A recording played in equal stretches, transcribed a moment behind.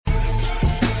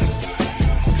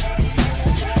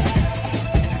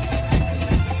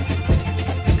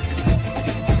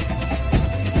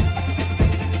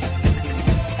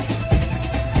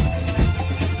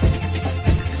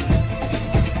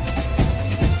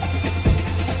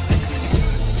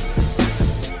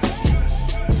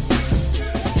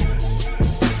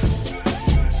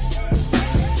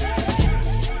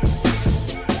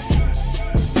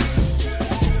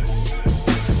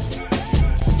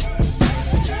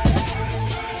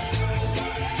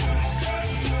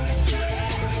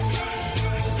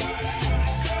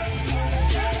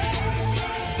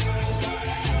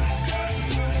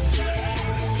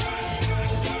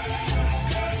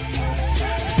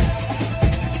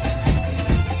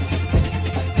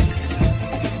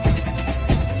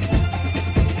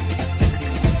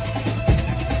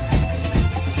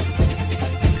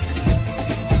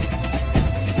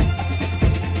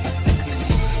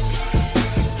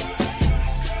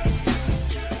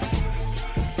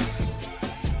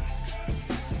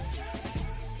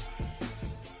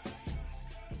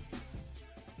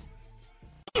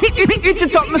Itch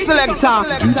it up, my selector.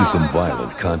 Due to some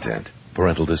violent content,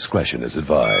 parental discretion is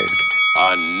advised.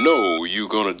 I know you're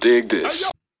gonna dig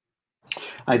this.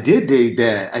 I did dig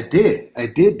that. I did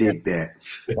dig that.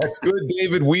 That's good,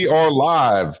 David. We are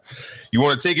live. You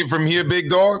want to take it from here, big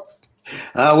dog?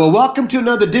 Well, welcome to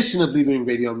another edition of Leaving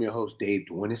Radio. I'm your host, Dave,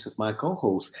 doing this with my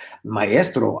co-host,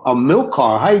 Maestro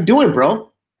Amilcar. How you doing,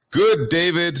 bro? Good,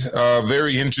 David.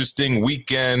 Very interesting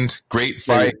weekend. Great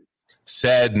fight.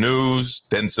 Sad news.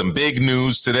 Then some big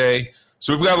news today.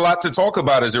 So we've got a lot to talk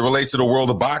about as it relates to the world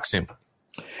of boxing.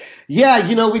 Yeah,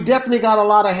 we definitely got a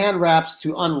lot of hand wraps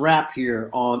to unwrap here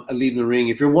on Leaving the Ring.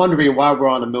 If you're wondering why we're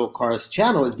on Amilcar's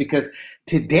channel, is because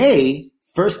today,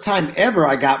 first time ever,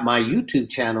 I got my YouTube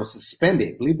channel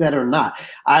suspended. Believe that or not.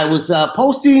 I was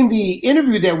posting the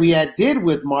interview that we did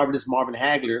with Marvin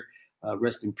Hagler.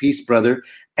 Rest in peace, brother.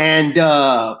 And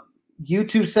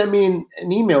YouTube sent me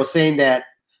an email saying that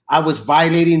I was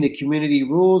violating the community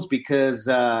rules because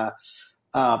I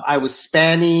was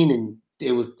spanning and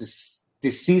it was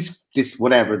deceased,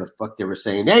 whatever the fuck they were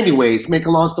saying. Anyways, make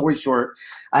a long story short,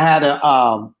 I had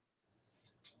to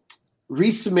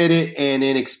resubmit it and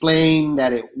then explain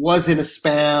that it wasn't a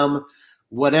spam,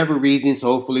 whatever reason. So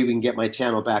hopefully we can get my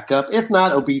channel back up. If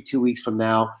not, it'll be 2 weeks from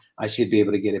now. I should be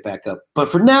able to get it back up. But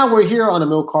for now, we're here on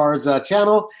Amilcar's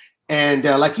channel. And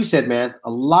like you said, man,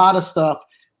 a lot of stuff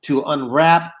to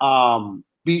unwrap.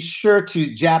 Be sure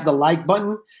to jab the like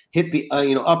button, hit the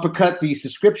uppercut the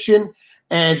subscription,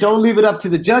 and don't leave it up to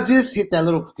the judges. Hit that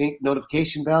little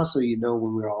notification bell so you know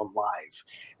when we're on live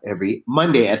every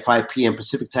Monday at 5 p.m.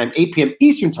 Pacific time, 8 p.m.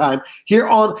 Eastern time here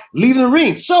on Leaving the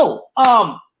Ring. So,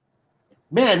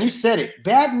 man, you said it.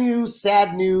 Bad news,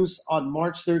 sad news. On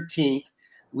March 13th,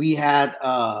 we had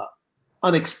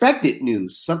unexpected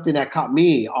news, something that caught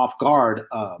me off guard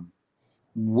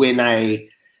when I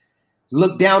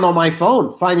looked down on my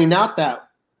phone, finding out that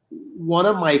one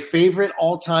of my favorite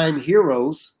all-time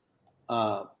heroes,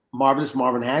 Marvin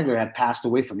Hagler, had passed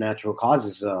away from natural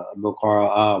causes.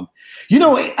 Milcar,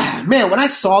 man, when I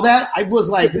saw that, I was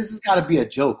like, "This has got to be a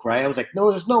joke, right?" I was like,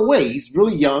 "No, there's no way." He's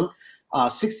really young,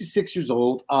 66 years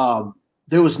old.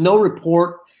 There was no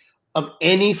report from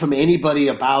anybody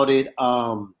about it.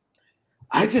 I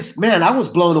was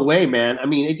blown away, man. I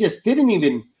mean, it just didn't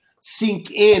even sink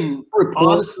in,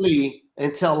 honestly,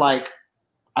 until I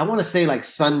want to say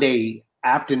Sunday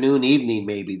afternoon, evening,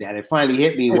 maybe, that it finally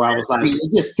hit me where I was like,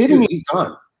 it just didn't. He's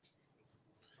gone.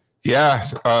 Yeah,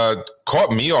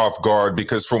 caught me off guard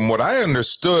because from what I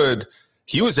understood,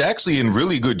 he was actually in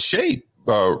really good shape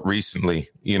recently.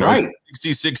 Right.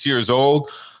 66 years old.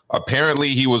 Apparently,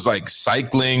 he was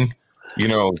cycling.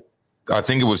 I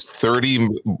think it was 30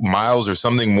 miles or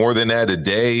something more than that a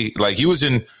day. He was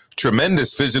in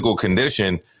tremendous physical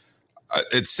condition.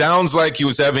 It sounds like he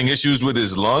was having issues with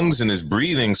his lungs and his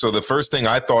breathing. So the first thing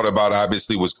I thought about,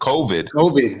 obviously, was COVID.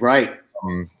 COVID, right.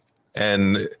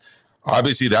 And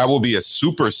obviously that will be a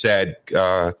super sad,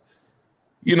 death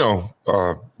due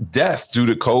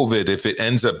to COVID if it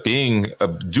ends up being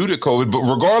due to COVID. But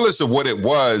regardless of what it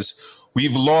was,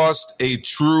 we've lost a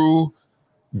true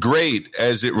great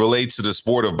as it relates to the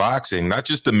sport of boxing, not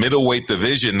just the middleweight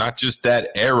division, not just that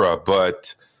era,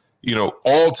 but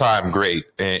all-time great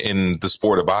in the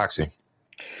sport of boxing.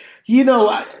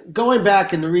 Going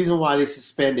back, and the reason why they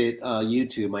suspended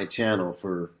YouTube, my channel,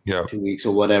 for 2 weeks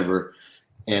or whatever,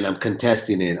 and I'm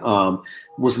contesting it,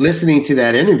 was listening to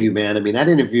that interview, man. I mean, that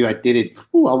interview, I did it,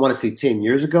 I want to say 10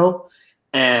 years ago,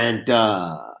 and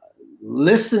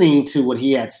listening to what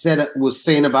he had was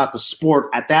saying about the sport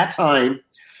at that time,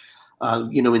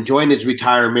 enjoying his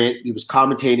retirement. He was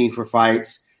commentating for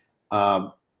fights.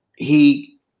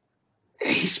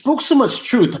 He spoke so much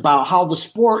truth about how the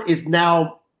sport is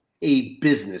now a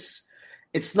business.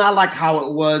 It's not like how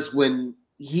it was when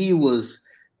he was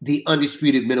the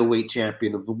undisputed middleweight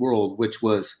champion of the world, which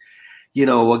was,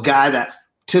 a guy that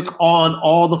took on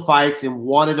all the fights and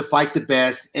wanted to fight the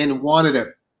best and wanted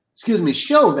to,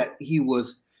 show that he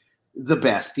was the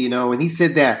best, And he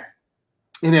said that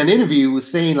in that interview, he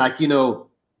was saying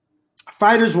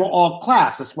fighters were all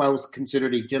class. That's why it was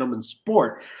considered a gentleman's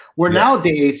sport. Where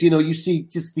nowadays, you see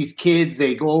just these kids,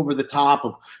 they go over the top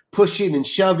of pushing and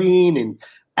shoving and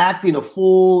acting a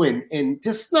fool and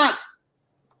just not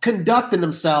conducting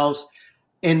themselves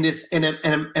in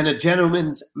a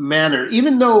gentleman's manner.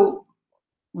 Even though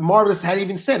Marvin had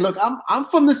even said, "Look, I'm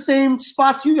from the same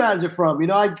spots you guys are from.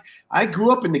 I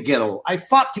grew up in the ghetto. I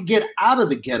fought to get out of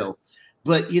the ghetto,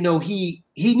 but he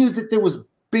knew that there was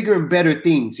bigger and better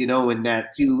things, and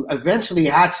that you eventually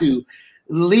had to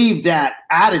leave that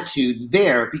attitude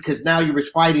there because now you were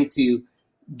fighting to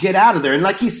get out of there." And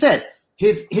like he said,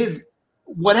 his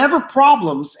whatever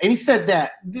problems, and he said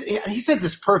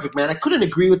this perfect, man. I couldn't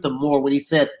agree with him more when he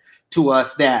said to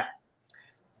us that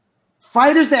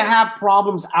fighters that have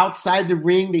problems outside the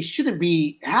ring, they shouldn't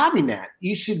be having that.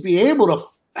 You should be able to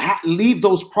leave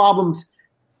those problems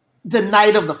the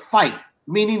night of the fight,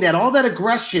 meaning that all that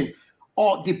aggression,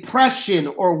 all depression,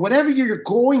 or whatever you're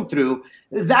going through,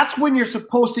 that's when you're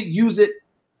supposed to use it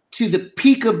to the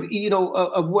peak of,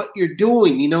 of what you're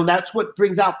doing. That's what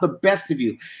brings out the best of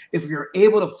you. If you're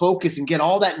able to focus and get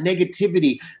all that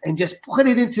negativity and just put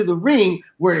it into the ring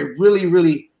where it really,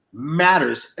 really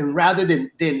matters, and rather than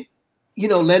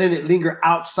letting it linger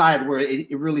outside where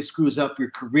it really screws up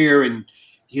your career. And,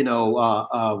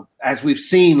 as we've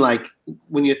seen, like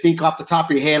when you think off the top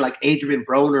of your head, like Adrian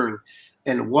Broner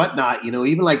and whatnot,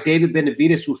 even like David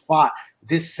Benavidez, who fought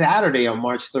this Saturday on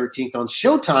March 13th on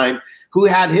Showtime, who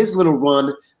had his little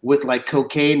run with like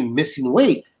cocaine and missing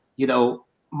weight.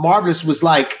 Marvelous was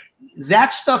like,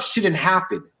 that stuff shouldn't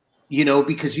happen,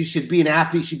 because you should be an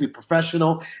athlete, you should be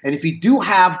professional. And if you do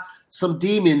have some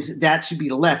demons, that should be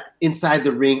left inside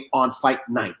the ring on fight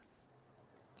night.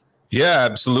 Yeah,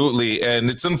 absolutely. And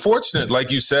it's unfortunate,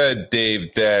 like you said,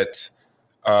 Dave, that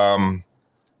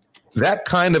that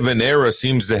kind of an era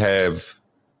seems to have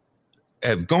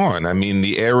gone. I mean,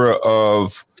 the era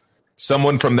of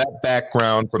someone from that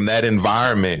background, from that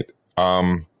environment,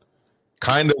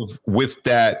 kind of with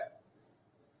that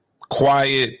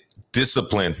quiet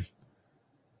discipline.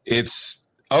 It's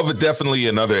definitely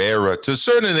another era. To a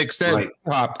certain extent, right.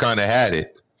 B-Hop kind of had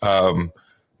it.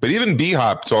 But even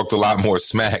B-Hop talked a lot more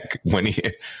smack when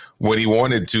he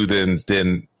wanted to than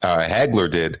Hagler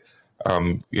did.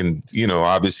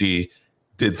 Obviously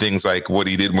did things like what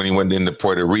he did when he went into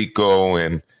Puerto Rico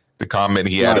and the comment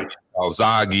he had about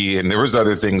Alzagi, and there was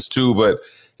other things too. But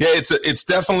yeah, it's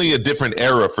definitely a different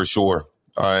era for sure.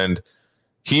 And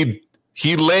he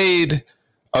laid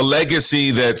a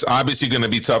legacy that's obviously going to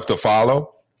be tough to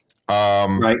follow.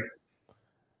 Right.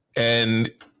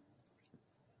 And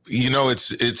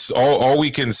it's all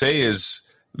we can say is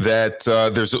that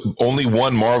there's only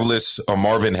one marvelous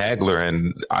Marvin Hagler,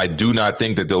 and I do not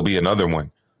think that there'll be another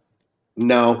one.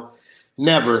 No,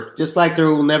 never. Just like there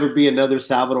will never be another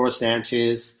Salvador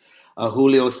Sanchez,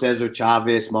 Julio Cesar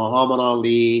Chavez, Muhammad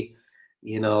Ali.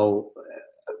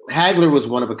 Hagler was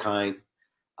one of a kind,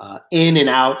 in and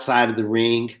outside of the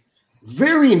ring.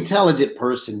 Very intelligent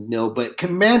person, but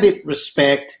commanded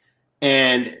respect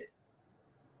and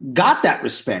got that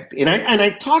respect. And I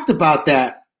talked about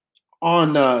that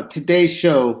on today's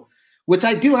show, which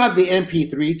I do have the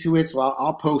MP3 to it, so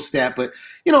I'll post that. But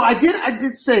I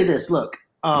did say this. Look,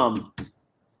 Hagler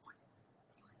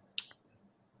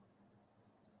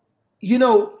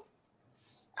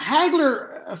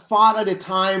fought at a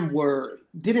time where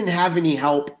didn't have any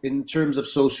help in terms of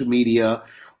social media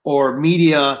or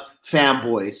media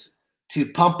fanboys to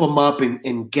pump him up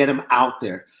and get him out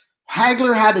there.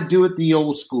 Hagler had to do it the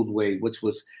old school way, which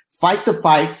was fight the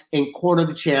fights and corner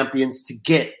the champions to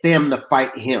get them to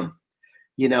fight him,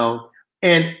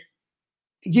 And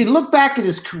you look back at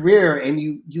his career and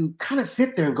you kind of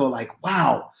sit there and go like,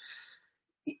 wow,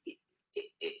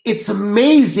 it's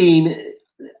amazing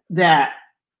that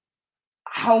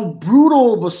how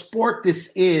brutal of a sport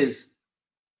this is,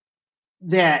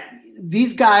 that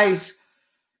these guys,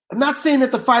 I'm not saying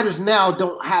that the fighters now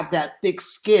don't have that thick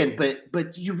skin,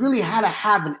 but you really had to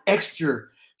have an extra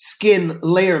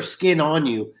layer of skin on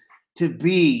you to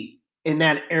be in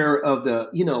that era of the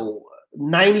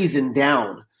 90s and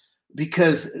down,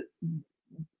 because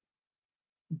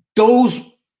those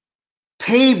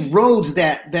paved roads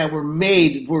that were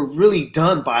made were really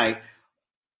done by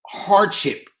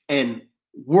hardship and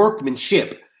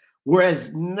workmanship.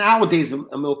 Whereas nowadays,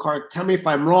 Amilcar, tell me if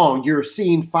I'm wrong, you're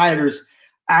seeing fighters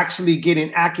actually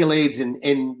getting accolades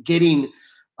and getting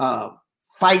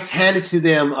fights handed to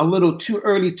them a little too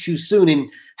early, too soon.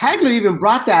 And Hagler even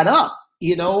brought that up,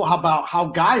 about how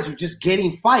guys are just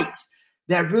getting fights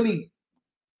that really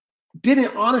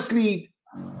didn't honestly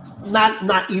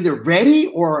not either ready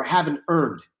or haven't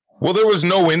earned. Well, there was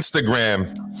no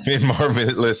Instagram in Marvin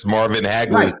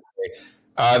Hagler. Right.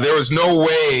 There was no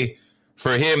way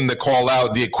for him to call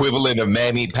out the equivalent of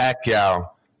Manny Pacquiao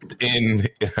in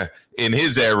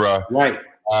his era. Right.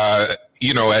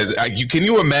 Can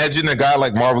you imagine a guy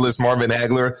like Marvelous Marvin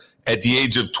Hagler at the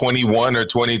age of 21 or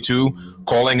 22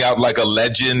 calling out like a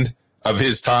legend of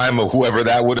his time or whoever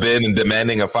that would have been and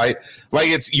demanding a fight? Like,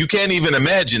 you can't even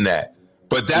imagine that.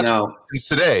 But that's what happens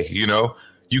today,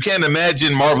 You can't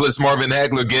imagine Marvelous Marvin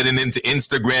Hagler getting into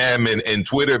Instagram and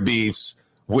Twitter beefs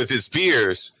with his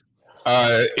peers.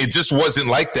 It just wasn't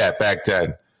like that back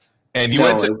then. And you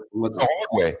went to the hard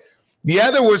way.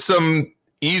 Yeah, there was some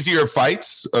easier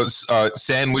fights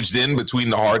sandwiched in between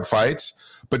the hard fights.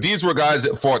 But these were guys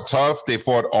that fought tough. They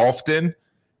fought often.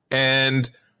 And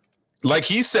like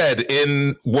he said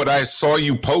in what I saw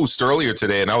you post earlier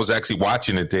today, and I was actually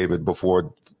watching it, David,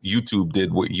 before YouTube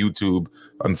did what YouTube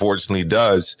unfortunately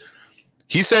does.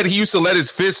 He said he used to let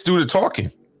his fists do the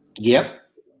talking. Yep.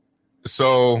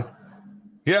 So,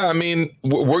 yeah, I mean,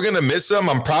 we're going to miss him.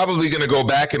 I'm probably going to go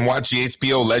back and watch the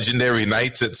HBO Legendary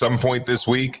Nights at some point this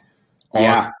week. On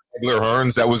Hagler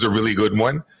Hearns. That was a really good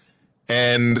one.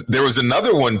 And there was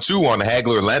another one, too, on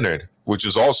Hagler Leonard, which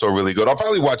is also really good. I'll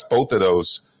probably watch both of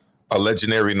those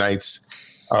Legendary Nights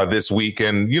this week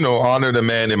and, honor the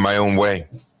man in my own way.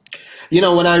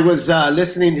 When I was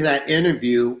listening to that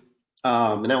interview,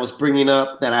 and I was bringing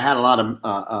up that I had a lot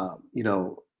of,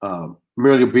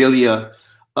 memorabilia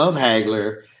of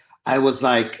Hagler, I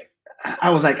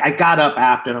got up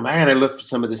after him. I had to look for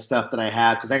some of the stuff that I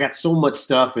had because I got so much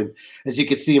stuff. And as you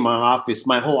can see in my office,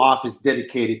 my whole office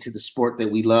dedicated to the sport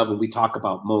that we love and we talk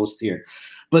about most here.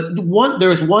 But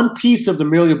there's one piece of the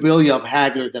memorabilia of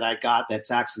Hagler that I got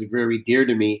that's actually very dear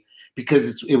to me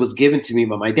because it was given to me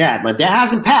by my dad. My dad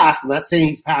hasn't passed. I'm not saying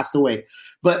he's passed away.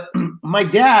 But my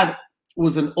dad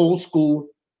was an old school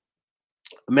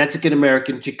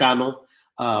Mexican-American Chicano.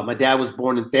 My dad was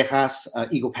born in Texas,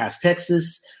 Eagle Pass,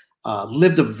 Texas.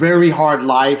 Lived a very hard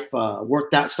life.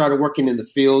 Started working in the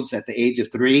fields at the age of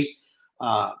 3.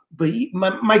 But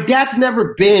my dad's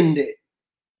never been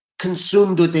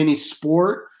consumed with any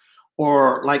sport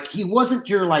or he wasn't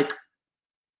your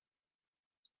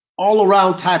all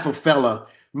around type of fella.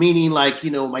 Meaning my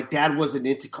dad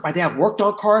wasn't my dad worked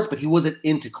on cars, but he wasn't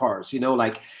into cars.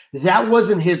 That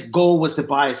wasn't his goal was to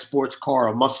buy a sports car,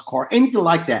 a muscle car, anything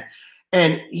like that.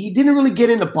 And he didn't really get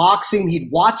into boxing. He'd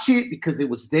watch it because it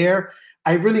was there.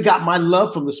 I really got my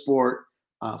love from the sport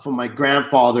from my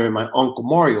grandfather and my uncle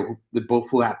Mario,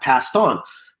 who had passed on.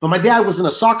 But my dad wasn't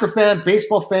a soccer fan,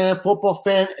 baseball fan, football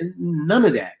fan, none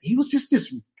of that. He was just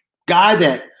this guy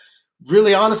that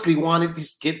really honestly wanted to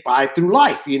just get by through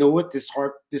life. This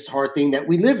hard thing that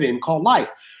we live in called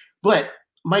life. But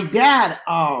my dad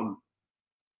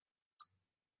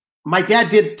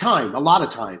did time, a lot of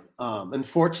time,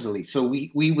 unfortunately. So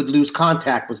we would lose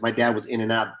contact because my dad was in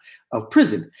and out of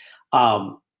prison.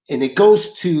 And it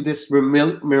goes to this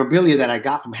memorabilia that I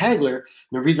got from Hagler. And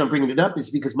the reason I'm bringing it up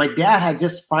is because my dad had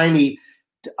just finally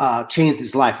changed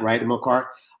his life, right, Amilcar?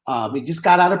 He just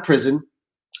got out of prison.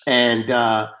 And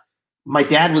my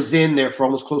dad was in there for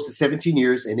almost close to 17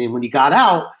 years. And then when he got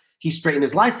out, he straightened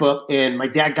his life up. And my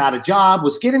dad got a job,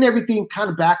 was getting everything kind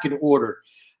of back in order.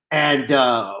 And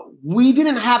we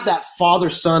didn't have that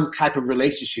father-son type of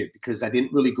relationship because I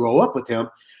didn't really grow up with him.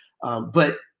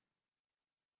 But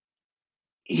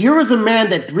here was a man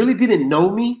that really didn't know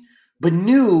me, but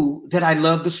knew that I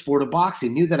loved the sport of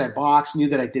boxing, knew that I boxed, knew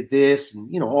that I did this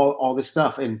and, all this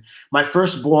stuff. And my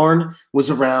firstborn was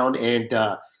around and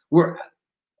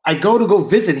I go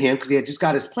visit him because he had just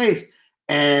got his place.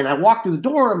 And I walked through the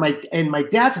door and my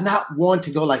dad's not one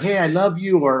to go hey, I love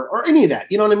you or any of that.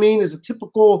 You know what I mean? It's a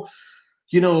typical,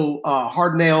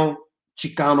 hard nail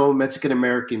Chicano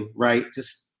Mexican-American, right?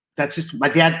 That's just my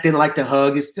dad didn't like to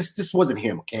hug. This wasn't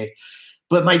him. Okay.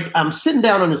 But I'm sitting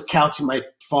down on his couch and my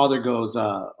father goes,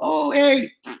 oh, hey.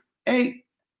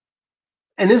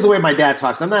 And this is the way my dad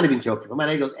talks. I'm not even joking. My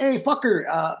dad goes, hey,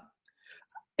 fucker.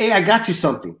 Hey, I got you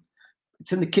something.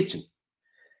 It's in the kitchen.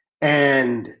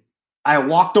 And I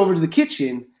walked over to the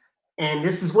kitchen, and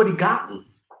this is what he got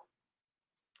me.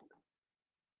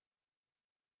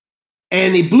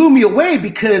 And it blew me away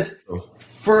because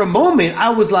for a moment,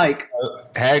 I was like...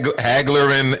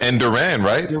 Hagler and Duran,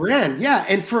 right? Duran, yeah.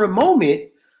 And for a moment,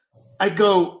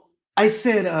 I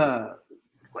said,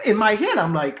 in my head,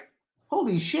 I'm like,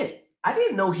 holy shit. I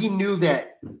didn't know he knew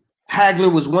that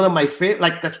Hagler was one of my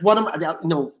favorite, that's one of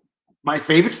my, my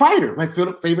favorite fighter, my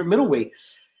favorite middleweight.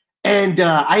 And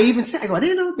I even said, I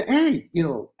didn't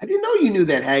know, I didn't know you knew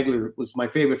that Hagler was my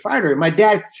favorite fighter. And my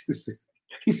dad,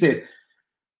 he said,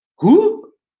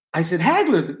 who? I said,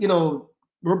 Hagler,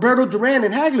 Roberto Duran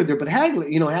and Hagler there, but Hagler,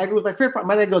 Hagler was my favorite fighter.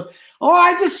 My dad goes, oh,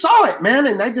 I just saw it, man.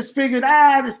 And I just figured,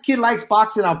 this kid likes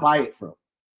boxing, I'll buy it from him.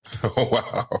 Oh,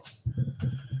 wow.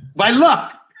 By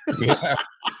luck. Yeah.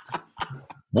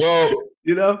 Well,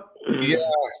 yeah,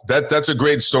 that's a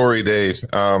great story, Dave.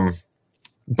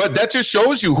 But that just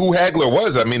shows you who Hagler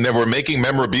was. I mean, they were making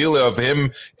memorabilia of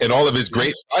him in all of his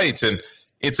great fights. And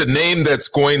it's a name that's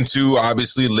going to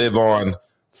obviously live on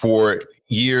for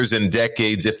years and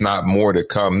decades, if not more to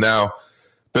come. Now,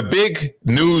 the big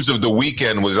news of the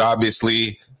weekend was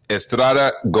obviously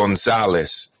Estrada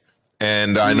Gonzalez.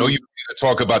 And I know you want to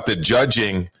talk about the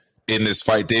judging in this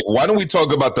fight. Dave, why don't we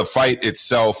talk about the fight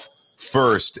itself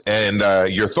first and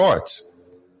your thoughts?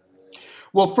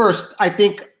 Well, first, I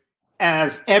think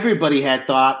as everybody had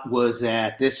thought was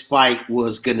that this fight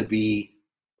was going to be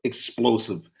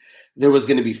explosive. There was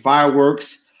going to be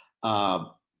fireworks.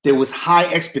 There was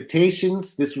high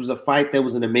expectations. This was a fight that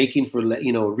was in the making for, a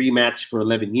rematch for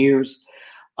 11 years.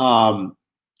 And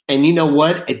you know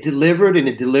what? It delivered, and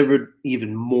it delivered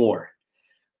even more.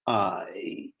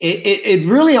 It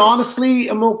really, honestly,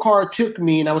 Amilcar, took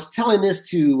me, and I was telling this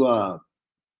to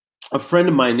a friend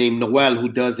of mine named Noel, who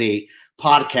does a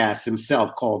podcast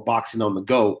himself called Boxing on the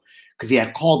Go, because he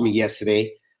had called me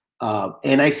yesterday.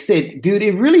 And I said, dude,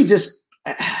 it really just,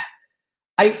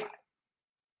 I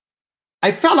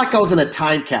felt like I was in a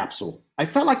time capsule. I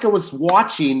felt like I was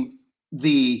watching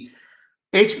the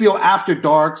HBO After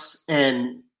Darks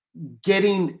and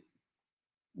getting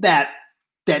that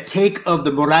take of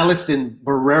the Morales and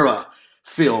Barrera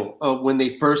feel when they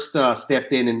first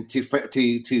stepped in and to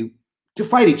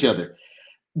fight each other.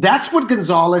 That's what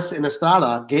Gonzalez and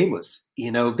Estrada gave us.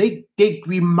 They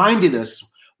reminded us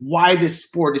why this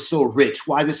sport is so rich,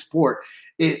 why this sport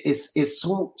is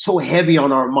so heavy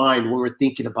on our mind when we're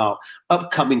thinking about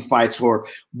upcoming fights, or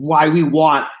why we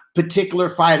want particular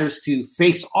fighters to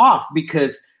face off,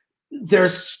 because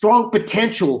there's strong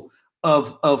potential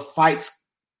of fights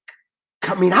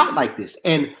coming out like this.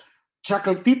 And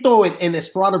Chocolatito and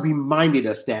Estrada reminded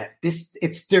us that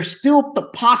there's still the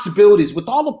possibilities with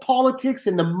all the politics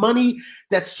and the money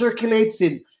that circulates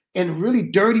and really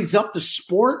dirties up the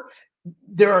sport.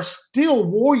 There are still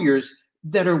warriors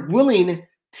that are willing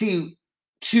to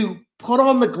put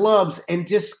on the gloves and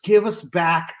just give us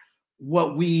back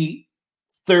what we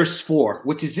thirst for,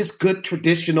 which is just good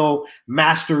traditional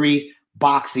mastery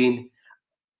boxing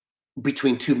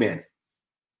between two men.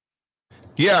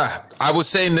 Yeah, I was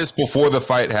saying this before the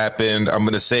fight happened. I'm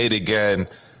going to say it again.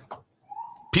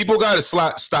 People got to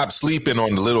stop sleeping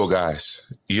on the little guys.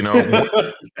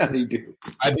 I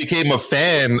became a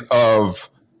fan of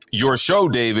your show,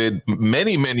 David,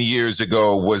 many, many years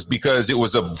ago, was because it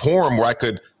was a forum where I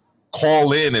could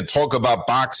call in and talk about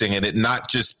boxing, and it not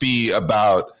just be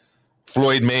about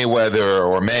Floyd Mayweather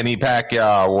or Manny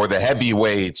Pacquiao or the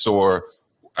heavyweights, or,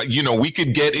 we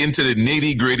could get into the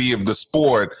nitty gritty of the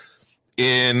sport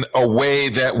in a way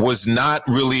that was not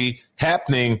really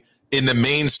happening in the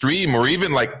mainstream, or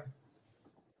even like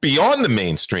beyond the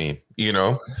mainstream. They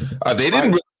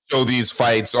didn't really show these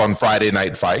fights on Friday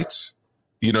Night Fights.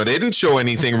 They didn't show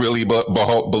anything really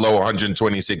below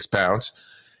 126 pounds.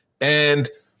 And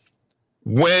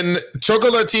when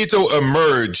Chocolatito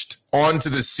emerged onto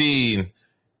the scene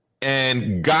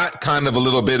and got kind of a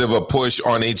little bit of a push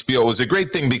on HBO, it was a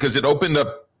great thing because it opened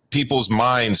up people's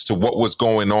minds to what was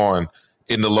going on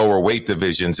in the lower weight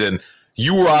divisions. And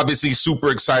you were obviously super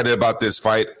excited about this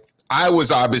fight. I was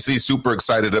obviously super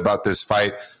excited about this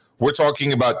fight. We're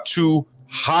talking about two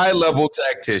high-level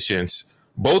tacticians,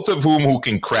 both of whom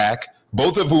can crack,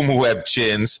 both of whom who have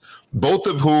chins, both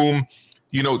of whom,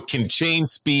 can change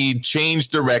speed, change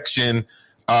direction,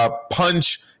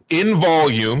 punch in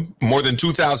volume. More than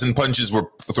 2,000 punches were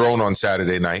thrown on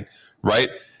Saturday night, right?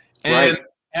 And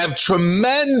have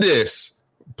tremendous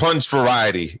punch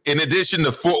variety, in addition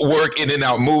to footwork, in and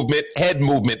out movement, head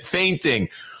movement, feinting,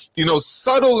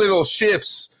 subtle little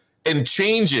shifts and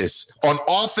changes on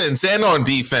offense and on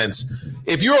defense.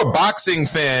 If you're a boxing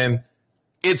fan,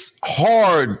 it's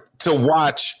hard to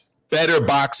watch better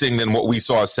boxing than what we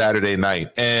saw Saturday night.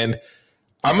 And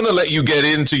I'm going to let you get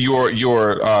into your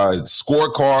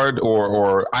scorecard,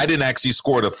 or I didn't actually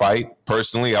score the fight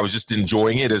personally. I was just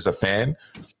enjoying it as a fan.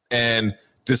 And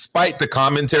despite the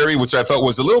commentary, which I felt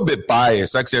was a little bit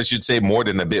biased, actually I should say more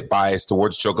than a bit biased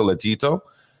towards Chocolatito,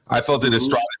 I felt that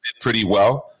Estrada did pretty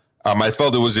well. I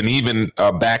felt it was an even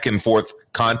back and forth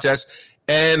contest.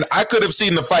 And I could have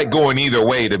seen the fight going either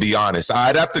way, to be honest.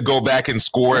 I'd have to go back and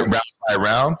score it round by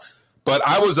round. But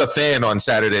I was a fan on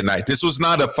Saturday night. This was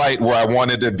not a fight where I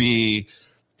wanted to be,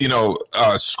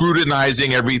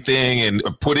 scrutinizing everything and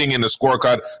putting in a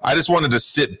scorecard. I just wanted to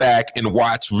sit back and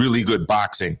watch really good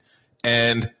boxing.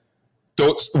 And the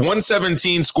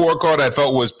 117 scorecard I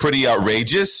felt was pretty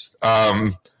outrageous.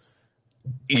 I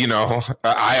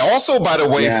also, by the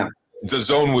way, the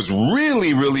zone was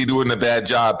really, really doing a bad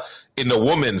job in the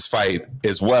women's fight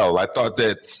as well. I thought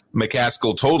that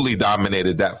McCaskill totally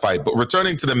dominated that fight. But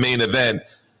returning to the main event,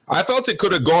 I felt it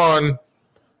could have gone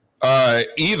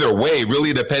either way,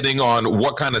 really depending on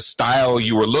what kind of style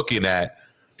you were looking at.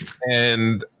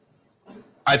 And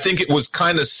I think it was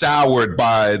kind of soured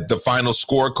by the final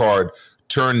scorecard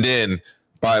turned in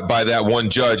by that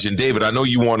one judge. And David, I know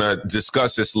you want to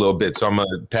discuss this a little bit, so I'm going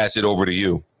to pass it over to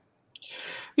you.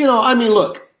 I mean,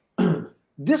 look,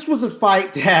 this was a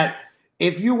fight that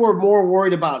if you were more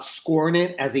worried about scoring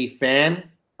it as a fan,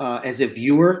 as a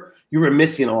viewer, you were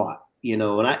missing a lot,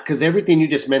 and because everything you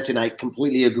just mentioned, I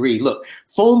completely agree. Look,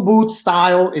 phone booth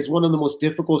style is one of the most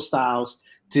difficult styles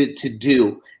to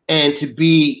do and to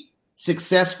be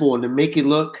successful and to make it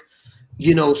look,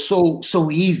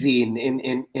 so easy and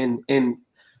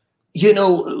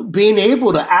being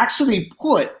able to actually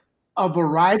put a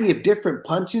variety of different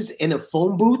punches in a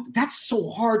phone booth, that's so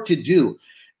hard to do.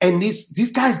 And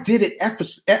these guys did it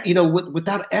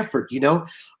without effort,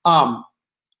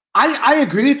 I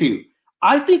agree with you.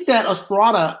 I think that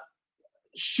Estrada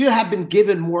should have been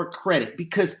given more credit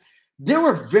because there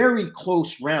were very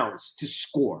close rounds to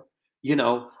score,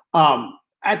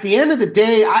 At the end of the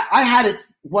day, I had it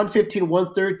 115,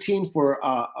 113 for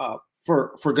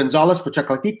Gonzalez, for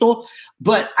Chocolatito,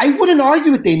 but I wouldn't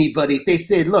argue with anybody if they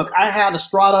said, look, I had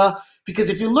Estrada, because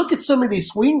if you look at some of these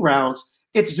swing rounds,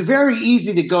 it's very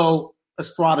easy to go,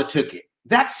 Estrada took it.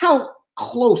 That's how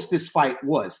close this fight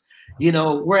was,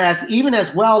 whereas even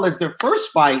as well as their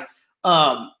first fight,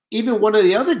 even one of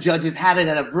the other judges had it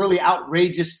at a really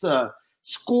outrageous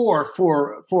score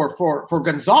for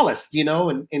Gonzalez,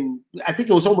 and I think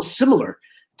it was almost similar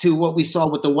to what we saw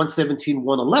with the 117,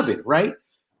 111, right?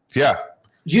 Yeah.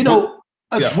 Draw,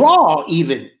 a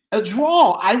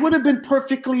draw, I would have been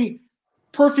perfectly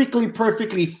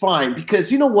fine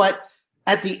because you know what?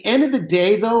 At the end of the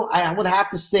day, though, I would have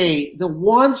to say the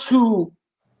ones who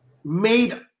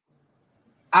made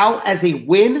out as a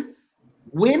win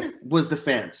was the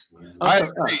fans. I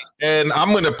agree. And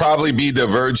I'm going to probably be the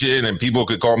virgin, and people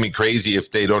could call me crazy if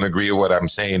they don't agree with what I'm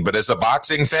saying. But as a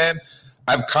boxing fan,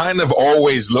 I've kind of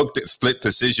always looked at split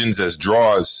decisions as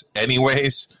draws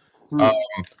anyways. I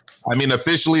mean,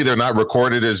 officially, they're not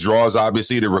recorded as draws.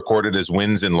 Obviously, they're recorded as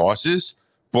wins and losses.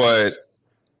 But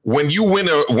when you win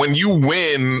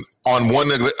on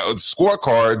one of the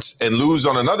scorecards and lose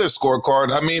on another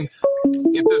scorecard, I mean,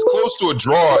 it's as close to a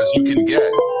draw as you can get.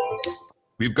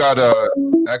 We've got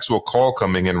an actual call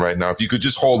coming in right now. If you could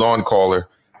just hold on, caller,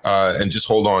 and just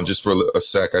hold on just for a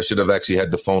sec. I should have actually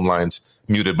had the phone lines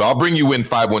muted, but I'll bring you in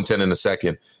 5110 in a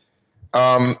second.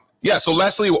 Yeah, so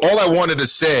Leslie, all I wanted to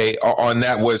say on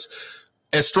that was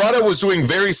Estrada was doing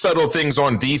very subtle things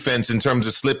on defense in terms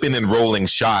of slipping and rolling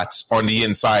shots on the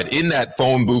inside in that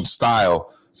phone booth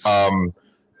style,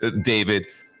 David.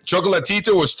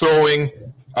 Chocolatito was throwing,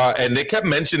 and they kept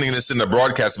mentioning this in the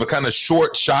broadcast, but kind of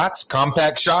short shots,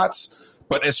 compact shots.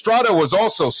 But Estrada was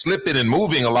also slipping and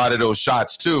moving a lot of those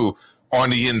shots, too,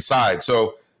 on the inside.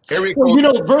 So,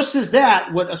 versus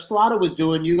that, what Estrada was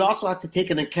doing, you also have to take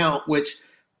into account, which,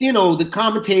 the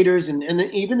commentators and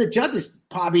even the judges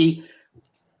probably –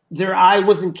 their eye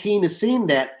wasn't keen to seeing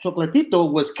that Chocolatito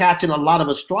was catching a lot of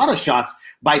Estrada shots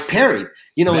by parrying.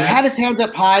 He had his hands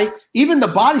up high, even the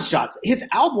body shots. His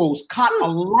elbows caught a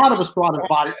lot of Estrada's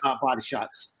body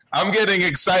shots. I'm getting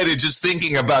excited just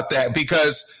thinking about that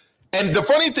because – and the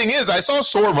funny thing is I saw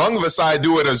Sor Rungvisai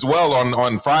do it as well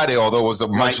on Friday, although it was a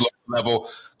much lower level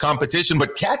competition,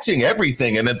 but catching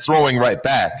everything and then throwing right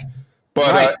back.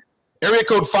 But area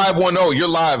code 510, you're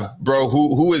live, bro.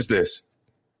 Who is this?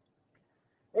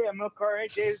 Hey, I'm Milcar. Hey,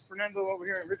 Dave. Fernando over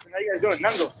here in Richmond. How you guys doing?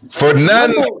 Nando.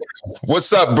 Fernando.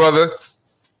 What's up, brother?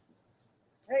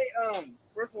 Hey,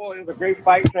 first of all, it was a great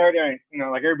fight Saturday.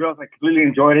 Like everybody else, I completely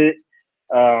enjoyed it.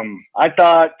 I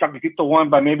thought Chocolatito won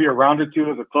by maybe a round or two.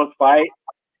 It was a close fight.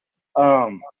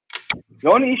 The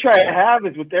only issue I have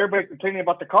is with everybody complaining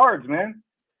about the cards, man.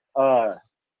 A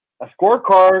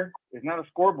scorecard is not a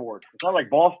scoreboard. It's not like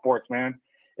ball sports, man.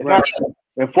 It's not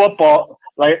in football.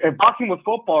 Like if boxing was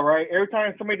football, right? Every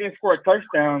time somebody didn't score a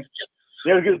touchdown,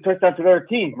 they would give a touchdown to their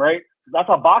team, right? That's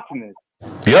how boxing is.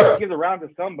 Yep. You have to give it around to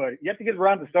somebody.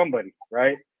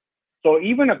 Right? So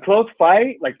even a close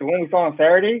fight, like the one we saw on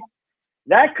Saturday,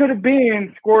 that could have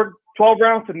been scored 12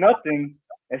 rounds to nothing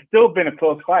and still been a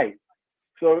close fight.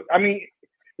 So, I mean,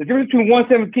 the difference between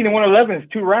 117 and 111 is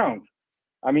 2 rounds.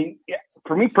 I mean,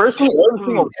 for me personally, every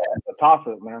single is a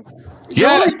toss-up, man. The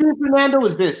only thing, Fernando,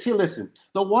 is this. Here, listen.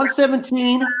 The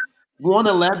 117,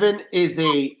 111 is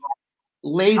a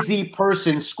lazy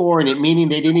person scoring it, meaning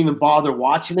they didn't even bother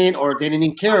watching it or they didn't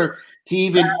even care to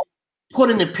even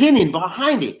put an opinion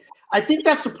behind it. I think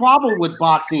that's the problem with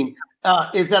boxing,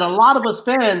 is that a lot of us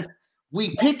fans,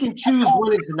 we pick and choose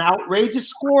when it's an outrageous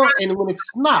score and when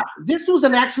it's not. This was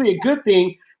actually a good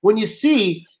thing when you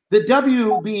see the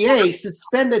WBA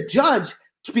suspend a judge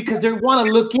because they want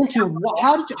to look into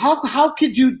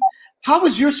how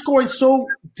was your scoring so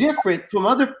different from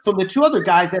the 2 other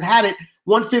guys that had it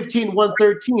 115,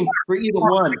 113 for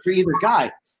either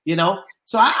guy,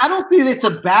 So I don't think it's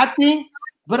a bad thing,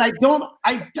 But I don't.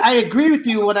 I agree with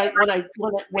you when I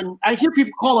hear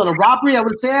people call it a robbery. I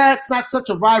would say it's not such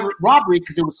a robbery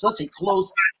because it was such a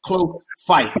close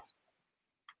fight.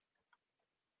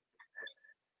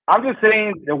 I'm just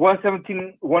saying the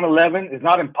 117, 111 is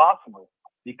not impossible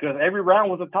because every round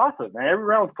was a toss-up, man. Every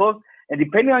round was close, and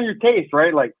depending on your taste,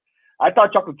 right? Like I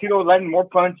thought Chocolatito landed more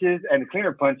punches and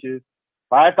cleaner punches,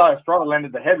 but I thought Estrada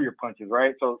landed the heavier punches,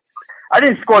 right? So I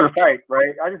didn't score the fight,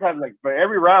 right? I just had but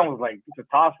every round was like just a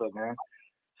toss-up, man.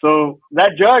 So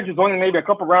that judge is only maybe a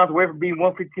couple rounds away from being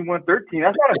 115, 113.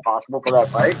 That's not impossible for that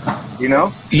fight, you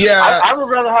know? Yeah. I would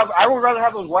rather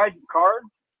have those wide cards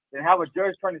than have a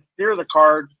judge trying to steer the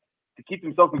cards to keep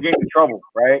himself from getting in trouble,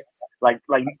 right? Like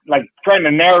trying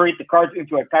to narrate the cards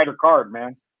into a tighter card,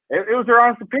 man. It was their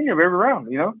honest opinion of every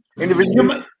round, you know. You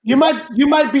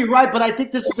might be right, but I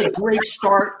think this is a great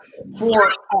start for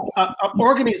an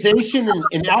organization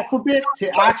in Alphabet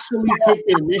to actually take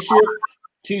the initiative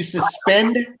to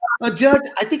suspend a judge.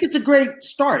 I think it's a great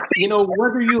start. You know,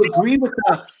 whether you agree with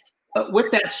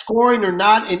that scoring or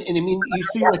not, and I mean, you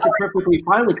seem like you're perfectly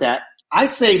fine with that.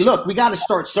 I'd say, look, we got to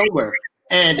start somewhere.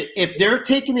 And if they're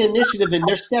taking the initiative and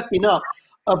they're stepping up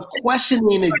of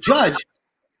questioning a judge,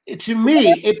 to me,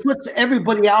 it puts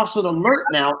everybody else on alert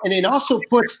now, and it also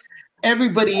puts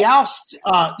everybody else,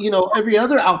 every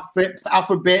other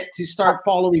alphabet to start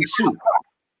following suit,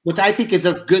 which I think is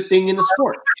a good thing in the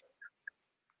sport.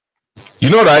 You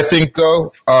know what I think,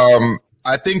 though?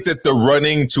 I think that the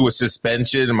running to a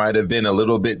suspension might have been a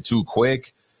little bit too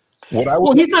quick.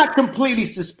 Well, he's not completely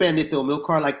suspended, though,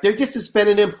 Milcar. Like, they're just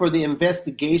suspending him for the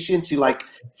investigation to,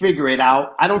 figure it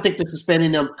out. I don't think they're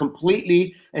suspending him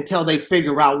completely until they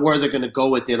figure out where they're going to go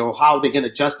with it or how they're going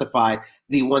to justify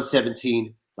the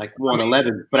 117,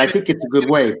 111. But I think it's a good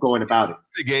way of going about it.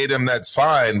 Investigate him, that's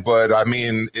fine. But, I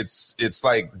mean, it's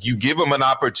like you give him an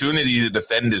opportunity to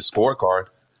defend his scorecard.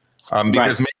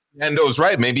 Because maybe Nando's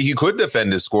right. Maybe he could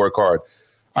defend his scorecard.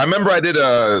 I remember I did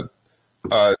a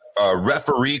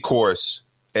referee course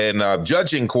and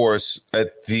judging course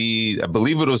at I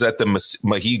believe it was at the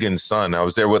Mohegan Sun. I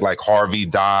was there with Harvey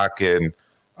Doc and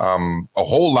a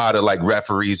whole lot of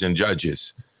referees and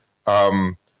judges.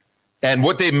 And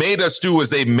what they made us do was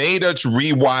they made us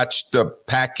rewatch the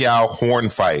Pacquiao Horn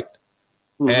fight.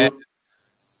 Mm-hmm. And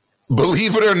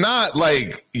believe it or not,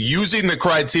 using the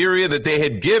criteria that they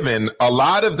had given, a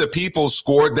lot of the people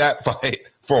scored that fight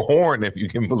for Horn, if you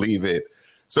can believe it.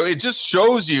 So it just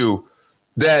shows you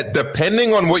that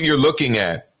depending on what you're looking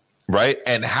at, right,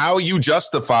 and how you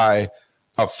justify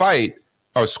a fight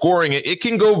or scoring it, it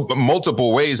can go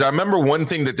multiple ways. I remember one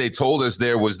thing that they told us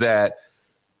there was that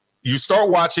you start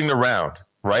watching the round,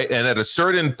 right, and at a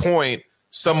certain point,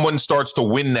 someone starts to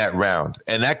win that round.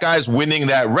 And that guy's winning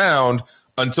that round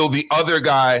until the other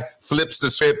guy flips the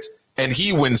script and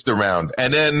he wins the round.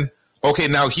 And then, okay,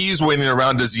 now he's winning the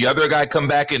round. Does the other guy come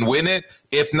back and win it?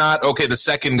 If not, okay, the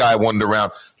second guy won the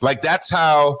round. That's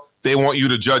how they want you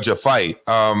to judge a fight.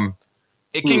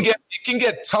 It can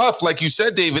get tough, like you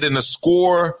said, David, in a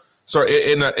scoring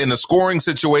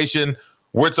situation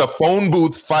where it's a phone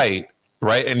booth fight,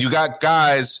 right? And you got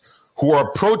guys who are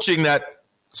approaching that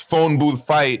phone booth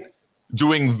fight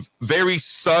doing very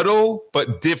subtle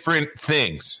but different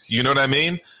things. You know what I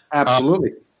mean?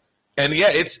 Absolutely. And yeah,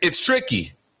 it's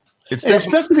tricky. It's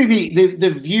especially the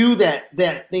view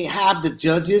that they have, the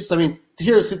judges. I mean,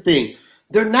 here's the thing: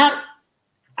 they're not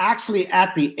actually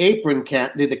at the apron,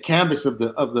 the canvas of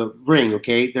the ring.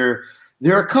 Okay, they're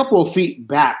a couple of feet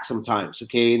back sometimes.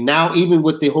 Okay, and now even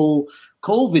with the whole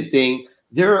COVID thing,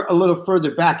 they're a little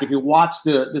further back. If you watch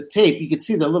the tape, you can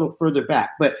see they're a little further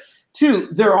back. But two,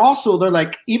 they're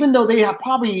even though they have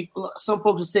probably some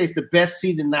folks would say it's the best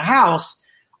seat in the house.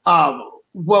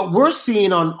 What we're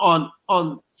seeing on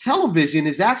television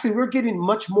is actually we're getting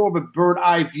much more of a bird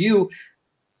eye view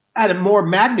at a more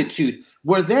magnitude,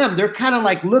 where they're kind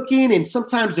of looking, and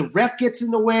sometimes the ref gets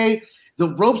in the way, the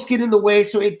ropes get in the way.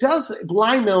 So it does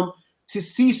blind them to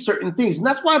see certain things. And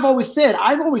that's why I've always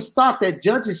thought that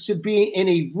judges should be in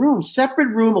a separate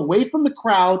room away from the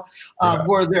crowd,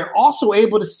 where they're also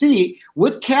able to see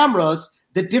with cameras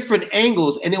the different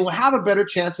angles, and it will have a better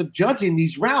chance of judging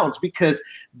these rounds, because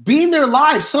being there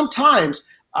live sometimes,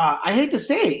 I hate to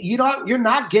say it, you're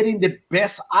not getting the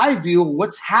best eye view of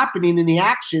what's happening in the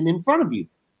action in front of you.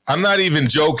 I'm not even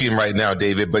joking right now,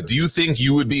 David, but do you think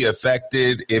you would be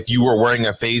affected if you were wearing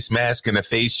a face mask and a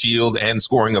face shield and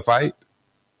scoring a fight?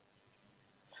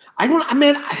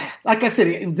 Like I said,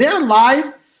 if they're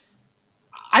live,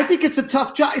 I think it's a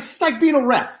tough job. It's just like being a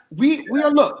ref.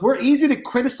 We're easy to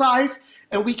criticize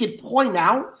and we can point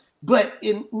out, but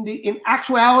in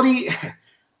actuality,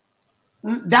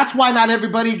 That's why not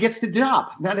everybody gets the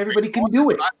job. Not everybody can do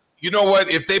it. You know what?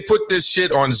 If they put this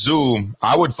shit on Zoom,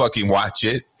 I would fucking watch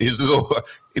it. The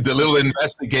little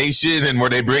investigation and where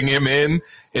they bring him in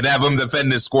and have him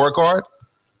defend his scorecard.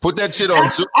 Put that shit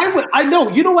on Zoom. I know.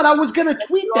 You know what? I was going to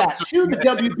tweet that to the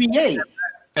WBA.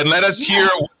 And let us hear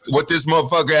what this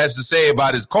motherfucker has to say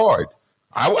about his card.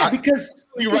 Because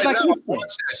right like now,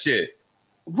 watch that shit.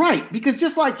 Right. Because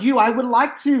just like you, I would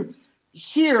like to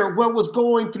hear what was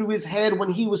going through his head when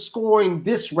he was scoring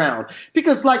this round.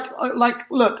 Because like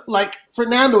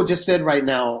Fernando just said right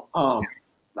now,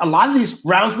 a lot of these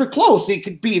rounds were close. It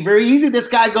could be very easy. This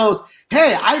guy goes,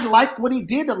 hey, I like what he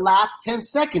did the last 10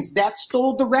 seconds. That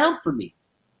stole the round for me.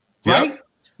 Right?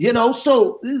 Yep.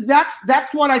 So that's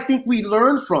what I think we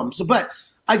learned from. So, but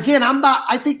again,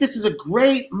 I think this is a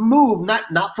great move,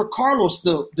 not for Carlos,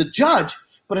 the judge,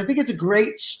 but I think it's a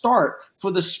great start for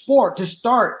the sport to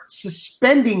start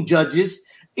suspending judges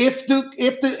if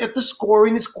the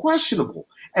scoring is questionable.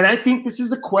 And I think this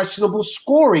is a questionable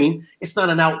scoring. It's not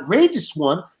an outrageous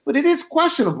one, but it is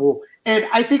questionable. And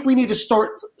I think we need to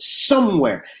start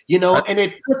somewhere, and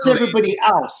it puts everybody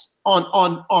else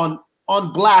on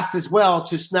blast as well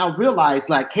to now realize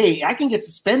like, hey, I can get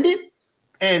suspended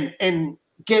and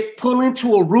get pulled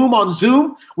into a room on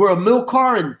Zoom where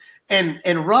Amilcar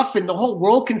and Ruff and the whole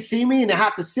world can see me, and I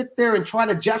have to sit there and try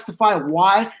to justify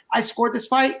why I scored this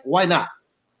fight. Why not?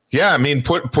 Yeah, I mean,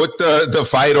 put the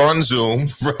fight on Zoom,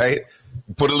 right?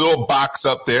 Put a little box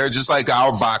up there, just like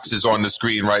our box is on the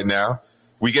screen right now.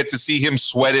 We get to see him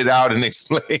sweat it out and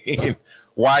explain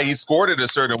why he scored it a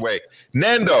certain way.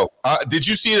 Nando, did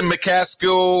you see the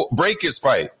McCaskill break his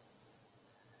fight?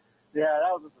 Yeah,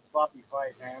 that was just a sloppy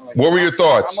fight, man. Like, what were your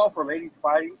thoughts? I'm all for ladies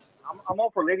fighting. I'm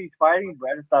all for ladies fighting, but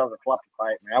I just thought it was a sloppy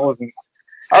fight, man.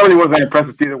 I really wasn't impressed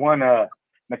with either one.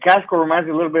 McCaskill reminds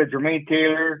me a little bit of Jermaine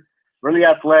Taylor, really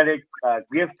athletic,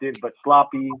 gifted, but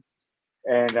sloppy.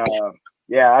 And I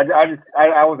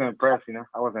wasn't impressed.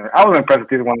 I wasn't impressed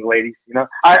with either one of the ladies.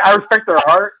 I respect their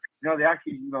heart. They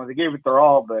actually, they gave it their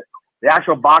all, but the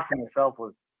actual boxing itself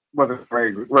wasn't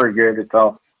very, very good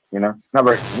itself.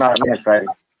 Not exciting.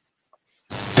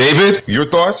 David, your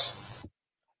thoughts?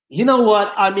 You know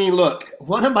what? I mean, look,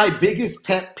 one of my biggest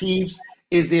pet peeves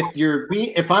is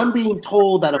if I'm being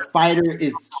told that a fighter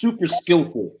is super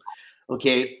skillful,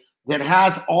 okay, that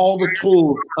has all the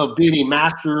tools of being a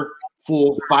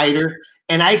masterful fighter,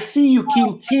 and I see you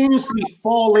continuously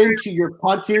fall into your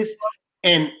punches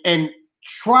and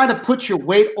try to put your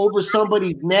weight over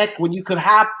somebody's neck when you could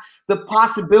have the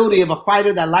possibility of a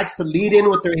fighter that likes to lead in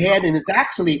with their head, and it's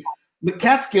actually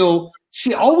McCaskill.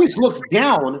 She always looks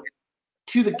down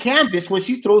to the canvas when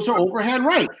she throws her overhand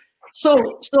right.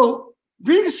 So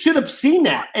Riggs should have seen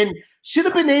that and should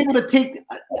have been able to take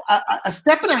a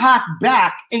step and a half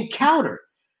back and counter.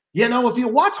 If you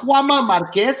watch Juan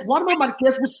Marquez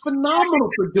was phenomenal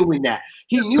for doing that.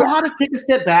 He knew how to take a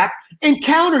step back and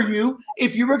counter you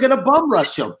if you were going to bum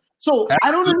rush him. So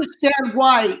I don't understand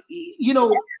why,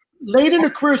 late in the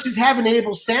career, she's having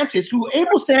Abel Sanchez,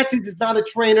 Abel Sanchez is not a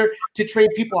trainer to train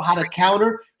people how to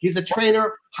counter. He's a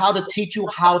trainer how to teach you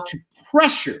how to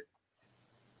pressure.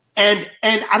 And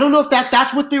I don't know if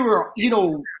that's what they were,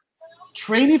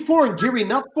 training for and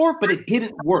gearing up for, but it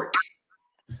didn't work.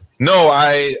 No,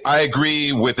 I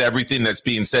agree with everything that's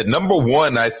being said. Number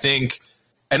one, I think,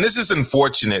 and this is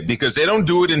unfortunate because they don't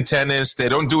do it in tennis. They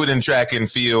don't do it in track and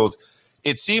field.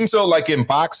 It seems so like in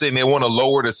boxing, they want to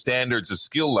lower the standards of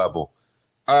skill level.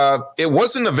 It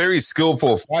wasn't a very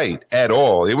skillful fight at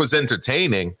all. It was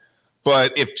entertaining.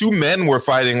 But if two men were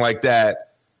fighting like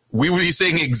that, we would be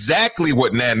saying exactly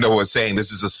what Nando was saying.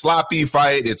 This is a sloppy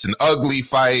fight. It's an ugly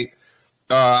fight.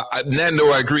 Nando,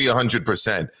 I agree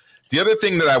 100%. The other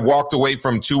thing that I walked away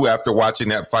from, too, after watching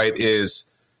that fight is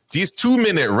these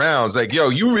 2-minute rounds. Like,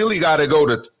 you really got to go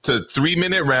to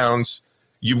 3-minute rounds.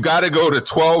 You've got to go to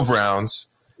 12 rounds.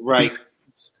 Right.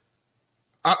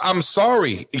 I'm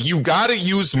sorry. You got to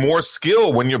use more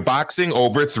skill when you're boxing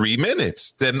over 3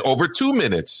 minutes than over 2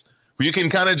 minutes. Where you can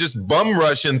kind of just bum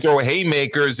rush and throw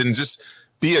haymakers and just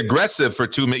be aggressive for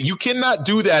 2 minutes. You cannot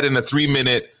do that in a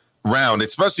 3-minute round,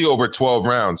 especially over 12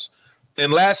 rounds.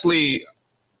 And lastly,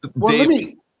 well,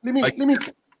 Dave, let me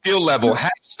skill level,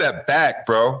 half step back,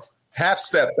 bro. Half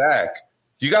step back.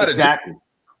 You got to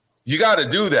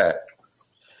do that.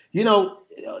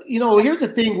 Here's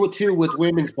the thing with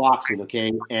women's boxing,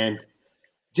 okay? And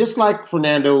just like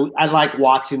Fernando, I like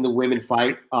watching the women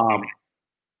fight.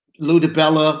 Lou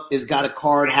DiBella has got a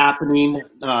card happening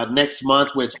next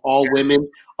month where it's all women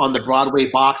on the Broadway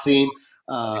boxing.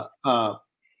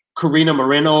 Karina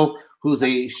Moreno, who's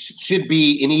should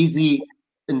be an easy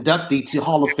inductee to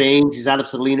Hall of Fame. She's out of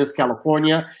Salinas,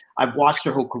 California. I've watched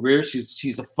her whole career.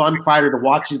 She's a fun fighter to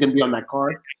watch. She's going to be on that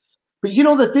card. But,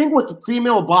 the thing with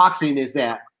female boxing is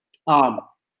that, and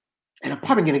I'm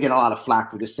probably going to get a lot of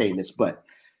flack for this saying this, but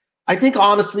I think,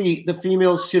 honestly, the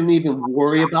females shouldn't even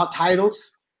worry about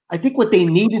titles. I think what they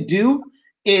need to do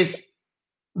is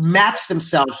match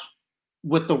themselves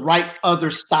with the right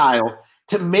other style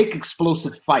to make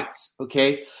explosive fights,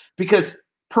 okay? Because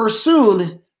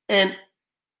Persoon and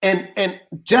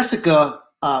Jessica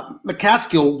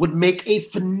McCaskill would make a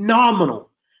phenomenal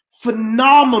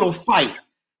fight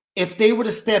if they were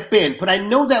to step in. But I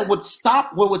know that what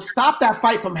would stop that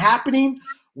fight from happening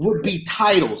would be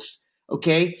titles,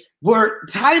 okay? Where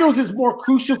titles is more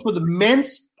crucial for the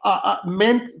men's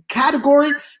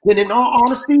category, then in all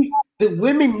honesty, the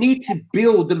women need to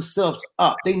build themselves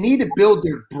up. They need to build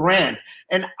their brand.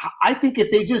 And I think if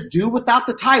they just do without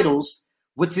the titles,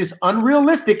 which is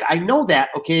unrealistic, I know that,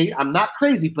 okay? I'm not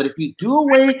crazy, but if you do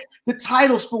away the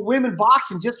titles for women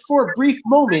boxing just for a brief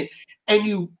moment and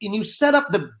you set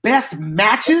up the best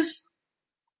matches,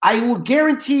 I will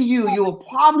guarantee you will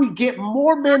probably get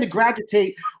more men to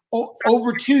gravitate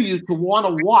over to you to want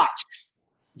to watch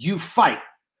you fight.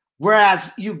 Whereas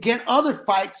you get other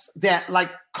fights that, like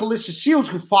Kalista Shields,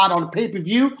 who fought on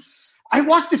pay-per-view, I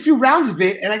watched a few rounds of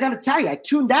it, and I got to tell you, I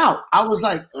tuned out. I was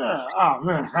like,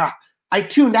 I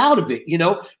tuned out of it,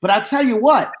 But I tell you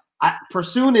what,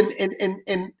 Persoon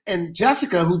and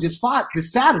Jessica, who just fought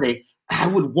this Saturday, I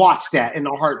would watch that in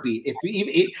a heartbeat.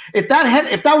 If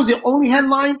that was the only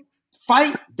headline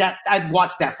fight, that I'd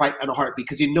watch that fight in a heartbeat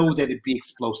because that it'd be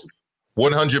explosive.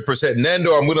 100%.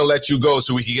 Nando, I'm going to let you go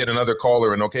so we can get another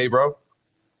caller in. Okay, bro?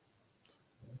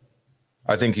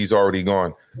 I think he's already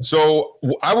gone. So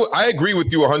I agree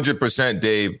with you 100%,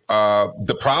 Dave.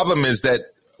 The problem is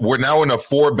that we're now in a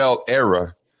 4-belt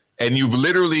era, and you've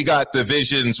literally got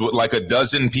divisions with like a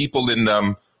dozen people in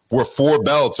them where 4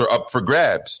 belts are up for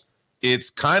grabs. It's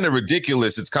kind of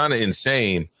ridiculous. It's kind of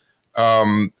insane.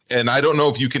 And I don't know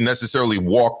if you can necessarily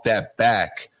walk that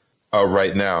back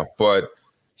right now, but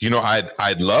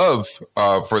I'd love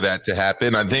for that to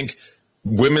happen. I think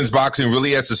women's boxing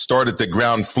really has to start at the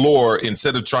ground floor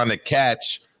instead of trying to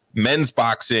catch men's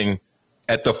boxing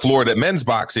at the floor that men's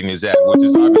boxing is at, which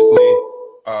is obviously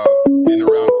been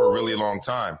around for a really long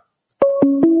time.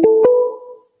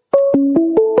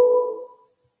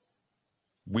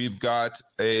 We've got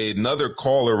another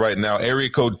caller right now, area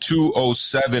code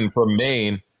 207 from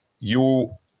Maine. You're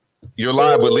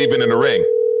live with Leaving in the Ring.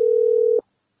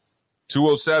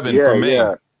 207 from Maine.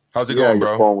 Yeah. How's it going,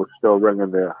 bro? Your phone was still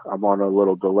ringing there. I'm on a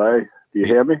little delay. Do you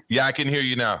hear me? Yeah, I can hear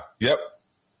you now. Yep.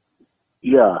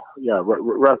 Yeah.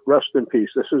 Rest in peace.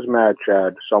 This is Mad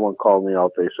Chad. Someone called me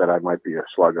out. They said I might be a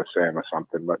slugger Sam or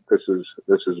something, but this is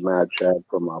Mad Chad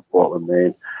from Portland,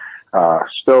 Maine.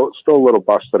 Still a little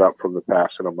busted up from the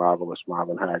passing of marvelous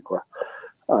Marvin Hagler.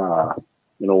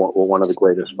 One of the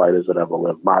greatest fighters that ever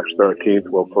lived. March 13th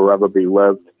will forever be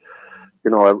lived.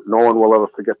 No one will ever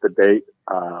forget the date.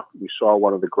 We saw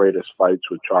one of the greatest fights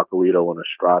with Chocolito and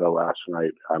Estrada last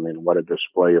night. I mean, what a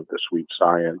display of the sweet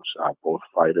science. Both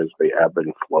fighters, they ebbed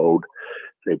and flowed.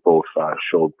 They both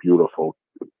showed beautiful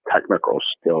technical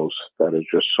skills that is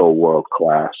just so world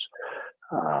class.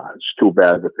 It's too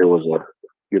bad that there was a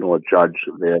judge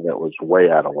there that was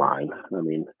way out of line. I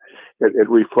mean, it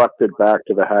reflected back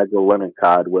to the Hagler-Lennon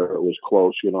card where it was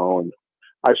close, and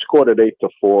I scored it 8-4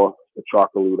 for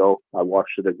Chocolito. I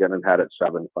watched it again and had it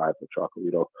 7-5 for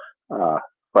Chocolito.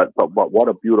 But what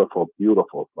a beautiful,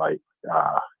 beautiful fight.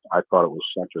 I thought it was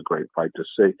such a great fight to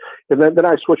see. And then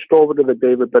I switched over to the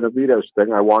David Benavidez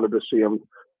thing. I wanted to see him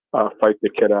fight the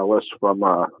kid Ellis from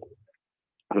up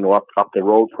the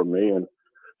road from me. And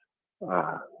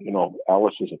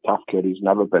Ellis is a tough kid. He's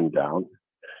never been down.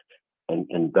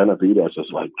 And Benavidez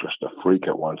is like just a freak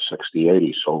at 168.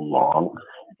 He's so long.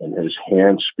 And his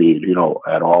hand speed,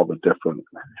 at all the different,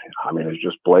 it's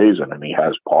just blazing. And he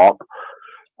has pop.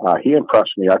 He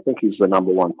impressed me. I think he's the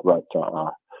number one threat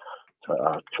to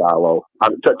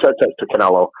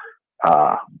Canelo.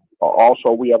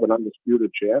 Also, we have an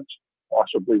undisputed chance,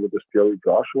 possibly with this Fury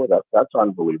Joshua. That's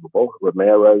unbelievable.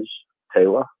 Ramirez,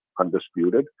 Taylor,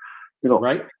 undisputed.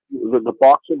 Right? The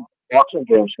boxing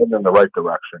game's heading in the right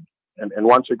direction. And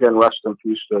once again, rest in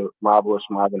peace to marvelous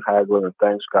Marvin Hagler. And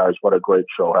thanks, guys. What a great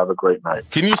show. Have a great night.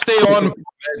 Can you stay on?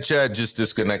 Mad Chad just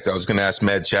disconnected. I was going to ask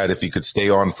Mad Chad if he could stay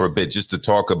on for a bit just to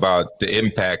talk about the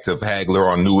impact of Hagler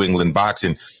on New England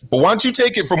boxing. But why don't you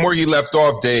take it from where you left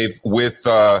off, Dave, with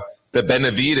the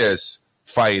Benavidez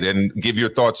fight and give your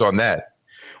thoughts on that?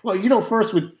 Well,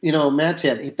 first with, Mad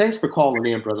Chad, thanks for calling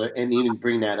in, brother, and even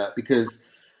bring that up because,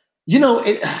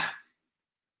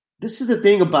 this is the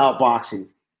thing about boxing.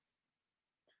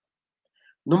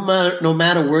 No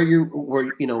matter where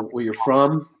you're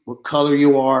from, what color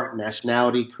you are,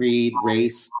 nationality, creed,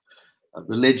 race,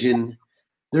 religion,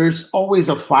 there's always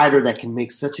a fighter that can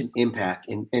make such an impact.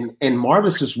 And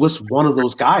Marvis was one of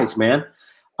those guys, man.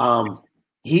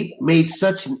 He made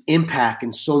such an impact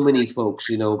in so many folks,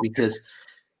 because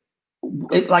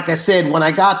like I said, when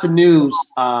I got the news,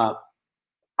 I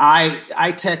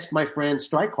text my friend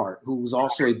Strikeheart, who was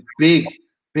also a big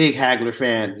Hagler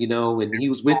fan, and he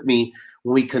was with me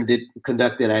when we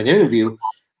conducted that interview.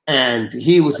 And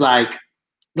he was like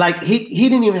he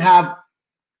didn't even have,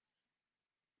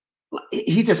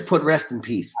 he just put rest in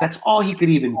peace. That's all he could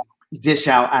even dish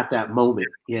out at that moment,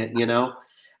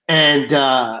 And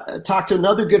talked to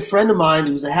another good friend of mine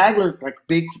who was a Hagler, like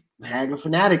big Hagler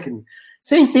fanatic, and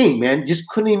same thing, man. Just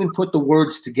couldn't even put the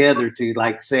words together to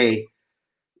like say,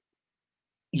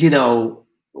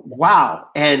 wow.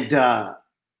 And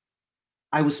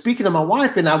I was speaking to my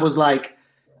wife, and I was like,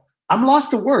 I'm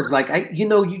lost to words. Like,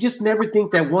 you just never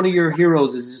think that one of your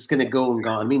heroes is just going to go and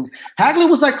gone. I mean, Hagler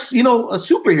was like, a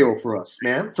superhero for us,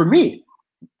 man, for me.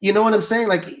 You know what I'm saying?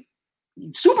 Like,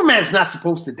 Superman's not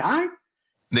supposed to die.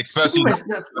 Especially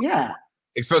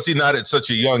not at such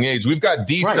a young age. We've got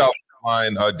D-Style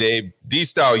on the line, Dave.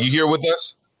 D-Style, you here with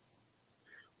us?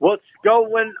 What's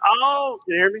going on? Can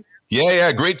you hear me?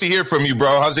 Yeah. Great to hear from you,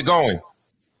 bro. How's it going?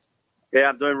 Yeah,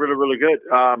 I'm doing really, really good.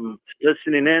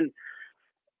 Listening in.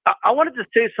 I wanted to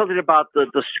say something about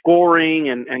the scoring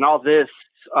and all this.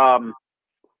 The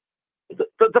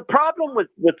problem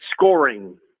with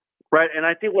scoring, right? And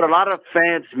I think what a lot of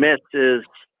fans miss is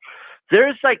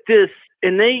there's like this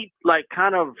innate like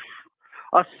kind of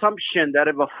assumption that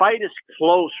if a fight is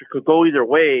close or could go either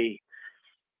way,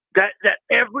 that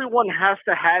everyone has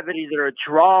to have it either a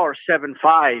draw or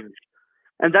 7-5.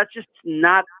 And that's just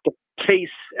not the case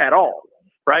at all,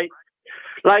 right?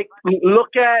 Like,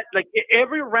 look at, like,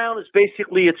 every round is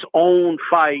basically its own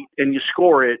fight and you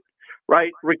score it,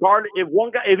 right? Regardless,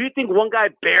 if you think one guy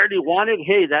barely won it,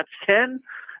 hey, that's 10,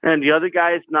 and the other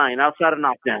guy is 9 outside of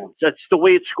knockdowns. That's the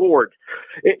way it's scored.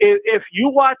 If you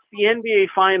watch the NBA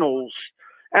Finals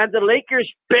and the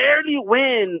Lakers barely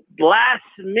win last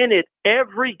minute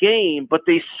every game, but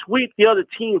they sweep the other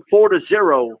team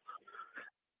 4-0,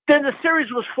 then the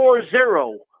series was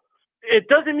 4-0. It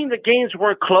doesn't mean the games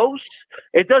weren't close.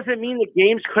 It doesn't mean the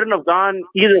games couldn't have gone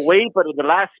either way, but at the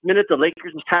last minute, the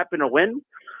Lakers just happened to win.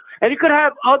 And you could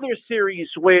have other series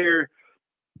where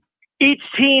each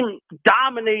team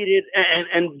dominated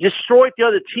and destroyed the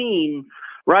other team,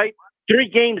 right? 3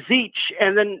 games each,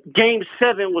 and then game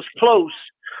 7 was close.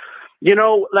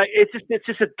 Like it's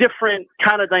just a different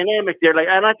kind of dynamic there. Like,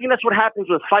 and I think that's what happens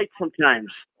with fights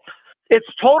sometimes. It's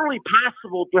totally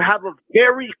possible to have a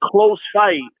very close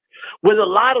fight with a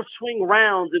lot of swing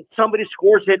rounds and somebody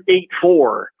scores at 8-4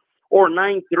 or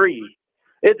 9-3.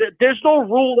 There's no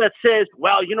rule that says,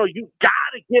 well, you got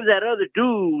to give that other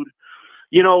dude,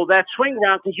 that swing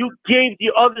round because you gave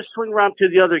the other swing round to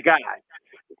the other guy.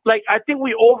 Like, I think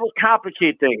we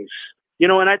overcomplicate things,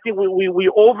 and I think we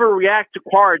overreact to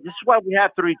cards. This is why we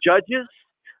have 3 judges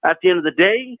at the end of the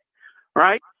day,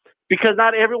 right? Because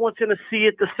not everyone's going to see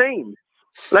it the same.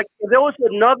 Like, if there was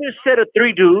another set of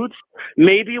 3 dudes,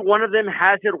 maybe one of them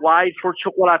has it wide for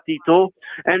Chocolatito,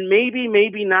 and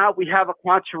maybe not we have a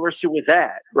controversy with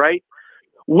that, right?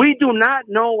 We do not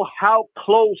know how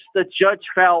close the judge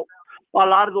felt a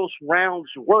lot of those rounds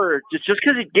were. Just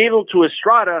because he gave them to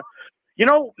Estrada,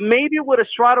 maybe what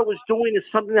Estrada was doing is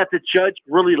something that the judge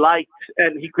really liked,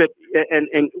 and he could,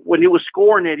 and when he was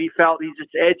scoring it, he felt he's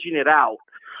just edging it out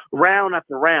round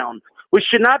after round. We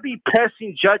should not be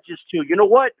pressing judges to, you know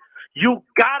what? You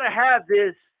got to have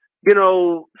this,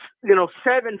 7-5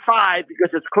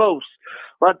 because it's close.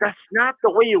 But that's not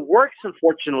the way it works,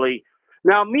 unfortunately.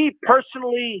 Now, me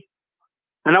personally,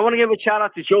 and I want to give a shout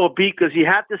out to Joe B because he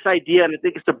had this idea, and I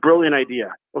think it's a brilliant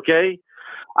idea, okay?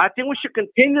 I think we should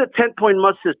continue the 10-point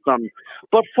must system,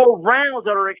 but for rounds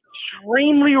that are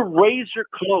extremely razor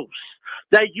close,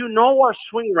 that are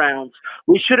swing rounds,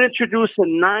 we should introduce a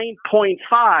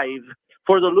 9.5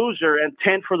 for the loser and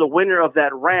 10 for the winner of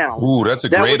that round. Ooh, that's a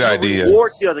great idea.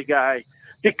 Reward the other guy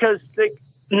because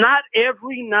not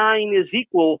every 9 is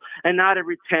equal and not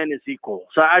every 10 is equal.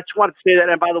 So I just wanted to say that.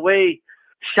 And by the way,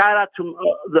 shout out to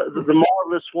the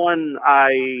marvelous one.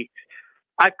 I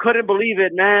couldn't believe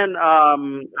it, man.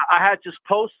 I had just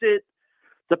posted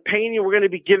the painting we're going to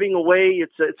be giving away.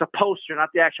 It's a poster,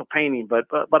 not the actual painting, but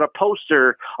a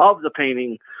poster of the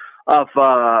painting of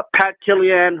Pat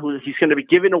Killian, he's going to be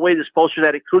giving away this poster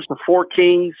that includes the 4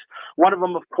 kings. One of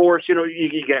them, of course, you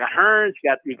got Hearns,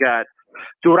 you got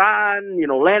Duran,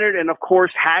 Leonard, and of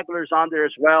course Hagler's on there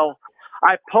as well.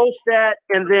 I post that,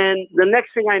 and then the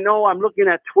next thing I know, I'm looking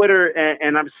at Twitter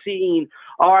and I'm seeing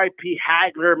R.I.P.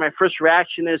 Hagler. My first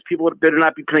reaction is people better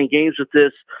not be playing games with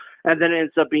this, and then it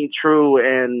ends up being true,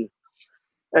 and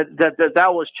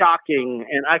that was shocking,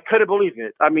 and I couldn't believe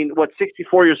it. I mean,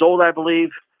 64 years old, I believe.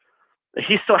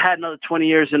 He still had another 20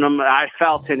 years in him. I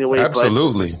felt anyway.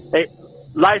 Absolutely. But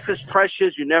life is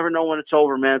precious. You never know when it's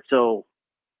over, man. So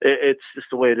it's just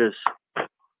the way it is.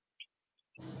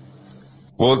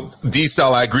 Well,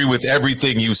 D-Style, I agree with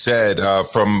everything you said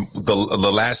from the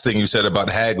last thing you said about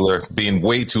Hagler being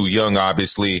way too young,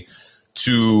 obviously,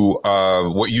 to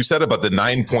what you said about the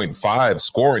 9.5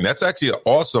 scoring. That's actually an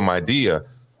awesome idea.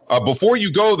 Before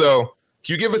you go, though,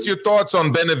 can you give us your thoughts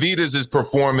on Benavidez'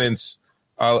 performance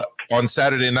on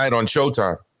Saturday night on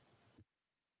Showtime?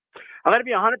 I'm going to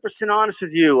be 100% honest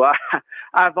with you.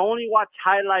 I've only watched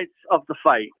highlights of the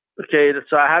fight. Okay,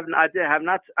 so I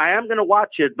am going to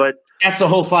watch it, but that's the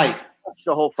whole fight. That's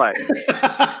the whole fight.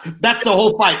 That's the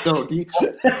whole fight, though.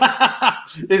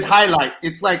 It's highlight.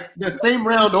 It's like the same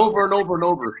round over and over and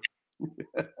over.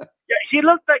 Yeah, he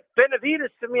looked like Benavidez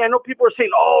to me. I know people are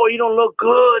saying, "Oh, you don't look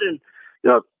good," and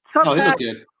sometimes he looked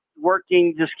good.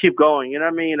 Working, just keep going. You know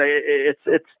what I mean?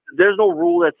 It's there's no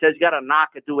rule that says you got to knock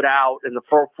a dude out in the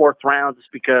fourth round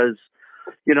just because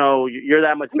you're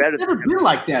that much better. He's never been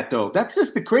like that, though. That's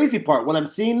just the crazy part. When I'm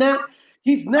seeing that,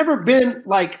 he's never been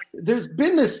like. There's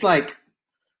been this like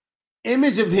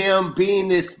image of him being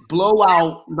this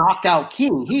blowout knockout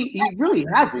king. He really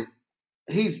hasn't.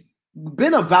 He's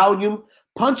been a volume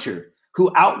puncher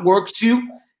who outworks you,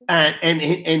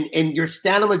 and your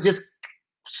stamina just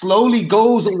slowly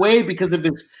goes away because of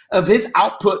his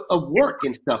output of work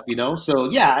and stuff, So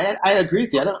yeah, I agree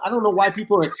with you. I don't know why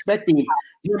people are expecting him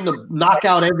to knock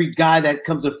out every guy that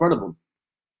comes in front of him.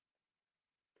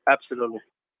 Absolutely.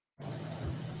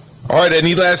 All right.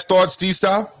 Any last thoughts,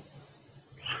 D-Style?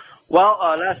 Well,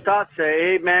 last thoughts.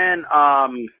 Hey, man,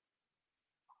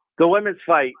 the women's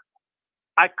fight.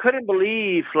 I couldn't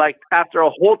believe, after a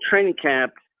whole training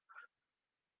camp,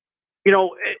 you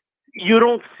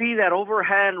don't see that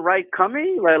overhand right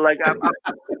coming. I'm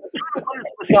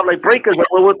like breakers. Like,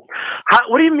 what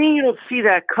do you mean you don't see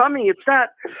that coming? It's not.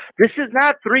 This is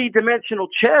not 3-dimensional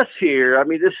chess here. I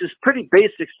mean, this is pretty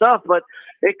basic stuff. But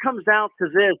it comes down to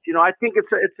this. I think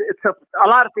it's a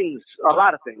lot of things. A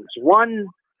lot of things. One,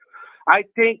 I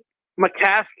think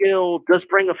McCaskill does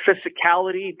bring a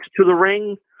physicality to the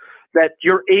ring that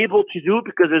you're able to do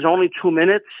because there's only 2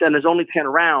 minutes and there's only 10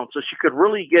 rounds. So she could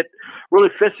really get really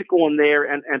physical in there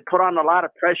and put on a lot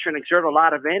of pressure and exert a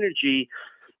lot of energy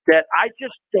that I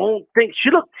just don't think she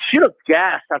looked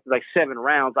gassed after 7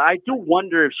 rounds. I do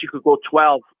wonder if she could go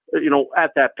 12,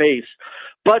 at that pace,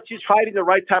 but she's fighting the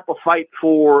right type of fight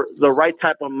for the right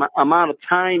type of amount of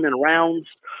time and rounds.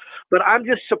 But I'm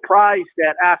just surprised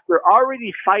that after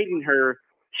already fighting her,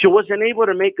 she wasn't able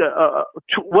to make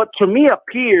what to me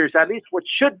appears, at least what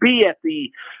should be at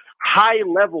the high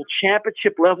level,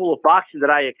 championship level of boxing that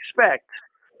I expect.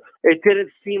 It didn't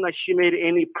seem like she made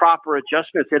any proper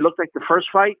adjustments. It looked like the first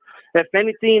fight. If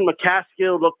anything,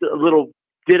 McCaskill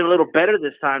did a little better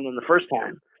this time than the first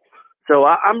time. So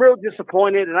I'm real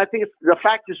disappointed, and I think the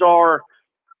factors are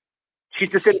she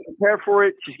just didn't prepare for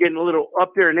it. She's getting a little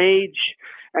up there in age.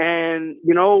 And,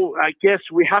 I guess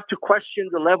we have to question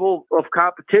the level of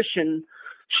competition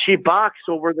she boxed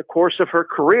over the course of her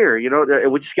career.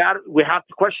 We have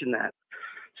to question that.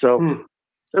 So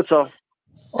that's all.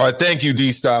 All right. Thank you,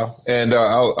 D-Style. And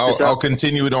I'll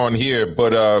continue it on here.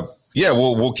 But,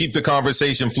 we'll keep the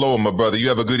conversation flowing, my brother. You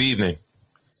have a good evening.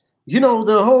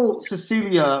 The whole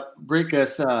Cecilia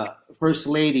Brinkas, first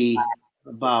lady,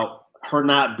 about her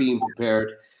not being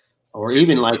prepared, or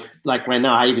even like right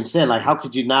now, I even said, how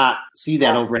could you not see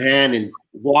that overhand and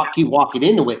keep walking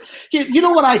into it? You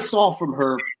know what I saw from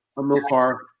her,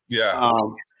 Amilcar? Yeah.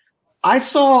 I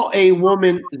saw a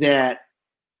woman that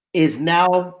is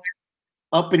now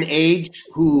up in age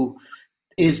who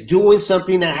is doing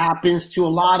something that happens to a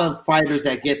lot of fighters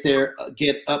that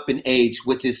get up in age,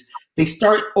 which is they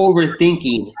start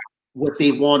overthinking what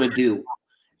they want to do.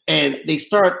 And they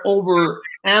start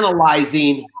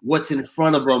over-analyzing what's in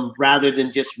front of them rather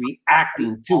than just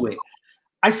reacting to it.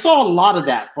 I saw a lot of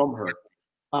that from her.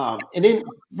 And then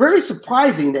very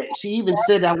surprising that she even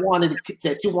said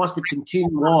that she wants to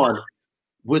continue on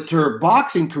with her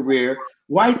boxing career.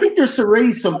 Well, I think there's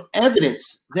already some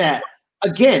evidence that,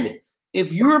 again,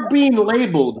 if you're being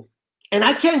labeled, and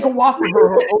I can't go off of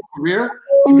her whole career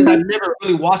because I've never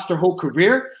really watched her whole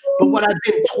career, but what I've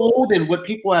been told and what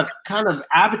people have kind of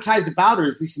advertised about her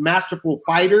is this masterful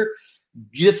fighter.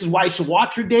 This is why you should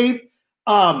watch her, Dave.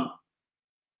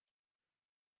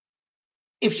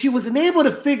 if she wasn't able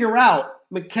to figure out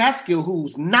McCaskill,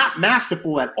 who's not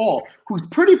masterful at all, who's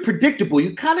pretty predictable,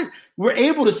 you kind of were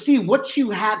able to see what you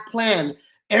had planned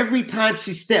every time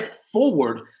she stepped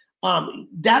forward.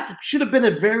 That should have been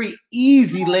a very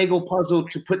easy Lego puzzle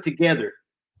to put together.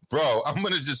 Bro, I'm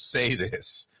going to just say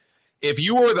this. If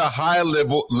you were the high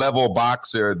level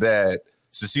boxer that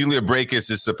Cecilia Brækhus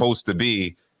is supposed to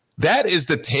be, that is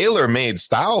the tailor-made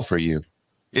style for you.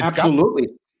 Absolutely.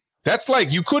 That's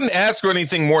like, you couldn't ask for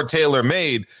anything more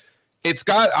tailor-made. It's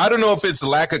got, I don't know if it's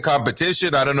lack of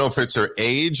competition. I don't know if it's her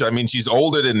age. I mean, she's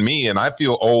older than me, and I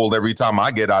feel old every time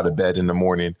I get out of bed in the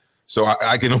morning. So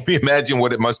I can only imagine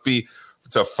what it must be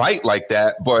to fight like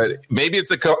that. But maybe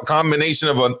it's a combination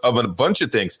of a bunch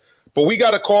of things. But we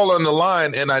got a call on the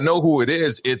line, and I know who it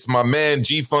is. It's my man,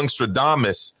 G-Funk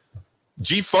Stradamus.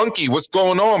 G-Funky, what's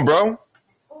going on, bro?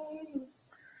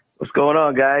 What's going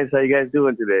on, guys? How you guys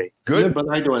doing today? Good, brother.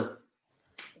 How you doing?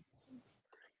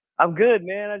 I'm good,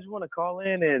 man. I just want to call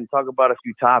in and talk about a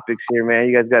few topics here, man.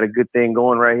 You guys got a good thing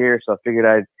going right here, so I figured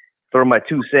I'd throw my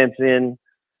 2 cents in.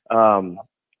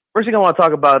 First thing I want to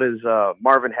talk about is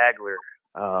Marvin Hagler.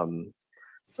 I'm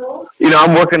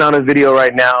working on a video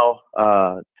right now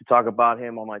to talk about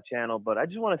him on my channel, but I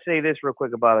just want to say this real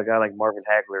quick about a guy like Marvin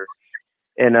Hagler.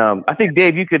 And I think,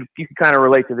 Dave, you could kind of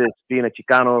relate to this, being a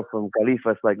Chicano from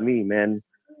Califas like me, man.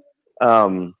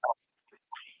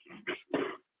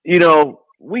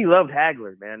 We loved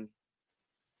Hagler, man.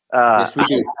 Yes, we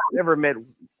do.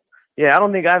 I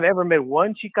don't think I've ever met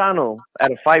one Chicano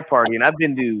at a fight party, and I've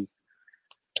been to,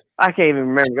 I can't even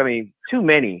remember, too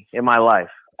many in my life.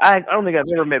 I don't think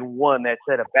I've ever met one that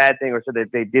said a bad thing or said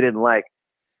that they didn't like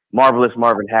Marvelous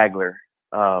Marvin Hagler.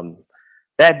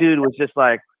 That dude was just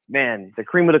like, man, the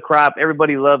cream of the crop.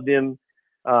 Everybody loved him.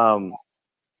 And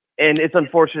it's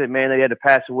unfortunate, man, that he had to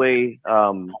pass away.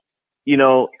 And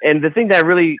the thing that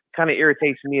really kind of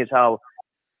irritates me is how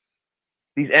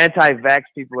these anti-vax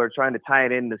people are trying to tie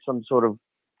it into some sort of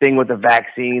thing with the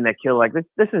vaccine that kill. Like,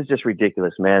 this is just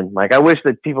ridiculous, man. Like, I wish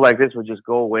that people like this would just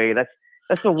go away.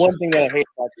 That's the one thing that I hate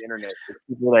about the internet, is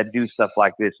people that do stuff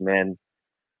like this, man.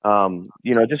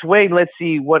 Just wait and let's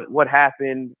see what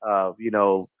happened, but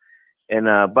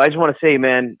I just want to say,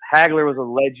 man, Hagler was a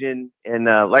legend. And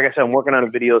like I said, I'm working on a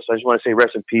video, so I just want to say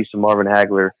rest in peace to Marvin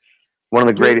Hagler, one of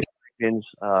the greatest champions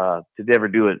to ever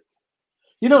do it.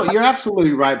 You're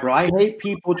absolutely right, bro. I hate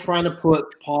people trying to put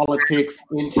politics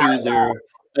into their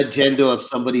agenda of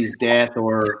somebody's death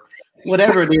or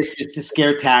whatever it is. It's a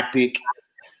scare tactic.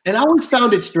 And I always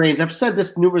found it strange. I've said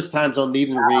this numerous times on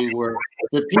Leaving the Ring, where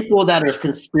the people that are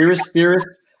conspiracy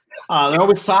theorists, they're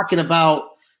always talking about,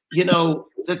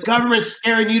 the government's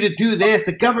scaring you to do this,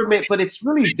 the government, but it's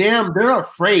really them. They're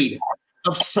afraid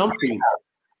of something,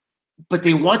 but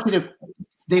they want you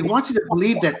to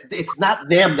believe that it's not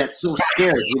them that's so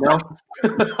scared,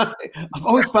 I've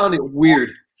always found it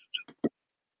weird.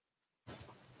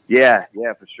 Yeah,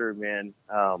 for sure, man.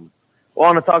 I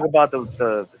want to talk about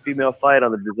the female fight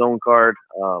on the DAZN card.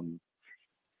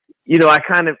 I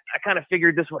kind of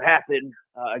figured this would happen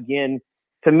again.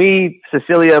 To me,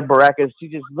 Cecilia Brækhus, she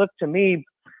just looked, to me,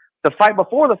 the fight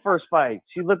before the first fight,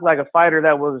 she looked like a fighter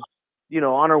that was,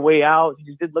 on her way out. She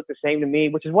just did look the same to me,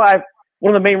 which is why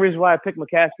one of the main reasons why I picked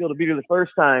McCaskill to beat her the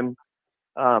first time.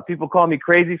 People call me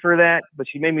crazy for that, but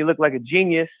she made me look like a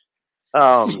genius.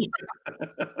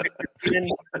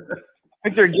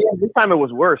 Picture again, this time it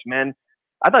was worse, man.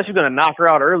 I thought she was going to knock her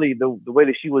out early, the way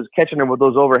that she was catching her with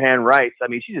those overhand rights. I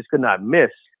mean, she just could not miss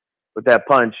with that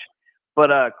punch.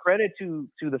 But credit to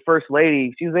the First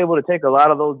Lady. She was able to take a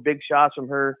lot of those big shots from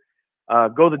her,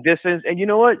 go the distance. And you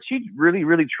know what? She really,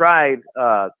 really tried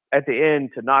at the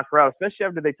end to knock her out, especially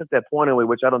after they took that point away,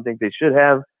 which I don't think they should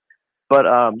have. But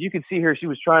you could see her. She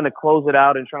was trying to close it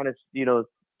out and trying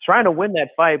to win that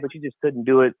fight, but she just couldn't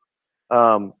do it.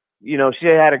 She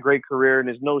had a great career, and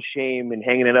there's no shame in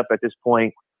hanging it up at this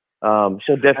point.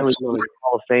 She'll definitely go to the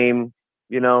Hall of Fame,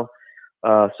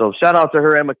 So shout out to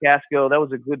her, Emma Casco. That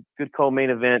was a good co-main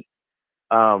event.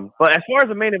 But as far as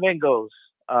the main event goes,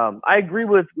 I agree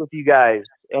with you guys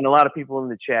and a lot of people in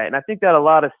the chat. And I think that a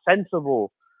lot of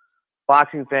sensible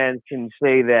boxing fans can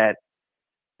say that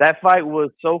fight was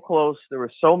so close. There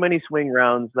were so many swing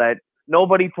rounds that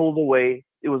nobody pulled away.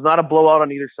 It was not a blowout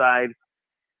on either side.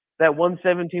 That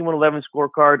 117-111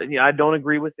 scorecard, and I don't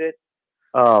agree with it.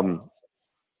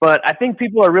 But I think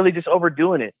people are really just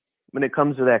overdoing it when it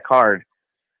comes to that card.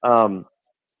 The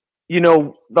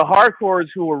hardcores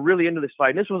who were really into this fight,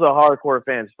 and this was a hardcore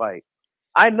fans fight.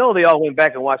 I know they all went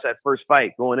back and watched that first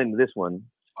fight going into this one.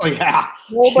 Oh, yeah.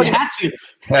 Nobody had to.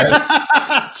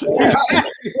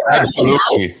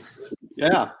 Absolutely.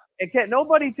 Yeah. And can't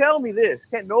nobody tell me this.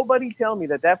 Can't nobody tell me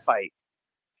that fight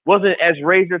wasn't as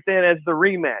razor thin as the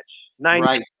rematch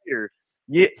 9 years.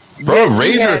 Yeah, bro,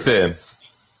 razor thin.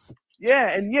 Yeah,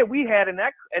 and yet we had in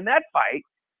that fight,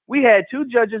 we had two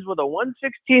judges with a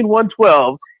 116,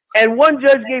 112, and one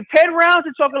judge gave 10 rounds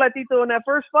to Chocolatito in that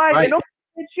first fight, and nobody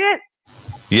did shit.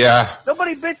 Yeah.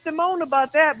 Nobody bitched and moaned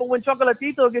about that, but when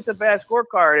Chocolatito gets a bad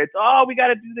scorecard, it's, we got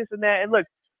to do this and that. And look,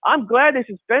 I'm glad they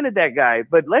suspended that guy,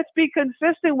 but let's be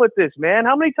consistent with this, man.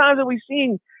 How many times have we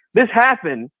seen this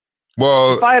happen?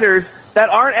 Well, fighters that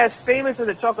aren't as famous as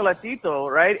the Chocolatito,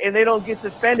 right? And they don't get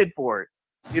suspended for it.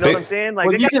 You know what I'm saying? Like,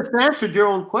 well, you just answered your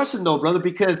own question, though, brother,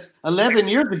 because 11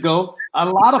 years ago, a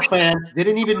lot of fans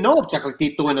didn't even know of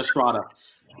Chocolatito and Estrada.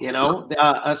 You know,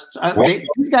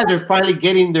 these guys are finally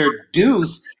getting their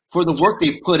dues for the work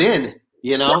they've put in.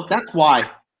 You know, that's why.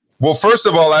 Well, first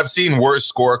of all, I've seen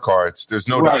worse scorecards. There's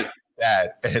no doubt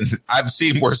that. And I've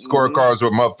seen worse scorecards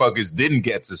where motherfuckers didn't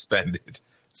get suspended.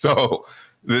 So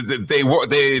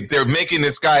they're making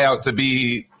this guy out to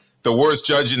be the worst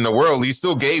judge in the world. He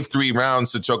still gave 3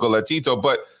 rounds to Chocolatito.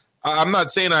 But I'm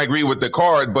not saying I agree with the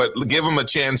card, but give him a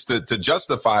chance to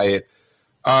justify it.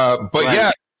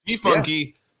 But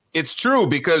Funky, it's true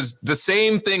because the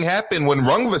same thing happened when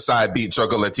Rungvisai beat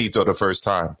Chocolatito the first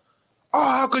time. Oh,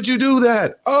 how could you do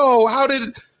that? Oh, how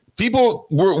did people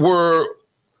were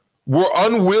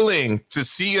unwilling to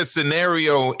see a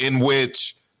scenario in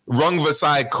which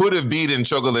Rungvisai could have beaten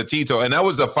Chocolatito, and that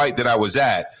was a fight that I was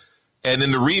at. And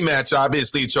in the rematch,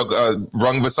 obviously,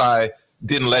 Rungvisai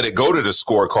didn't let it go to the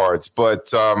scorecards.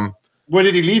 But where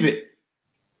did he leave it?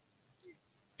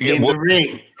 In the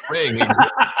ring.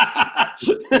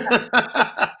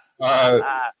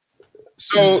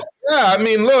 So, I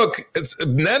mean, look,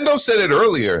 Nando said it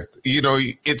earlier. You know,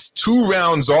 it's 2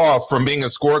 rounds off from being a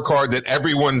scorecard that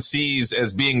everyone sees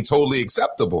as being totally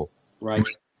acceptable. Right.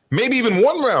 Maybe even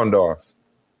 1 round off.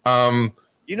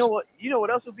 You know what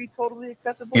else would be totally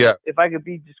acceptable? Yeah. If I could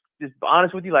be just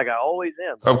honest with you, like I always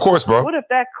am. Of course, bro. What if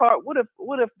that card? What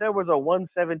if there was a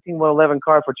 117, 111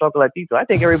 card for Chocolatito? I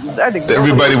think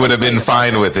everybody would have been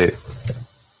fine with it.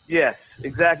 Yes,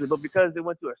 exactly. But because they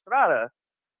went to Estrada,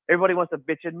 everybody wants to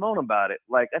bitch and moan about it.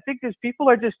 Like, I think these people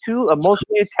are just too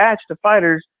emotionally attached to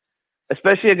fighters,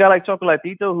 especially a guy like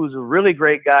Chocolatito, who's a really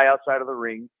great guy outside of the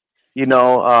ring. You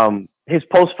know, his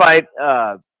post-fight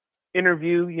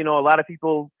interview, you know, a lot of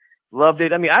people loved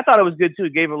it. I mean, I thought it was good too.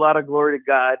 It gave a lot of glory to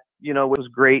God, you know, it was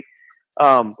great.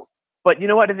 But you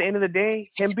know what, at the end of the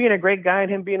day, him being a great guy and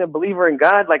him being a believer in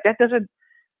God, like that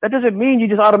doesn't mean you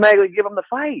just automatically give him the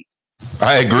fight.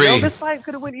 I agree. You know, this fight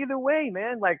could have went either way,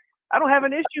 man. Like, I don't have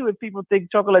an issue if people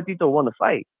think Chocolatito won the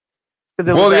fight.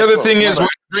 Well, the other thing is we're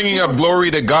bringing up glory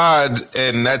to God,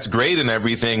 and that's great and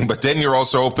everything, but then you're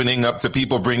also opening up to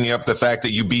people bringing up the fact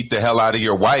that you beat the hell out of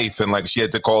your wife and like she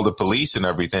had to call the police and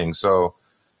everything. So,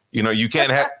 you know, you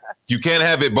can't have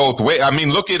it both ways. I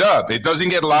mean, look it up. It doesn't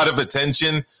get a lot of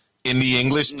attention in the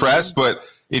English press, but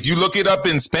if you look it up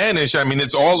in Spanish, I mean,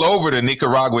 it's all over the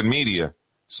Nicaraguan media.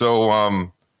 So,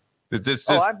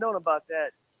 I've known about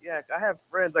that. Yeah, I have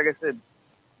friends, like I said,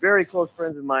 very close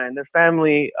friends of mine. Their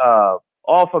family,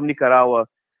 all from Nicaragua.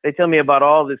 They tell me about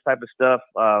all this type of stuff.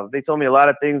 They told me a lot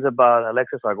of things about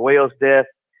Alexis Arguello's death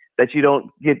that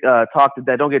don't get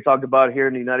talked about here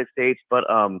in the United States. But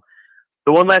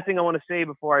the one last thing I want to say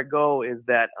before I go is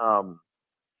that,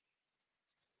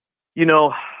 you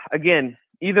know, again,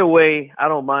 either way, I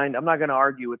don't mind. I'm not going to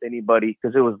argue with anybody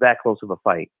because it was that close of a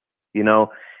fight, you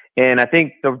know. And I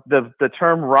think the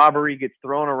term robbery gets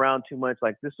thrown around too much.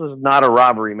 Like, this was not a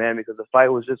robbery, man, because the fight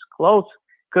was just close.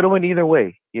 Could have went either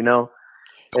way, you know.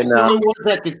 And the only ones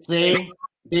that could say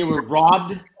they were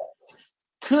robbed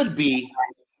could be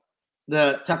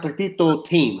the Chocolatito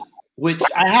team, which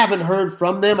I haven't heard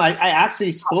from them. I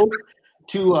actually spoke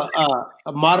to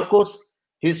Marcos,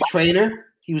 his trainer.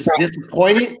 He was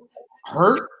disappointed,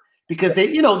 hurt, because they,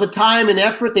 you know, the time and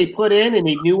effort they put in, and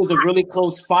they knew it was a really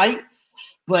close fight.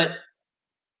 But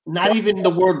not even the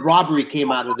word robbery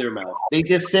came out of their mouth. They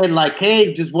just said, like, hey,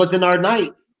 it just wasn't our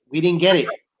night. We didn't get it.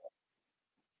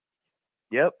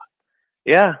 Yep.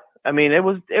 Yeah. I mean,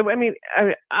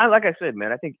 I like I said,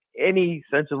 man, I think any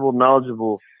sensible,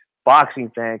 knowledgeable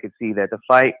boxing fan could see that the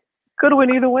fight could have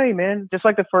went either way, man. Just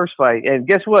like the first fight. And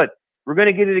guess what? We're going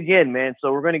to get it again, man.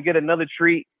 So we're going to get another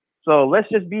treat. So let's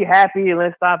just be happy and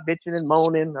let's stop bitching and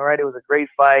moaning. All right. It was a great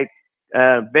fight.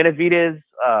 Benavidez,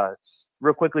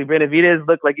 real quickly, Benavidez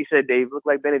looked, like you said, Dave, looked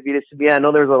like Benavidez to me. I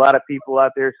know there's a lot of people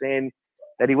out there saying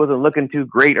that he wasn't looking too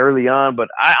great early on, but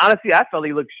I honestly felt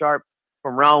he looked sharp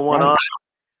from round 1 on.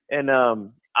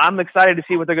 And I'm excited to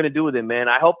see what they're going to do with him, man.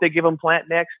 I hope they give him Plant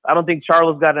next. I don't think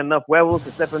Charlo's got enough huevos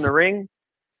to step in the ring,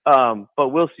 but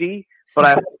we'll see. But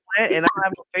I hope Plant, and I don't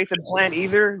have no faith in Plant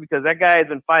either, because that guy has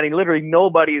been fighting literally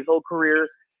nobody his whole career.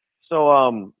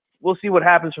 So we'll see what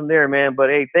happens from there, man. But,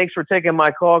 hey, thanks for taking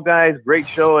my call, guys. Great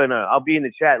show, and I'll be in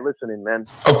the chat listening, man.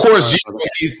 Of course,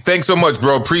 thanks so much,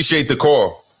 bro. Appreciate the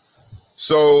call.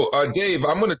 So, Dave,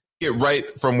 I'm going to get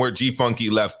right from where G-Funky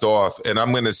left off, and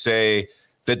I'm going to say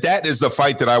that is the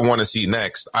fight that I want to see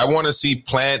next. I want to see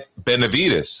Plant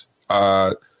Benavidez.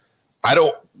 I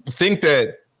don't think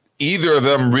that either of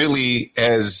them really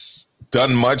has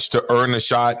done much to earn a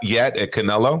shot yet at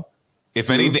Canelo. If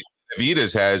anything,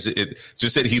 Benavidez has. It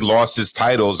just that he lost his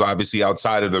titles, obviously,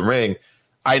 outside of the ring.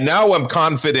 I now am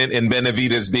confident in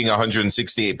Benavidez being a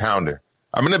 168-pounder.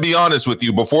 I'm going to be honest with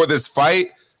you. Before this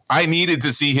fight, I needed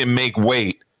to see him make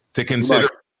weight to consider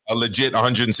a legit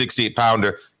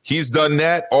 168-pounder. He's done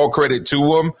that. All credit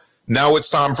to him. Now it's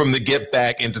time for him to get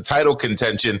back into title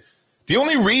contention. The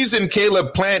only reason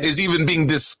Caleb Plant is even being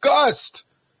discussed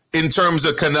in terms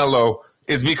of Canelo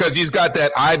is because he's got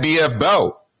that IBF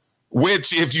belt,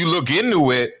 which, if you look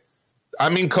into it, I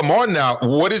mean, come on now.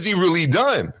 What has he really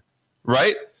done,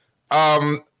 right?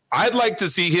 I'd like to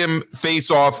see him face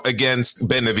off against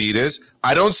Benavidez.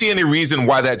 I don't see any reason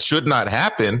why that should not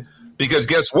happen, because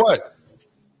guess what?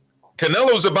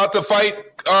 Canelo's about to fight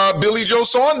Billy Joe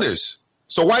Saunders.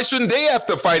 So why shouldn't they have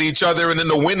to fight each other and then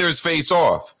the winners face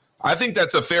off? I think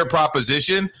that's a fair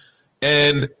proposition.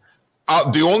 And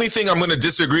the only thing I'm going to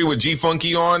disagree with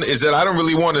G-Funky on is that I don't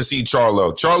really want to see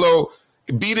Charlo.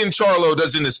 Beating Charlo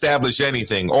doesn't establish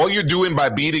anything. All you're doing by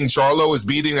beating Charlo is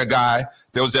beating a guy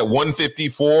that was at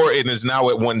 154 and is now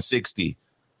at 160.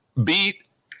 Beat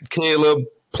Caleb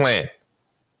Plant.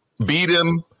 Beat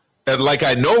him like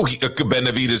I know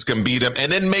Benavidez can beat him,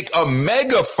 and then make a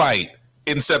mega fight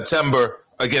in September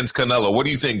against Canelo. What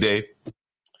do you think, Dave?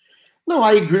 No,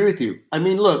 I agree with you. I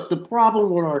mean, look, the problem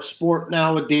with our sport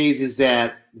nowadays is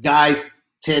that guys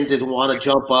tend to want to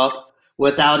jump up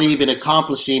without even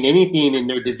accomplishing anything in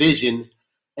their division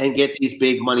and get these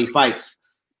big money fights.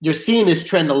 You're seeing this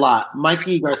trend a lot.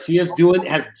 Mikey Garcia's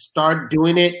has started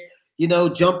doing it,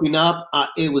 jumping up.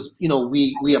 It was,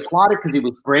 we applauded because it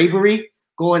was bravery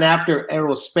going after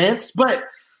Errol Spence. But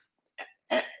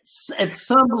at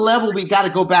some level, we got to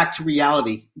go back to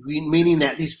reality, meaning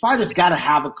that these fighters got to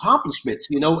have accomplishments.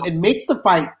 It makes the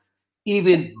fight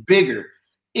even bigger.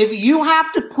 If you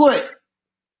have to put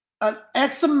an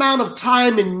X amount of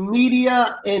time in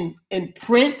media and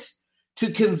print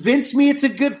to convince me it's a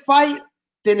good fight,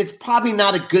 then it's probably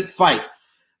not a good fight.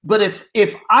 But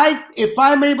if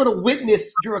I'm able to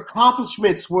witness your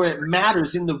accomplishments where it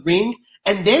matters in the ring,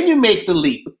 and then you make the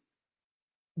leap,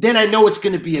 then I know it's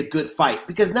going to be a good fight,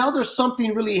 because now there's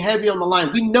something really heavy on the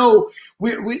line. We know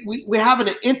we're having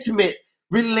an intimate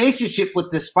relationship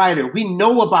with this fighter. We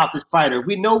know about this fighter.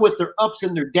 We know what their ups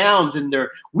and their downs and their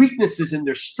weaknesses and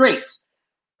their strengths.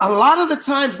 A lot of the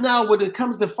times now when it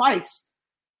comes to fights,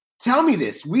 tell me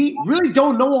this, we really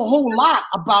don't know a whole lot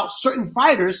about certain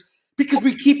fighters because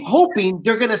we keep hoping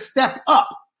they're going to step up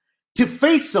to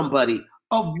face somebody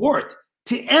of worth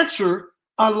to answer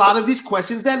a lot of these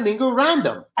questions that linger around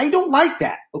them. I don't like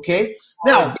that, okay?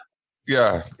 Now,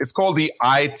 yeah, it's called the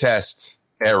eye test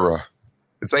era.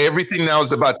 It's like everything now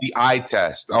is about the eye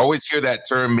test. I always hear that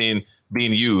term being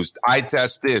used. Eye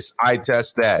test this, eye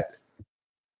test that.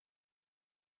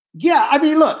 Yeah, I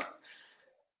mean, look,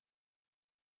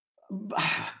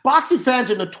 boxing fans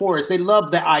are notorious. They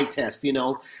love the eye test,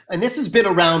 and this has been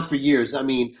around for years. I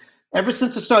mean, ever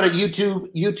since it started YouTube,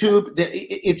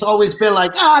 it's always been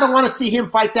like, I don't want to see him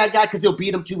fight that guy because he'll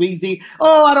beat him too easy.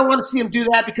 Oh, I don't want to see him do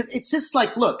that, because it's just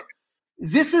like, look,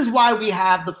 this is why we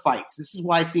have the fights. This is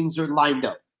why things are lined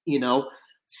up,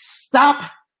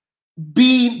 Stop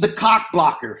being the cock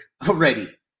blocker already.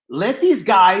 Let these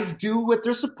guys do what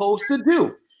they're supposed to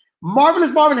do. Marvin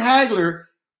Hagler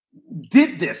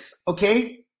did this,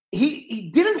 okay?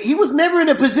 He was never in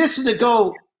a position to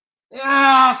go,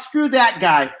 screw that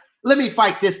guy. Let me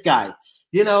fight this guy.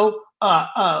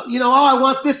 I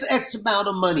want this X amount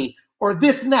of money or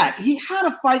this and that. He had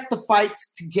to fight the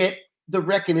fights to get the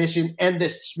recognition and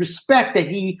the respect that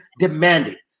he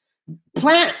demanded.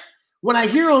 Plant, when I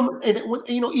hear him, and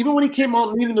even when he came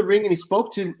out leaving the ring and he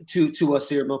spoke to us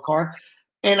here, Milcar,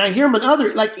 and I hear him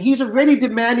he's already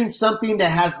demanding something that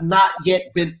has not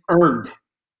yet been earned.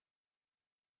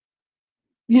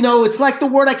 It's like the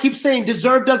word I keep saying,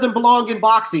 deserve doesn't belong in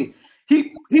boxing.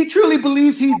 He truly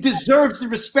believes he deserves the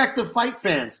respect of fight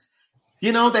fans.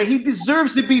 That he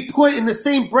deserves to be put in the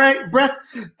same breath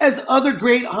as other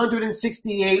great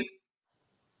 168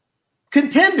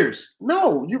 contenders.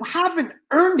 No, you haven't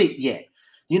earned it yet.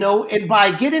 And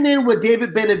by getting in with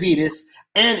David Benavidez,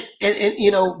 and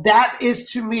that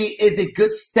is, to me, is a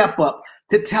good step up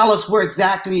to tell us where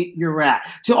exactly you're at.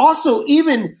 To also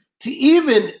even say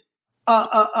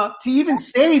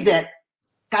that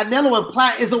Canelo and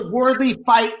Plant is a worthy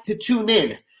fight to tune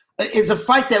in, is a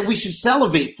fight that we should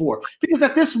salivate for. Because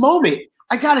at this moment,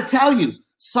 I got to tell you,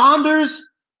 Saunders,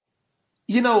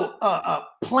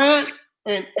 Plant,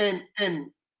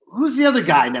 and who's the other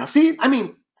guy now? See, I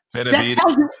mean, Benavidez. That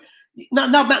tells you.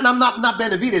 Not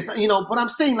Benavidez, but I'm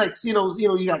saying, like,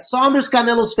 you got Saunders,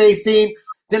 Canelo's facing.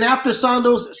 Then after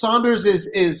Saunders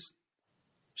is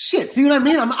shit. See what I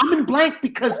mean? I'm in blank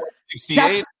because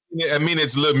that's,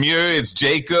 it's Lemieux, it's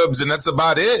Jacobs, and that's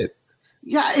about it.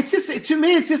 Yeah, it's just, to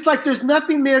me, it's just like there's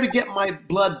nothing there to get my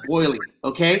blood boiling.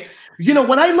 Okay,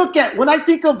 when I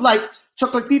think of like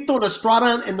Chocolatito and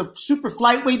Estrada and the super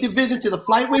flyweight division to the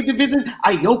flyweight division,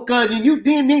 Ioka, and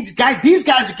these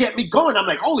guys are getting me going. I'm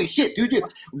like, holy shit, dude!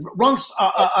 Rung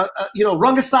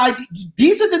aside,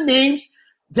 these are the names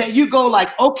that you go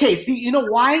like, okay, see, you know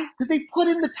why? Because they put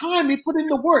in the time, they put in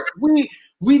the work. We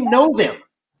know them.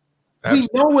 Absolutely.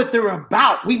 We know what they're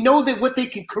about. We know that what they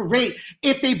can create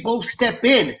if they both step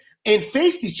in and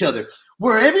face each other.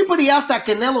 Where everybody else that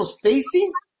Canelo's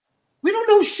facing, we don't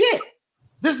know shit.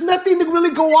 There's nothing to really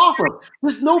go off of.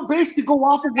 There's no base to go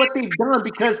off of what they've done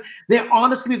because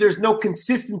there's no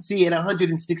consistency at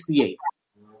 168.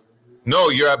 No,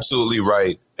 you're absolutely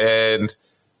right. And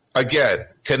again,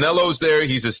 Canelo's there.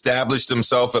 He's established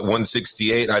himself at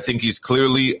 168. I think he's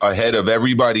clearly ahead of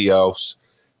everybody else.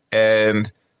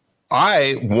 And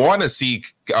I want to see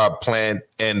Plant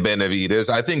and Benavidez.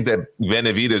 I think that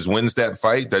Benavidez wins that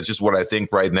fight. That's just what I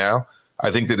think right now. I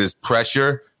think that his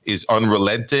pressure is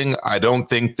unrelenting. I don't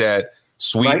think that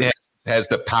Sweet has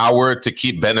the power to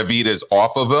keep Benavidez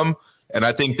off of him. And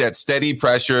I think that steady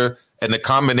pressure and the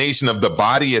combination of the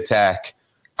body attack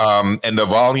and the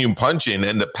volume punching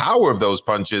and the power of those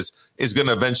punches is going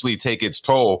to eventually take its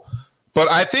toll. But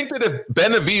I think that if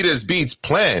Benavidez beats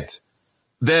Plant,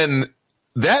 then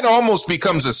that almost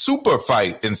becomes a super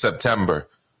fight in September.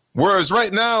 Whereas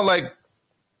right now, like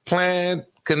Plant,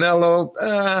 Canelo,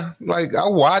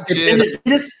 I'll watch it.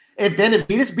 If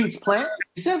Benavidez beats Plant,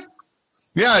 you said?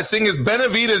 Yeah, I think if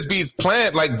Benavidez beats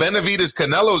Plant, like Benavidez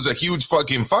Canelo is a huge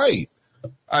fucking fight.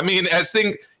 I mean,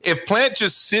 if Plant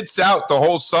just sits out the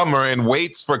whole summer and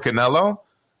waits for Canelo,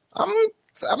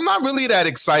 I'm not really that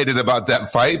excited about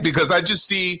that fight because I just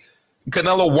see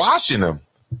Canelo washing him.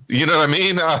 You know what I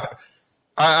mean?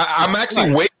 I'm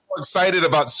actually way more excited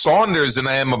about Saunders than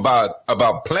I am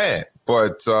about Plant.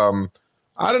 But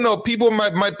I don't know. People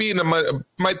might think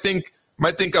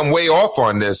I'm way off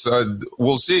on this.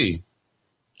 We'll see.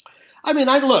 I mean,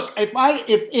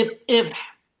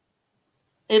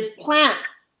 if Plant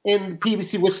in the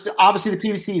PBC, which obviously the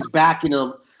PBC is backing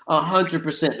him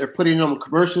 100%. They're putting him on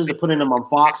commercials. They're putting him on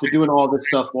Fox. They're doing all this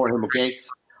stuff for him. Okay,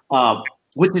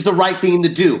 which is the right thing to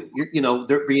do.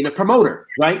 They're being a promoter,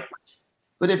 right?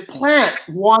 But if Plant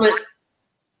wanted,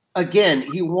 again,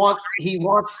 he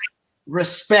wants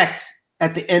respect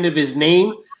at the end of his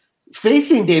name,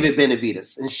 facing David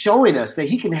Benavidez and showing us that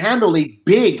he can handle a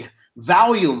big,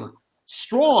 volume,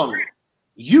 strong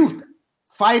youth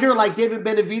fighter like David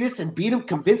Benavidez and beat him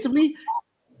convincingly,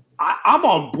 I'm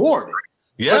on board.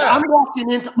 Yeah, but I'm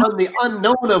walking on the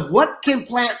unknown of what can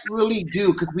Plant really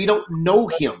do because we don't know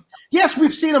him. Yes,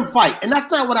 we've seen him fight, and that's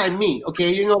not what I mean.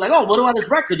 Okay, what about his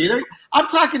record? I'm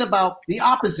talking about the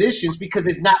oppositions because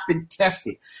it's not been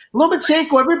tested.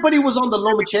 Lomachenko, everybody was on the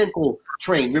Lomachenko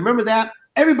train. Remember that?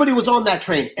 Everybody was on that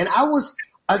train, and I was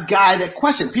a guy that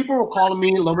questioned. People were calling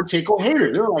me Lomachenko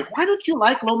hater. They were like, "Why don't you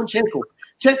like Lomachenko?"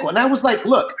 And I was like,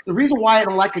 "Look, the reason why I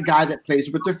don't like a guy that plays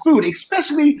with their food,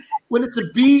 especially when it's a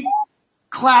B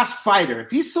class fighter. If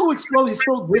he's so explosive, he's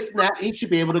so this and that, he should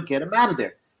be able to get him out of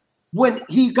there." When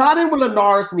he got in with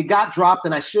Linares and he got dropped,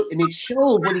 and it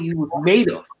showed what he was made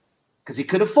of, because he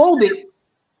could have folded,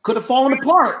 could have fallen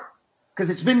apart, because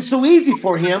it's been so easy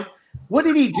for him. What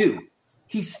did he do?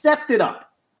 He stepped it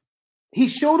up. He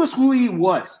showed us who he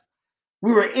was.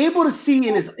 We were able to see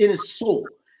in his soul.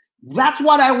 That's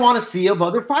what I want to see of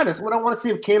other fighters. That's what I want to see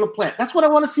of Caleb Plant. That's what I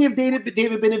want to see of David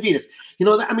Benavidez.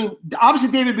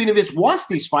 Obviously David Benavidez wants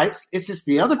these fights. It's just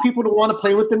the other people that want to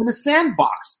play with him in the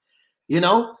sandbox.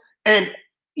 And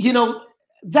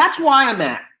that's why I'm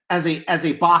at as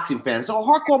a boxing fan. So a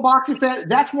hardcore boxing fan,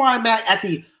 that's where I'm at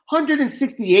the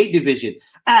 168 division,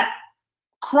 at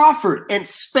Crawford and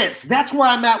Spence. That's where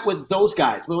I'm at with those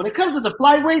guys. But when it comes to the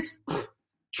flyweights,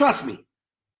 trust me,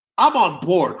 I'm on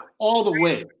board all the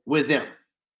way with them.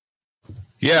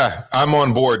 Yeah, I'm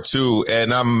on board too.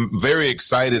 And I'm very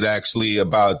excited actually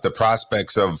about the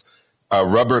prospects of a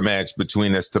rubber match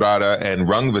between Estrada and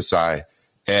Rungvisai.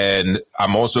 And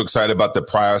I'm also excited about the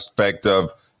prospect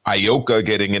of Ioka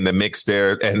getting in the mix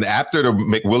there. And after the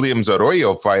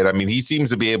McWilliams-Arroyo fight, I mean, he seems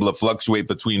to be able to fluctuate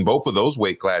between both of those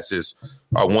weight classes,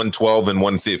 112 and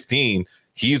 115.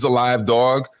 He's a live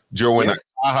dog. Jerwin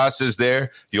Ajas is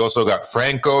there. You also got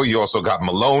Franco. You also got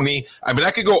Maloney. I mean,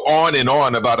 I could go on and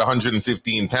on about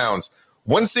 115 pounds.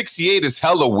 168 is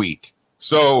hella weak.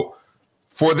 So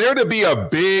for there to be a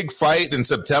big fight in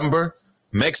September,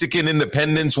 Mexican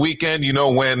Independence Weekend, you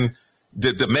know, when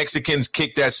the Mexicans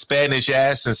kicked that Spanish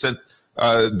ass and sent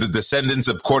the descendants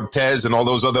of Cortez and all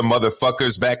those other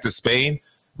motherfuckers back to Spain,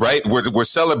 right? We're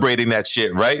celebrating that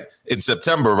shit, right? In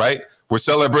September, right? We're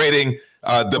celebrating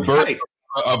the birth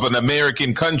of an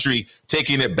American country,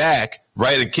 taking it back,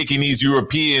 right, and kicking these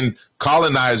European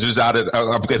colonizers out of.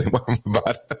 I'm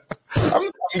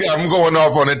going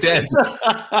off on a tangent.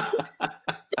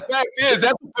 The fact is,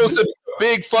 that's supposed to be a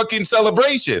big fucking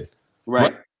celebration,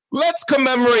 right? Let's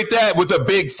commemorate that with a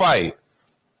big fight,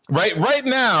 right? Right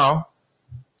now,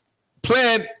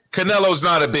 planned Canelo's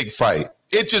not a big fight.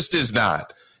 It just is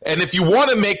not. And if you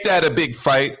want to make that a big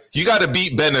fight, you got to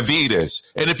beat Benavidez.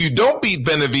 And if you don't beat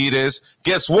Benavidez,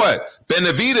 guess what?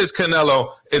 Benavidez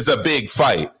Canelo is a big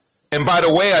fight. And by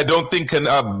the way, I don't think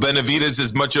Benavidez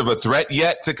is much of a threat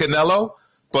yet to Canelo,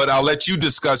 but I'll let you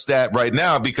discuss that right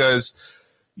now because,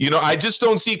 you know, I just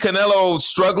don't see Canelo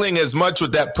struggling as much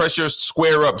with that pressure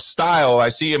square up style. I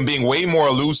see him being way more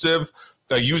elusive,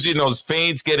 using those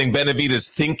feints, getting Benavidez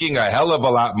thinking a hell of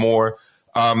a lot more.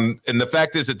 And the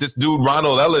fact is that this dude,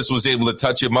 Ronald Ellis, was able to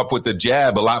touch him up with the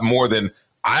jab a lot more than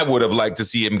I would have liked to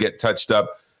see him get touched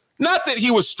up. Not that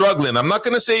he was struggling. I'm not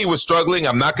going to say he was struggling.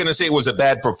 I'm not going to say it was a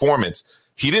bad performance.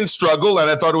 He didn't struggle, and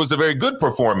I thought it was a very good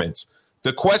performance.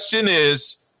 The question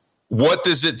is, what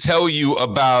does it tell you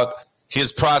about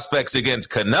his prospects against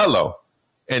Canelo?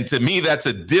 And to me, that's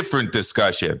a different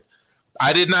discussion.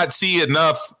 I did not see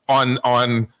enough on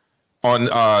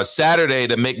Saturday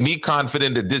to make me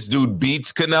confident that this dude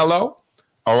beats Canelo.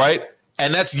 All right.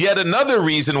 And that's yet another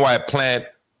reason why a plant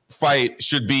fight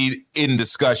should be in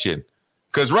discussion.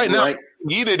 Because right now,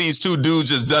 neither of these two dudes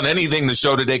has done anything to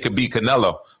show that they could beat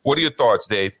Canelo. What are your thoughts,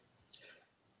 Dave?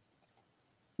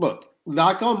 Look,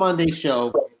 like on Monday's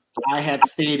show, I had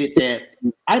stated that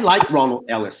I like Ronald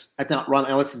Ellis. I thought Ronald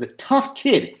Ellis is a tough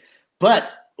kid, but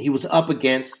he was up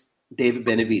against David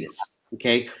Benavidez.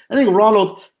 Okay. I think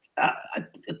Ronald,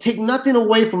 take nothing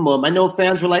away from him. I know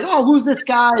fans were like, oh, who's this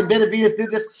guy? Benavidez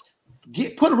did this.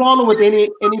 Put Ronald with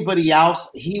anybody else,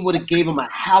 he would have gave him a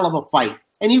hell of a fight.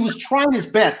 And he was trying his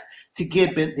best to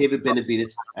give David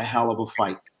Benavidez a hell of a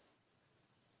fight.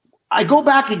 I go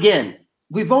back again.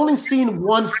 We've only seen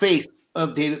one face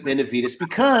of David Benavidez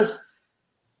because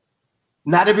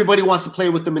not everybody wants to play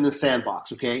with them in the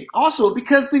sandbox, okay? Also,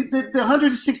 because the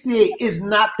 168 is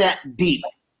not that deep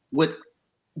with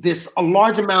a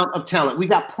large amount of talent. We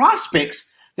got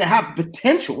prospects that have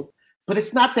potential, but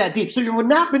it's not that deep. So you've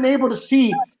not been able to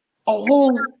see a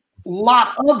whole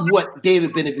lot of what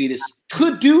David Benavidez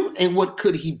could do and what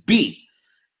could he be.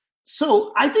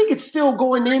 So I think it's still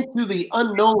going into the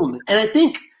unknown. And I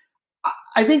think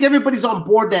everybody's on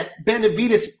board that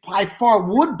Benavidez by far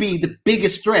would be the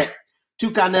biggest threat to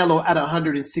Canelo at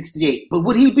 168. But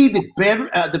would he be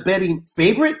the betting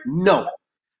favorite? No.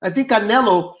 I think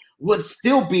Canelo would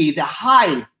still be the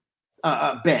high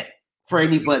bet for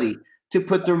anybody to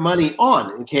put their money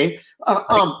on, okay?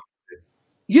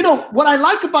 You know, what I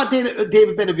like about David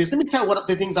Benavidez, let me tell you what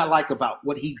the things I like about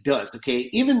what he does, okay?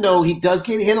 Even though he does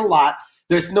get hit a lot,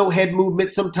 there's no head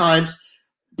movement sometimes,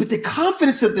 but the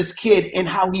confidence of this kid and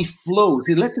how he flows,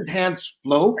 he lets his hands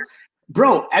flow.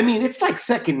 Bro, I mean, it's like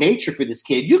second nature for this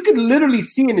kid. You can literally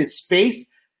see in his face,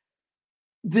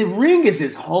 the ring is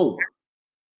his home.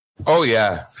 Oh,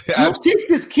 yeah. You take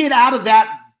this kid out of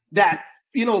that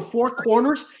four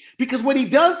corners, because when he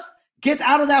does get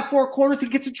out of that four corners, he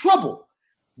gets in trouble.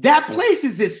 That place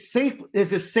is a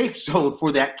safe zone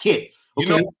for that kid. Okay?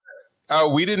 You know,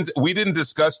 we didn't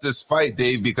discuss this fight,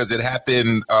 Dave, because it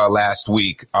happened last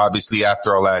week, obviously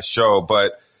after our last show.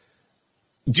 But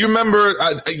do you remember?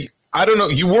 I don't know.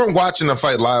 You weren't watching the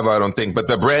fight live, I don't think, but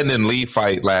the Brandon Lee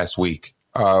fight last week.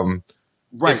 Right.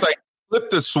 It's like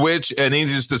flipped the switch and he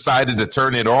just decided to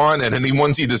turn it on. And then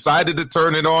once he decided to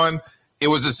turn it on, it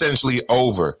was essentially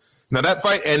over. Now, that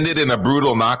fight ended in a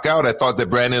brutal knockout. I thought that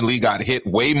Brandon Lee got hit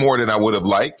way more than I would have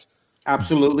liked.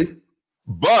 Absolutely.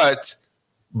 But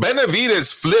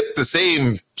Benavidez flipped the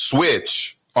same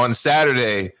switch on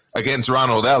Saturday against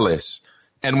Ronald Ellis.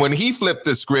 And when he flipped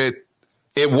the script,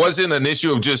 it wasn't an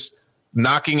issue of just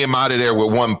knocking him out of there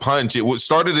with one punch. It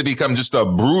started to become just a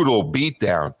brutal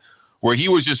beatdown where he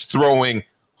was just throwing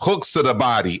hooks to the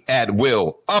body at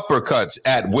will, uppercuts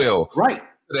at will, right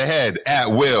to the head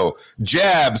at will,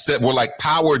 jabs that were like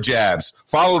power jabs,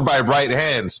 followed by right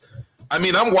hands. I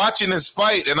mean, I'm watching this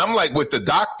fight, and I'm like with the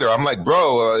doctor. I'm like,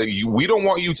 bro, we don't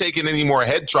want you taking any more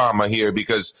head trauma here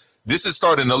because this is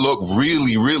starting to look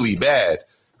really, really bad.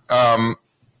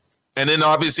 And then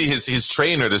obviously his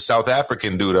trainer, the South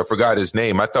African dude, I forgot his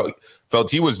name. I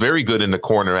felt he was very good in the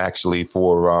corner actually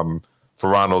for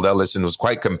Ronald Ellis, and was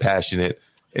quite compassionate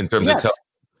in terms of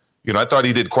I thought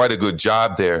he did quite a good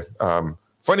job there.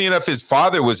 Funny enough, his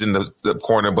father was in the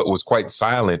corner, but was quite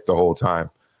silent the whole time.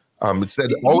 It's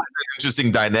always an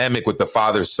interesting dynamic with the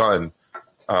father-son.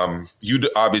 You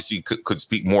obviously could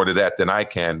speak more to that than I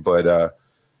can, but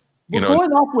going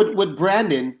off with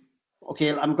Brandon.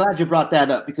 Okay, I'm glad you brought that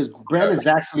up because Brandon's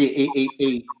actually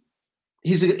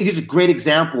he's a great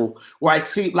example where I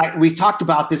see, like we talked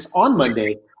about this on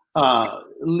Monday,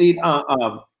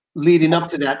 leading up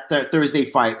to that Thursday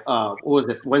fight. What was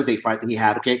it? Wednesday fight that he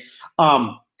had? Okay,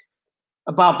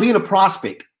 about being a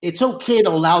prospect. It's okay to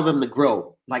allow them to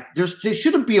grow. Like there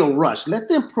shouldn't be a rush. Let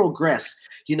them progress.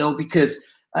 Because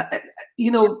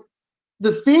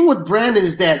the thing with Brandon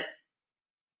is that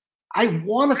I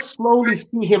want to slowly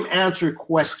see him answer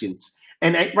questions.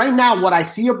 And right now, what I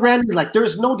see of Brandon, like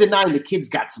there's no denying the kid's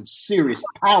got some serious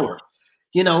power,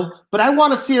 but I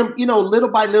want to see him, little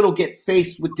by little get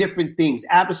faced with different things,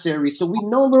 adversaries. So we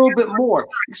know a little bit more,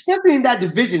 especially in that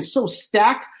division, so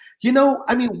stacked.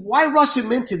 Why rush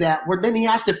him into that where then he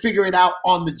has to figure it out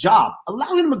on the job?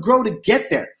 Allow him to grow to get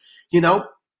there.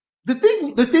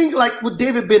 The thing like with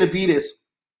David Benavidez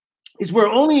is we're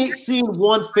only seeing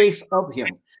one face of him.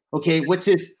 Okay, which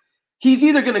is he's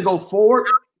either going to go forward,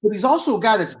 but he's also a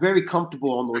guy that's very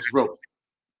comfortable on those ropes.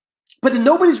 But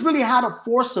nobody's really had to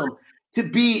force him to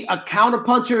be a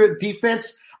counterpuncher,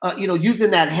 defense,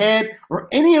 using that head or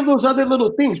any of those other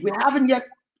little things. We haven't yet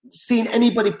seen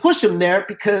anybody push him there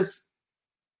because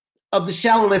of the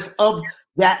shallowness of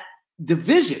that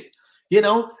division,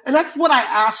 and that's what I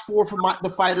ask for from the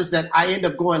fighters that I end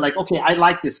up going like, okay, I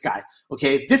like this guy.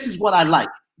 Okay, this is what I like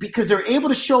because they're able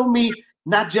to show me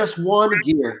not just one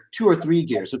gear, 2 or 3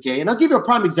 gears, okay? And I'll give you a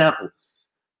prime example.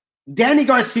 Danny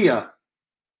Garcia,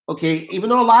 okay,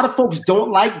 even though a lot of folks don't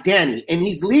like Danny, and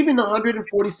he's leaving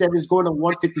 147, he's going to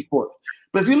 154.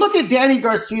 But if you look at Danny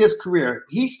Garcia's career,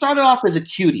 he started off as a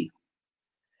cutie.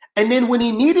 And then when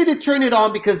he needed to turn it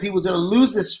on because he was going to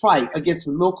lose this fight against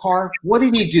Milcar, what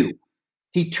did he do?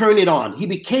 He turned it on. He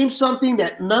became something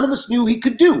that none of us knew he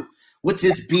could do, which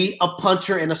is be a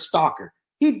puncher and a stalker.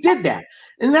 He did that.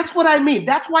 And that's what I mean.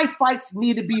 That's why fights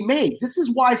need to be made. This is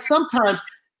why sometimes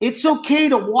it's okay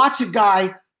to watch a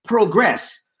guy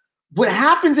progress. What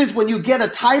happens is when you get a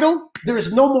title,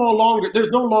 there's no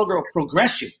longer a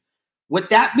progression. What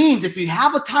that means, if you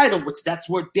have a title, which that's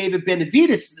what David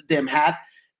Benavidez them had,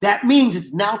 that means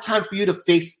it's now time for you to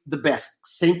face the best.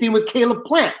 Same thing with Caleb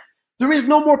Plant. There is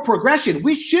no more progression.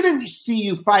 We shouldn't see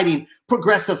you fighting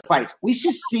progressive fights. We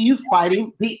should see you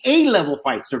fighting the A-level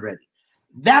fights already.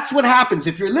 That's what happens.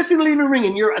 If you're listening to Leaving the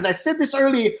Ring and I said this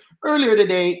earlier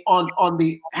today on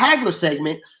the Hagler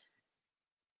segment,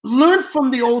 learn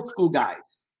from the old school guys.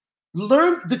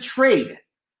 Learn the trade.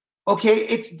 Okay?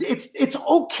 It's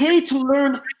okay to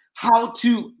learn how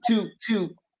to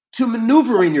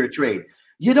maneuver in your trade.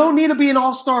 You don't need to be an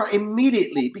all-star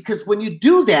immediately because when you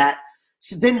do that,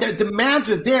 so then the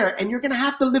demands are there and you're going to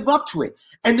have to live up to it.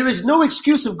 And there is no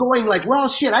excuse of going like, well,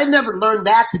 shit, I never learned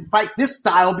that to fight this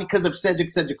style because of Cedric,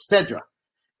 etc.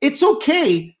 It's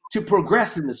okay to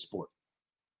progress in the sport.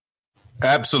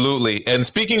 Absolutely. And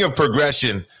speaking of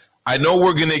progression, I know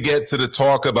we're going to get to the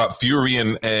talk about Fury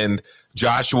and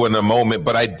Joshua in a moment,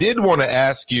 but I did want to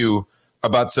ask you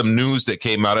about some news that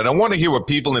came out. And I want to hear what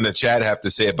people in the chat have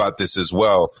to say about this as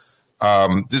well.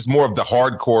 This is more of the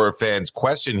hardcore fans'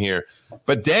 question here.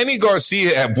 But Danny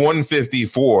Garcia at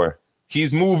 154,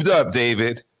 he's moved up,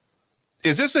 David.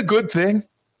 Is this a good thing?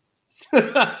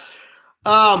 Well,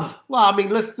 I mean,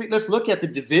 let's look at the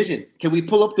division. Can we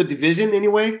pull up the division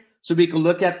anyway so we can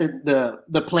look at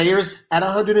the players at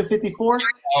 154?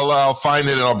 I'll find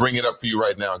it and I'll bring it up for you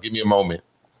right now. Give me a moment.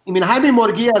 I mean, Jaime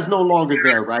Murguia is no longer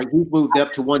there, right? He's moved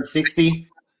up to 160.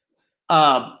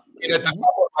 At the top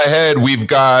of my head, we've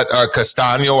got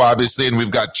Castaño, obviously, and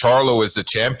we've got Charlo as the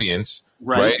champions.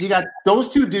 Right. You got those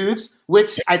two dudes,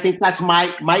 which I think that's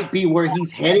might be where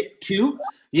he's headed to.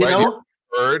 You know,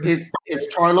 third is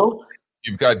Charlo.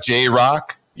 You've got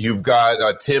J-Rock. You've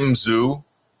got Tim Zhu.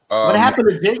 What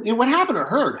happened to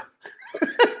Hurd?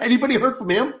 Anybody heard from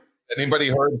him? Anybody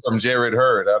heard from Jared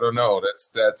Hurd? I don't know.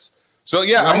 That's so.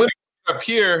 Yeah, right. I'm going to up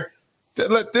here.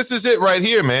 This is it right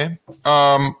here, man.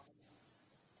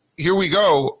 Here we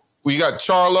go. We got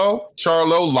Charlo,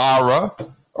 Lara.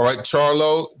 All right,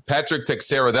 Charlo, Patrick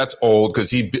Teixeira. That's old because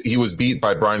he was beat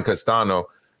by Brian Castano.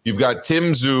 You've got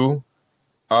Tim Zhu.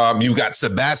 You've got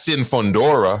Sebastian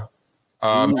Fondora.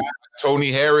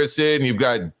 Tony Harrison. You've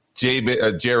got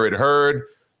Jared Hurd,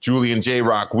 Julian J.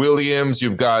 Rock Williams.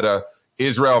 You've got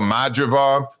Israel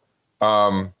Madrivov.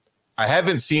 I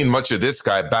haven't seen much of this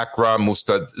guy, Bakram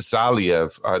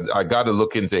Mustasaliev. I got to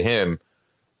look into him.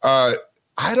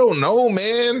 I don't know,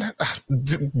 man.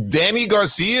 Danny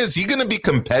Garcia, is he going to be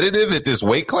competitive at this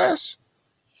weight class?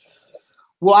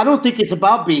 Well, I don't think it's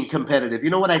about being competitive. You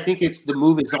know what I think the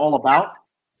move is all about?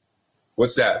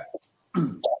 What's that?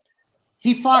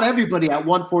 He fought everybody at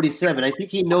 147. I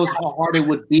think he knows how hard it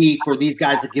would be for these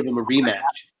guys to give him a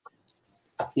rematch.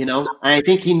 You know, I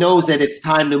think he knows that it's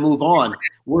time to move on.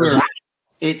 Where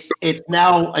it's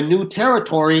now a new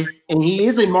territory, and he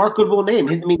is a marketable name.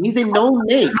 I mean, he's a known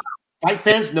name. Fight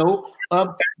fans know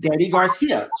of Danny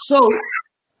Garcia. So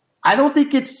I don't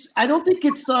think it's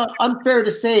unfair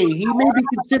to say he may be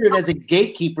considered as a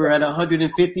gatekeeper at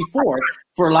 154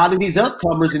 for a lot of these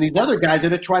upcomers and these other guys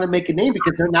that are trying to make a name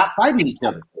because they're not fighting each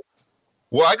other.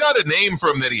 Well, I got a name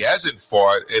from that he hasn't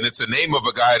fought, and it's a name of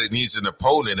a guy that needs an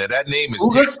opponent, and that name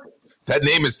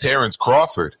is Terrence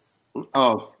Crawford.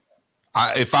 Oh,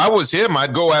 if I was him,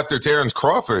 I'd go after Terrence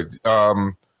Crawford.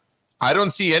 I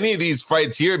don't see any of these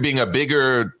fights here being a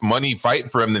bigger money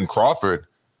fight for him than Crawford.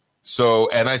 So,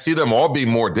 and I see them all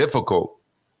being more difficult.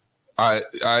 I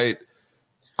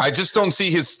just don't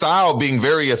see his style being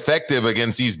very effective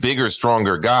against these bigger,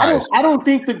 stronger guys. I don't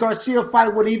think the Garcia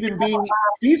fight would even be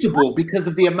feasible because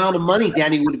of the amount of money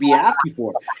Danny would be asking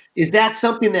for. Is that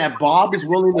something that Bob is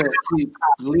willing to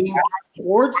lean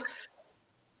towards?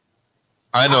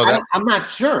 I know that. I'm not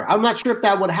sure. I'm not sure if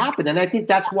that would happen. And I think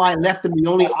that's why I left him the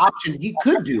only option he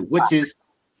could do, which is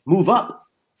move up.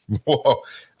 Whoa.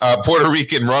 Puerto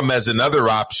Rican Rum has another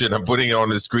option. I'm putting it on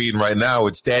the screen right now.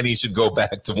 It's Danny should go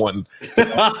back to 1.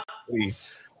 I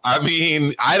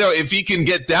mean, if he can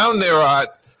get down there, I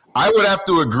would have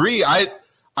to agree. I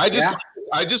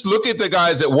just look at the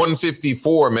guys at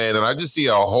 154, man, and I just see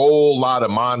a whole lot of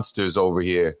monsters over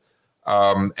here.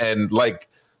 And like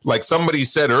somebody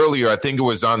said earlier, I think it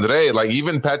was Andre, like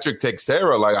even Patrick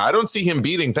Teixeira, like I don't see him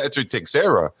beating Patrick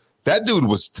Teixeira. That dude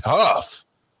was tough,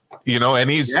 you know,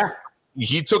 and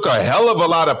he took a hell of a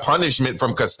lot of punishment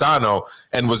from Castano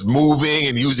and was moving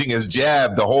and using his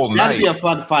jab the whole night. That'd be a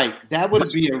fun fight. That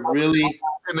would be a really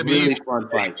fun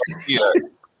fight. Yeah,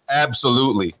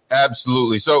 absolutely.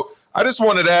 Absolutely. So I just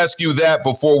wanted to ask you that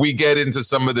before we get into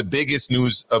some of the biggest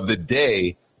news of the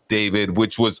day, David,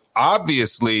 which was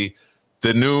obviously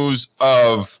the news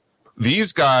of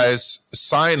these guys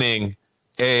signing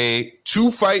a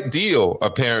 2-fight deal,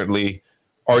 apparently.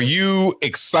 Are you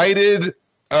excited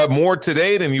more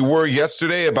today than you were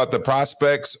yesterday about the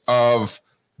prospects of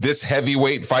this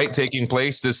heavyweight fight taking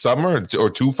place this summer, or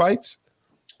 2 fights?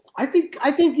 I think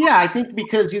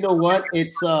because you know what,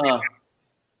 it's the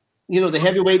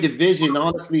heavyweight division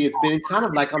honestly has been kind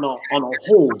of like on a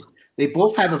hold. They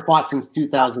both haven't fought since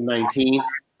 2019.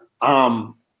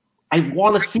 I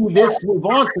want to see this move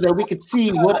on so that we could see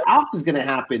what else is going to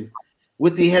happen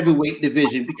with the heavyweight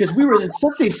division, because we were in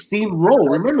such a steamroll.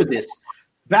 Remember this,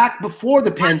 back before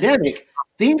the pandemic,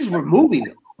 things were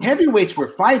moving. Heavyweights were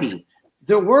fighting.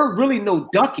 There were really no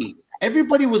ducking.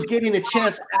 Everybody was getting a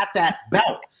chance at that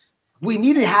belt. We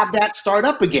need to have that start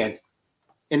up again.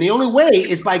 And the only way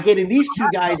is by getting these 2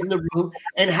 guys in the room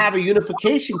and have a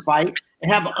unification fight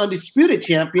and have an undisputed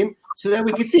champion so that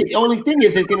we can see it. The only thing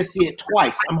is they're going to see it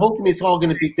twice. I'm hoping it's all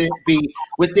going to be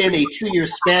within a 2-year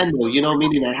span, though,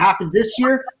 meaning that happens this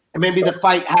year, and maybe the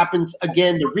fight happens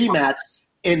again, the rematch,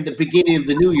 in the beginning of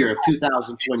the new year of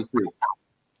 2023.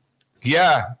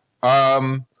 Yeah.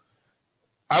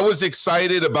 I was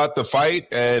excited about the fight,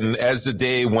 and as the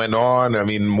day went on, I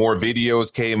mean, more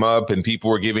videos came up and people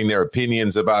were giving their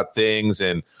opinions about things.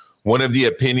 And one of the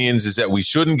opinions is that we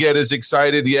shouldn't get as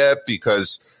excited yet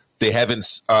because they haven't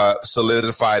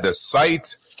solidified a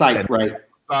site. Right.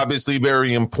 Obviously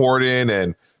very important,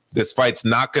 and this fight's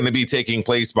not going to be taking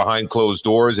place behind closed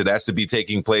doors. It has to be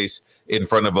taking place in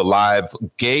front of a live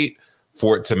gate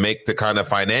for it to make the kind of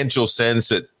financial sense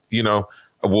that,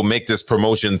 will make this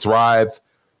promotion thrive.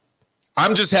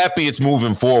 I'm just happy it's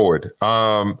moving forward.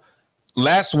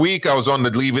 Last week, I was on the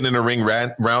Leave It in the Ring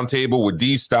roundtable with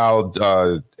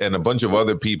D-Style and a bunch of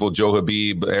other people, Joe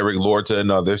Habib, Eric Lorta, and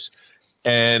others.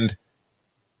 And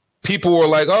people were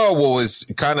like, oh, well, is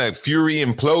kind of Fury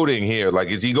imploding here? Like,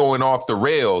 is he going off the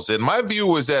rails? And my view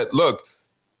was that, look,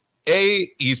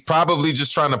 he's probably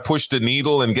just trying to push the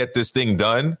needle and get this thing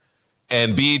done,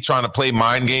 and B, trying to play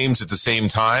mind games at the same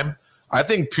time. I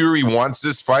think Fury wants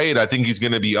this fight. I think he's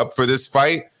going to be up for this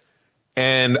fight.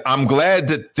 And I'm glad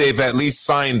that they've at least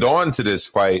signed on to this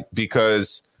fight,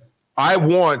 because I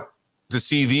want to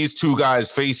see these two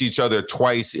guys face each other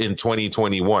twice in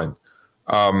 2021.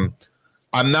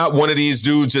 I'm not one of these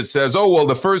dudes that says, oh, well,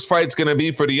 the first fight's going to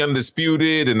be for the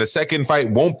undisputed and the second fight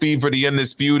won't be for the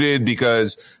undisputed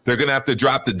because they're going to have to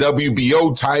drop the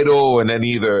WBO title and then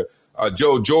either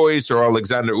Joe Joyce or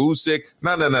Alexander Usyk.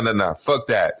 No. Fuck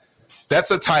that.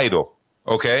 That's a title,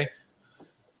 okay?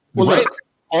 Well, right?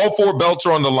 All 4 belts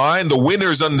are on the line. The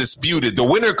winner's undisputed. The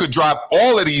winner could drop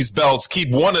all of these belts,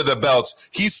 keep one of the belts.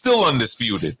 He's still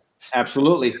undisputed.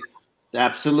 Absolutely.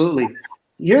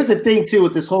 Here's the thing, too,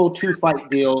 with this whole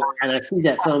 2-fight deal, and I see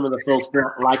that some of the folks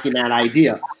not liking that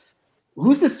idea.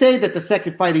 Who's to say that the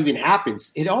second fight even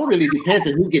happens? It all really depends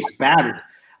on who gets battered.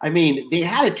 I mean, they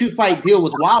had a 2-fight deal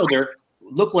with Wilder.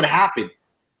 Look what happened.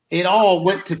 It all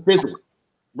went to fizzle,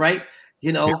 right?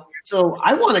 You know, so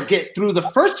I want to get through the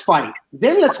first fight.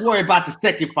 Then let's worry about the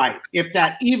second fight, if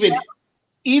that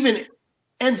even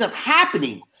ends up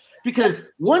happening.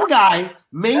 Because one guy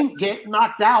may get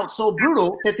knocked out so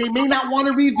brutal that they may not want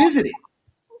to revisit it.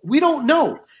 We don't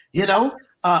know, you know.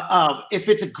 If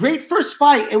it's a great first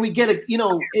fight and we get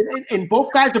and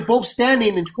both guys are both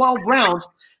standing in 12 rounds,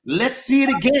 let's see it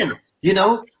again, you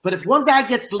know. But if one guy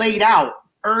gets laid out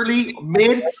early,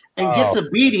 mid, and gets a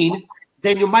beating,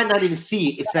 then you might not even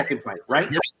see a second fight, right?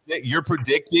 You're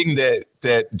predicting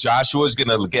that Joshua's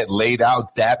going to get laid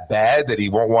out that bad that he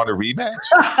won't want a rematch?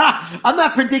 I'm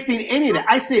not predicting any of that.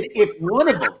 I said if one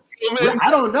of them. I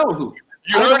don't know who.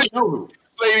 You heard it,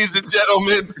 ladies and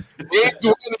gentlemen. Abe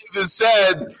Duanes has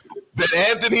said that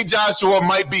Anthony Joshua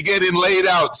might be getting laid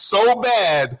out so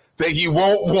bad that he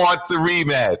won't want the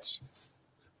rematch.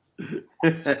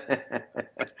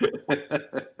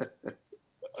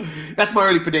 That's my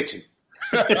early prediction.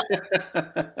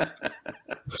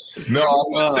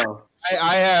 No,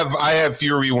 I have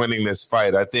Fury winning this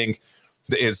fight. I think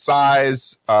his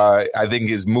size, I think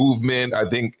his movement,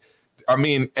 and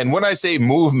when I say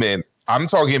movement, I'm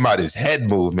talking about his head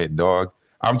movement, dog.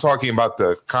 I'm talking about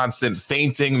the constant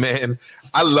feinting, man.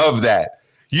 I love that.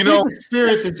 You know, his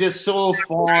experience is just so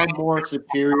far more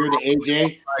superior to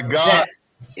AJ. My God,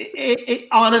 it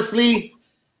honestly,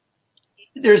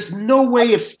 there's no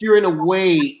way of steering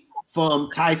away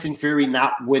from Tyson Fury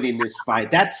not winning this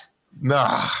fight. That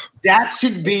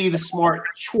should be the smart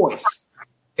choice.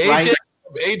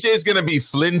 AJ's going to be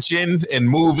flinching and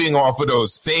moving off of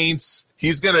those feints.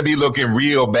 He's going to be looking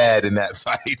real bad in that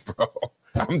fight, bro.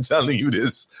 I'm telling you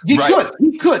this. He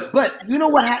could. But you know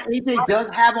what AJ does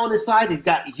have on his side? He's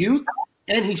got youth,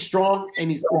 and he's strong, and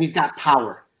he's got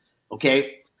power.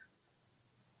 Okay?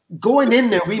 Going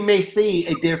in there, we may see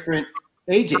a different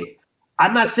AJ.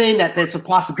 I'm not saying that that's a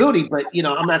possibility, but, you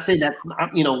know, I'm not saying that,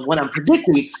 you know, what I'm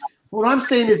predicting. What I'm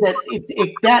saying is that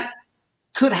that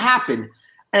could happen.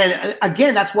 And,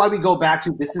 again, that's why we go back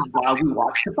to this is why we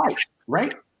watch the fights,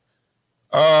 right?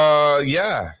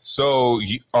 Yeah. So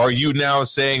are you now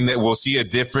saying that we'll see a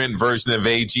different version of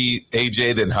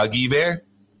AJ than Huggy Bear?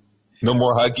 No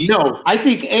more Huggy? No, I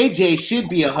think AJ should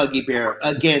be a Huggy Bear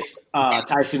against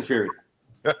Tyson Fury.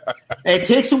 It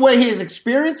takes away his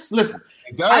experience. Listen,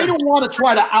 I don't want to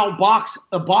try to outbox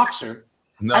a boxer.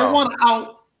 No. I want to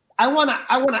out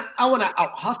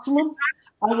hustle him.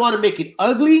 I want to make it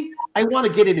ugly. I want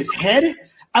to get in his head.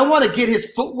 I want to get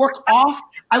his footwork off.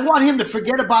 I want him to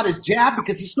forget about his jab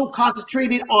because he's so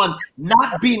concentrated on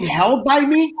not being held by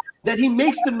me that he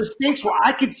makes the mistakes where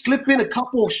I could slip in a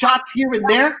couple of shots here and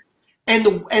there,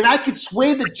 and I could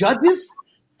sway the judges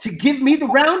to give me the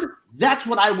round. That's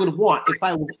what I would want if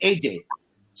I was AJ.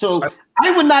 So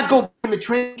I would not go in the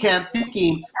training camp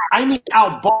thinking I need to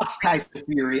outbox Tyson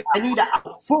Fury. I need to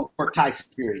out-footwork Tyson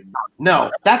Fury. No,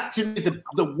 that to me is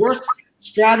the worst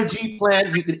strategy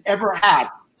plan you could ever have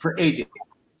for AJ.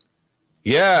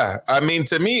 Yeah, I mean,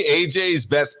 to me, AJ's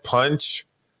best punch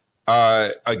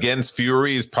against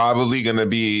Fury is probably going to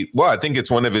be, well, I think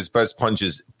it's one of his best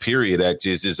punches, period,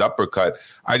 actually, is his uppercut.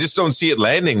 I just don't see it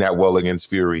landing that well against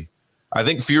Fury. I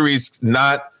think Fury's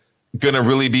not going to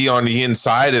really be on the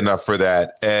inside enough for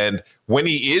that. And when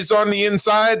he is on the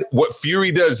inside, what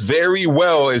Fury does very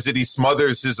well is that he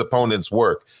smothers his opponent's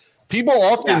work. People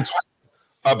often talk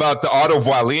about the Otto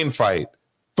Wallin fight,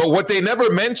 but what they never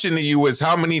mention to you is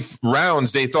how many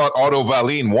rounds they thought Otto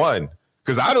Wallin won.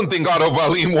 Because I don't think Otto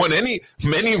Wallin won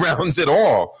many rounds at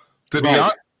all, to be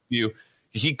honest with you.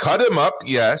 he cut him up,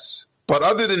 yes. But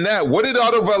other than that, what did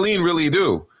Otto Wallin really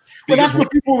do? But that's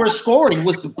what people were scoring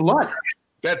was the blood.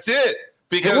 That's it.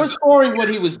 Because they weren't scoring what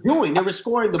he was doing. They were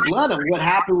scoring the blood of what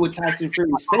happened with Tyson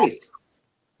Fury's face.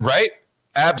 Right?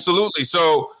 Absolutely.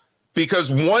 So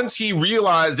because once he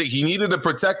realized that he needed to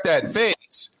protect that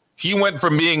face, he went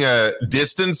from being a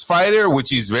distance fighter, which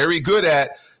he's very good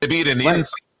at, to being an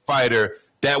inside fighter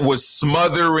that was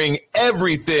smothering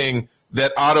everything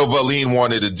that Otto Wallin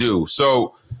wanted to do.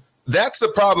 So that's the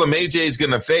problem AJ is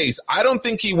going to face. I don't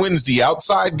think he wins the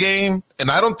outside game, and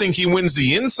I don't think he wins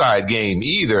the inside game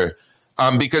either,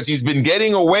 because he's been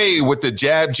getting away with the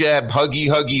jab,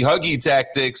 huggy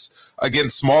tactics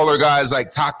against smaller guys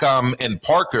like Takam and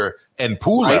Parker and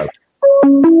Pulev.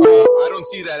 I don't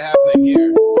see that happening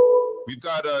here. We've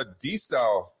got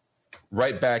D-Style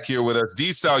right back here with us.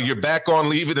 D-Style, you're back on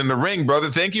Leave It in the Ring, brother.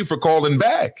 Thank you for calling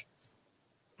back.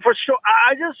 For sure.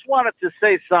 I just wanted to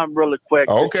say something really quick.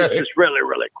 Okay. Just really,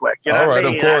 really quick. You know all what right, I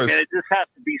mean? of course. I mean, it just has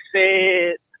to be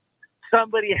said.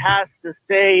 Somebody has to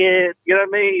say it. You know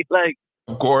what I mean? Like,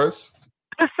 of course.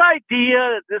 This idea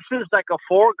that this is like a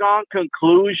foregone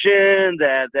conclusion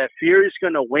that Fury's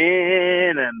going to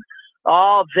win and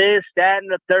all this, that, and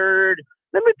the third.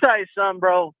 Let me tell you something,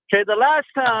 bro. Okay, the last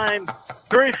time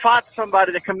Fury fought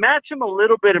somebody that can match him a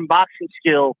little bit in boxing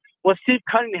skill was Steve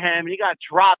Cunningham, and he got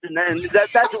dropped, and that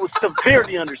was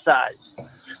severely undersized.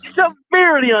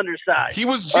 Severely undersized. He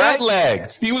was jet-lagged.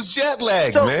 Right? He was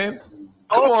jet-lagged, man.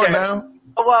 Come on now.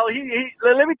 Well,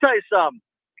 let me tell you something.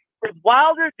 If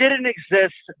Wilder didn't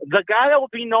exist, the guy that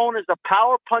would be known as the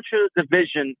power puncher of the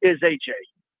division is AJ.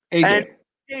 And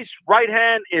AJ's right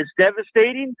hand is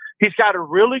devastating. He's got a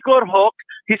really good hook.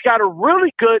 He's got a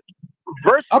really good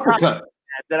uppercut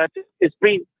that I think is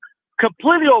being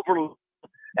completely overlooked.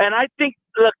 And I think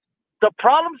the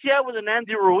problems he had with an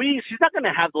Andy Ruiz, he's not going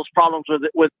to have those problems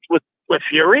with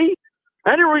Fury.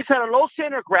 Andy Ruiz had a low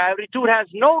center of gravity. Dude has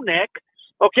no neck.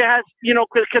 Okay,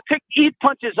 could eat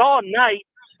punches all night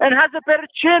and has a better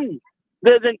chin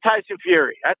than Tyson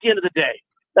Fury at the end of the day.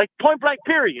 Like, point blank,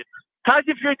 period.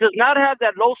 Tyson Fury does not have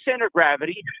that low center of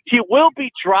gravity. He will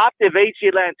be dropped if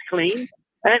AJ lands clean.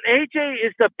 And AJ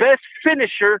is the best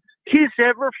finisher he's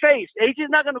ever faced. AJ's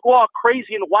not going to go all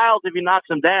crazy and wild if he knocks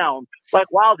him down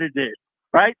like Wilder did,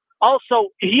 right? Also,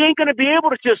 he ain't going to be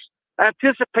able to just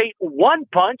anticipate one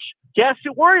punch. He has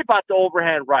to worry about the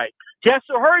overhand right. He has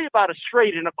to worry about a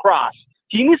straight and a cross.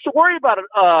 He needs to worry about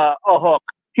a hook.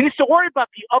 He needs to worry about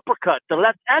the uppercut, the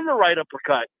left and the right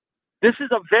uppercut. This is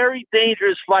a very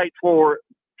dangerous fight for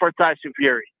Tyson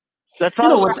Fury. That's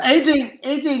all. What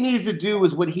AJ needs to do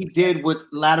is what he did with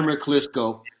Latimer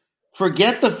Klitschko.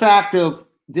 Forget the fact of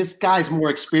this guy's more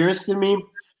experienced than me.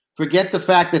 Forget the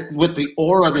fact that with the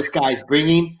aura this guy's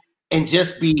bringing, and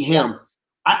just be him.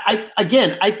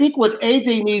 I think what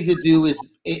AJ needs to do is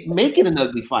make it an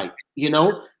ugly fight.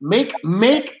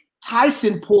 Make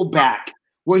Tyson pull back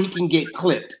where he can get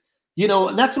clipped.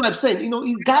 And that's what I'm saying.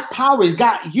 He's got power, he's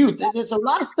got youth. There's a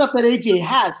lot of stuff that AJ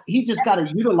has. He just got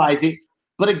to utilize it.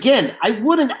 But again, I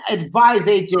wouldn't advise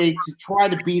AJ to try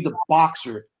to be the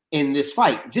boxer in this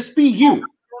fight. Just be you.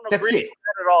 That's it.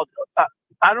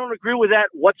 I don't agree with that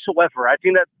whatsoever. I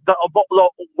think that the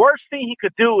worst thing he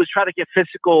could do is try to get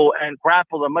physical and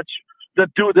grapple the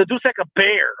dude's like a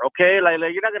bear, okay? Like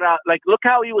you're not gonna look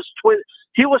how he was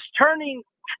turning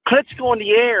Klitschko in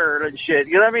the air and shit.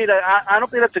 You know what I mean? I don't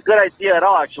think that's a good idea at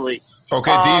all, actually.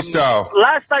 Okay, D-Style.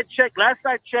 Last I checked,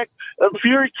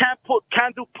 Fury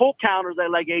can't do pull counters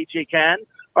like AJ can.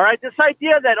 All right, this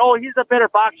idea that he's a better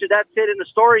boxer, that's it in the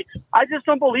story. I just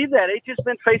don't believe that. AJ's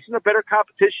been facing a better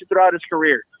competition throughout his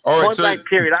career. All right,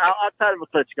 period. Outside of a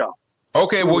Klitschko.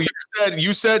 Okay, well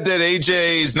you said that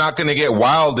AJ is not going to get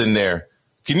wild in there.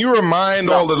 Can you remind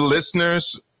all of the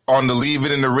listeners on the Leave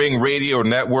It in the Ring radio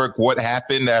network what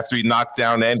happened after he knocked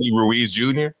down Andy Ruiz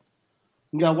Jr.?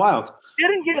 He got wild. He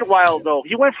didn't get wild, though.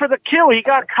 He went for the kill. He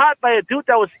got caught by a dude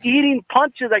that was eating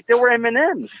punches like they were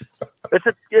M&Ms.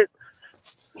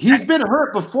 He's been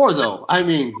hurt before, though. I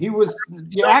mean,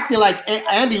 you're acting like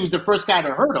Andy was the first guy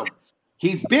to hurt him.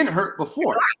 He's been hurt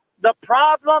before. The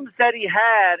problems that he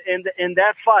had in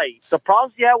that fight, the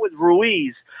problems he had with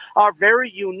Ruiz are very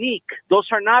unique.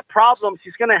 Those are not problems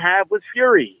he's going to have with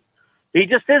Fury. He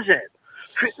just isn't.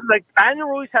 Like, Andy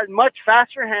Ruiz has much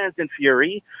faster hands than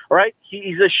Fury, all right?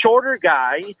 He's a shorter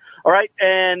guy, all right?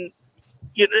 And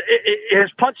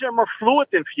his punches are more fluid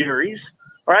than Fury's,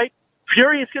 all right?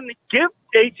 Fury is going to give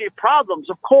AJ problems,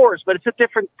 of course, but it's a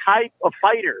different type of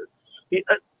fighter.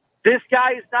 This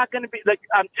guy is not going to be, like,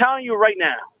 I'm telling you right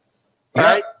now, all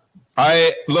right?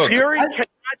 Look. Fury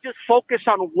cannot just focus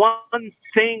on one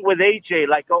thing with AJ.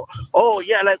 Like,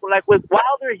 like with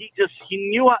Wilder,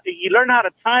 he learned how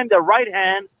to time the right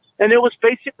hand, and it was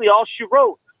basically all she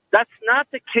wrote. That's not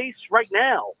the case right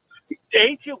now.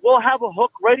 AJ will have a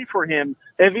hook ready for him.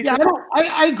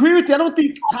 I agree with you. I don't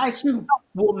think Tyson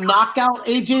will knock out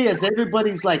AJ as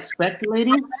everybody's like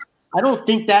speculating. I don't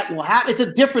think that will happen. It's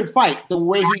a different fight the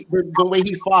way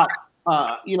he fought.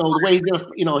 The way he's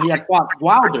gonna. He had fought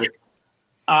Wilder.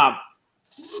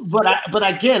 But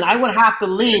again, I would have to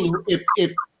lean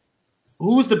if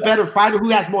who's the better fighter, who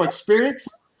has more experience.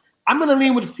 I'm going to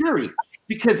lean with Fury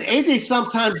because AJ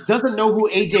sometimes doesn't know who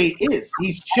AJ is.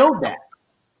 He's showed that.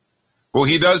 Well,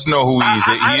 he does know who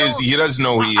he is. He does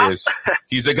know who he is.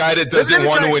 He's a guy that doesn't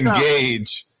want to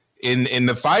engage in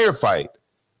the firefight.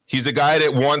 He's a guy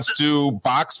that wants to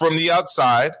box from the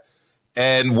outside.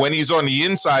 And when he's on the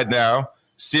inside now,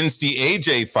 since the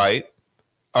AJ fight,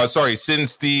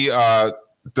 since the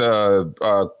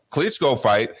Klitschko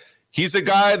fight, he's a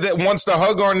guy that wants to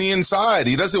hug on the inside.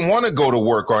 He doesn't want to go to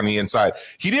work on the inside.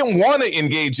 He didn't want to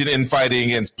engage in infighting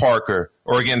against Parker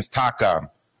or against Takam.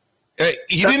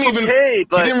 He didn't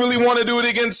really want to do it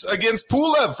against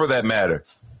Pulev for that matter.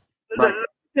 Let me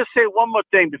just say one more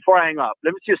thing before I hang up.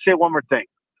 Let me just say one more thing.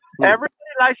 Everybody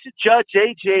likes to judge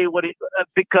AJ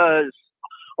because,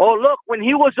 look, when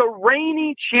he was a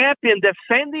reigning champion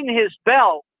defending his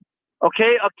belt,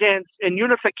 against in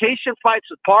unification fights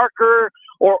with Parker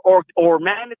or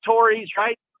mandatories,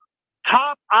 right?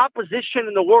 Top opposition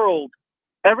in the world.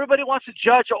 Everybody wants to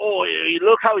judge,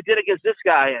 look how he did against this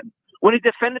guy. And when he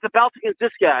defended the belt against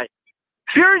this guy,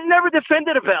 Fury never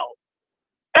defended a belt.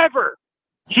 Ever.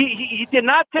 He did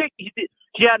not take,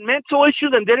 he had mental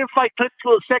issues and didn't fight Klitschko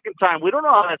the second time. We don't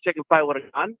know how that second fight would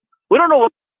have gone. We don't know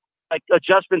what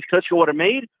adjustments Klitschko would have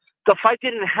made. The fight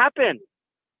didn't happen.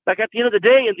 Like at the end of the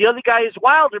day, and the other guy is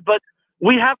Wilder, but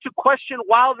we have to question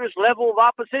Wilder's level of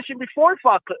opposition before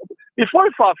he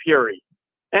fought Fury.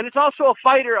 And it's also a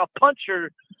fighter, a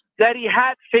puncher that he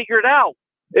had figured out.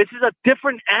 This is a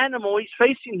different animal he's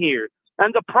facing here.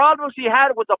 And the problems he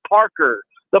had with the Parker,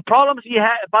 the problems he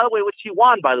had, by the way, which he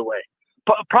won, by the way,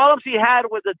 problems he had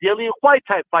with the Dillian White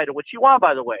type fighter, which he won,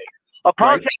 by the way, a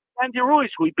problem with Andy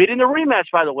Ruiz, who he beat in the rematch,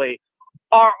 by the way,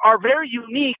 are very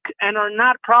unique and are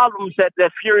not problems that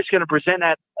Fury is going to present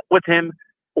with him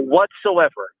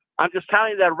whatsoever. I'm just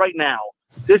telling you that right now.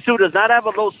 This dude does not have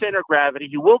a low center of gravity.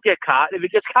 He will get caught. If he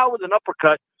gets caught with an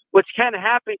uppercut, which can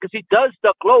happen because he does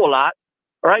duck low a lot,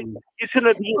 right? He's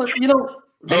going to be...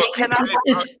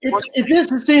 It's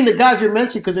interesting the guys you're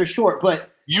mentioning because they're short, but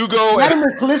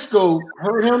Vladimir Klitschko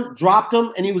hurt him, dropped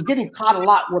him, and he was getting caught a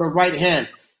lot with a right hand.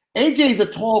 AJ's a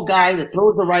tall guy that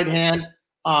throws the right hand.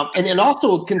 And then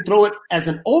also can throw it as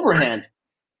an overhand.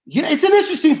 It's an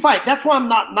interesting fight. That's why I'm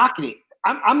not knocking it.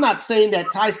 I'm not saying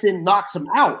that Tyson knocks him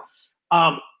out.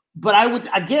 But I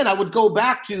would go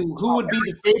back to who would be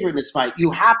the favorite in this fight. You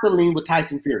have to lean with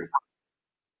Tyson Fury.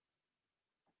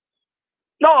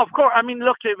 No, of course. I mean,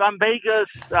 look, if I'm Vegas,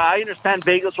 I understand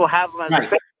Vegas will have him as a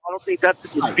favorite. I don't think that's a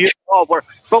dispute.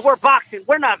 But we're boxing.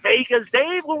 We're not Vegas,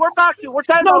 Dave. We're boxing. We're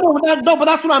talking No, but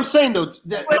that's what I'm saying, though.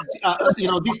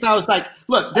 These styles, like,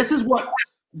 look,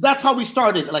 that's how we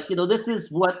started. Like, this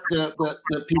is what the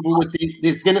people with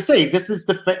is going to say. This is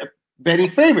the betting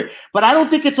favorite. But I don't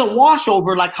think it's a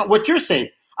washover like what you're saying.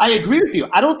 I agree with you.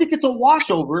 I don't think it's a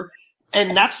washover.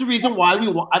 And that's the reason why we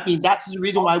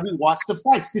watch the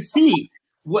fights to see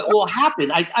what will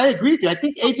happen. I agree with you. I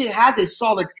think AJ has a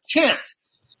solid chance.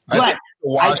 But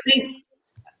I think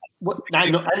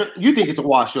you think it's a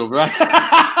washover, right?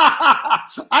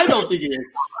 I don't think it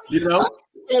is.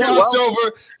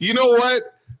 Washover. You know what?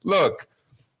 Look,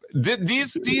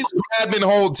 these grab and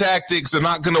hold tactics are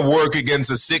not going to work against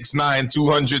a 6'9",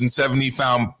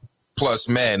 270-pound plus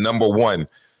man. Number one.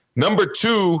 Number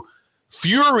two,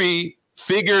 Fury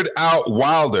figured out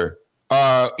Wilder.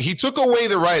 He took away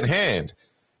the right hand.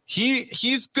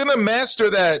 He's gonna master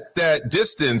that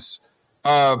distance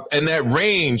and that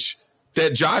range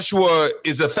that Joshua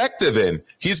is effective in.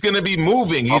 He's going to be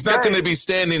moving. He's not going to be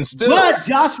standing still. But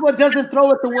Joshua doesn't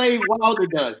throw it the way Wilder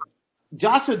does.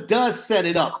 Joshua does set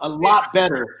it up a lot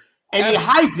better, and he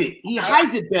hides it. He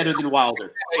hides it better than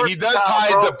Wilder. He does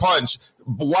hide the punch.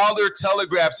 Wilder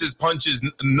telegraphs his punches,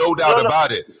 no doubt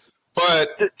about it. But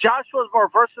Joshua's more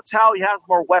versatile. He has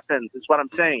more weapons, is what I'm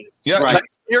saying. Yeah, right. Like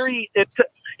Fury,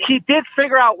 he did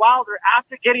figure out Wilder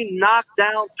after getting knocked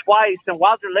down twice, and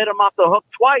Wilder let him off the hook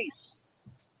twice.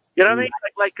 You know what I mean?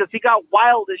 Like, because he got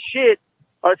wild as shit,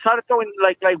 or started throwing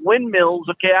like windmills.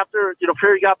 Okay, after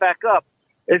Fury got back up,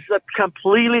 it's a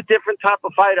completely different type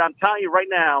of fighter. I'm telling you right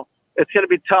now, it's going to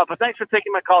be tough. But thanks for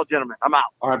taking my call, gentlemen. I'm out.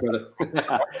 All right, brother.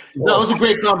 No, it was a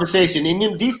great conversation.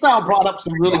 And D-Style brought up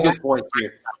some really good points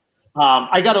here.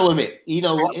 I got to admit,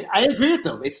 I agree with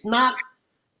them. It's not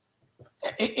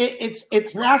 –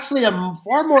 it's actually a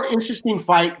far more interesting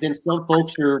fight than some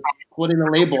folks are putting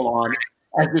a label on,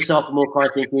 as yourself,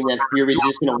 Mokar, thinking that Fury is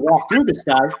just going to walk through this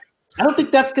guy. I don't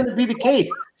think that's going to be the case.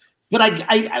 But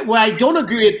what I don't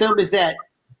agree with them is that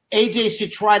AJ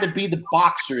should try to be the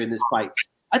boxer in this fight.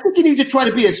 I think he needs to try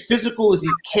to be as physical as he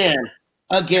can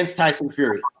against Tyson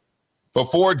Fury.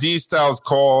 Before D-Style's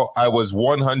call, I was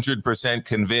 100%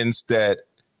 convinced that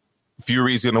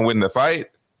Fury's going to win the fight.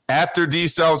 After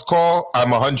D-Style's call, I'm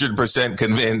 100%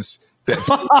 convinced that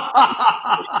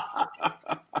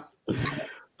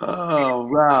Oh,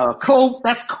 wow.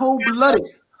 That's cold-blooded.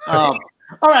 All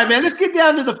right, man, let's get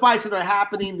down to the fights that are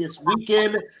happening this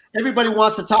weekend. Everybody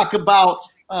wants to talk about,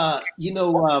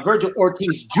 Virgil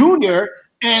Ortiz Jr.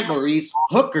 and Maurice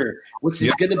Hooker, which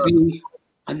is going to be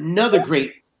another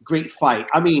great fight.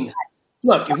 I mean,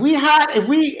 look, if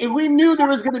we knew there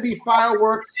was going to be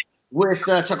fireworks with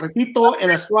Chocolatito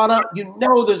and Estrada,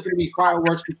 there's going to be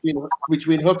fireworks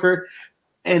between Hooker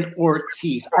and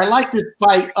Ortiz. I like this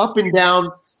fight up and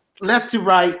down, left to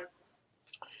right.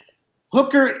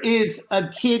 Hooker is a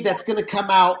kid that's going to come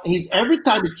out. Every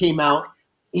time he's came out,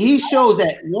 he shows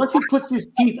that once he puts his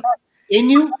teeth in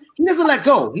you, he doesn't let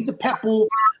go. He's a pet bull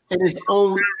in his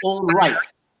own right.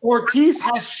 Ortiz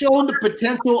has shown the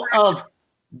potential of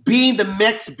being the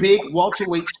next big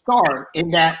welterweight star in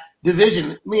that division.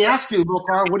 Let me ask you,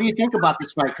 Mokar, what do you think about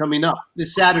this fight coming up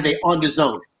this Saturday on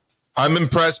DAZN? I'm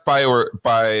impressed by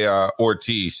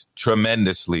Ortiz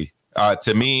tremendously.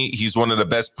 To me, he's one of the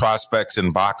best prospects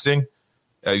in boxing.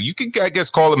 You could, I guess,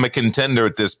 call him a contender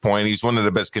at this point. He's one of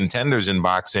the best contenders in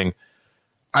boxing.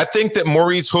 I think that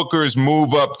Maurice Hooker's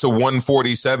move up to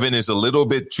 147 is a little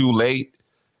bit too late.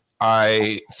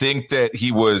 I think that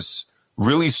he was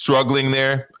really struggling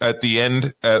there at the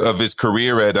end of his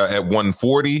career at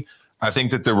 140. I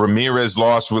think that the Ramirez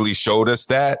loss really showed us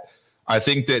that. I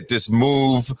think that this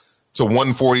move to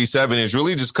 147 has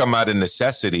really just come out of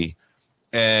necessity.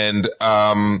 And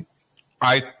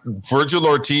Virgil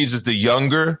Ortiz is the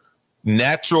younger,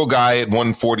 natural guy at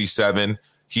 147.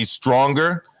 He's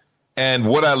stronger. And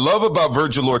what I love about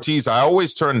Virgil Ortiz, I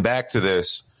always turn back to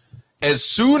this. As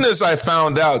soon as I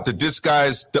found out that this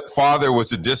guy's father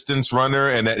was a distance runner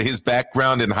and that his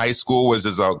background in high school was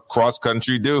as a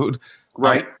cross-country dude,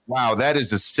 right? Wow, that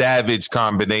is a savage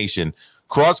combination.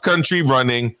 Cross-country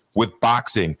running with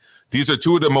boxing. These are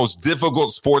two of the most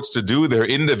difficult sports to do. They're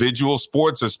individual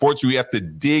sports, or sports where you have to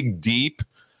dig deep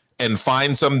and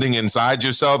find something inside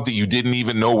yourself that you didn't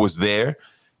even know was there.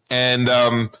 And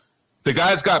the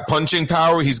guy's got punching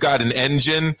power. He's got an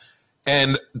engine.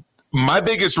 And my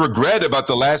biggest regret about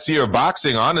the last year of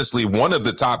boxing, honestly, one of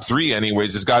the top three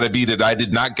anyways, has got to be that I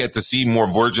did not get to see more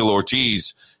Virgil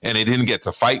Ortiz and I didn't get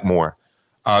to fight more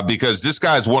because this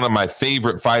guy is one of my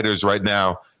favorite fighters right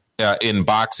now in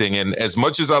boxing. And as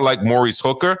much as I like Maurice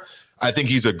Hooker, I think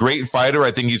he's a great fighter. I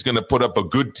think he's going to put up a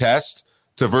good test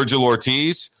to Virgil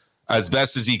Ortiz as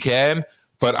best as he can.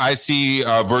 But I see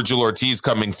Virgil Ortiz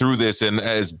coming through this, and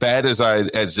as bad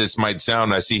as this might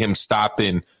sound, I see him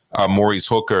stopping Maurice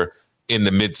Hooker in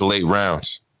the mid to late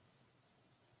rounds.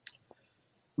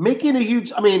 Making a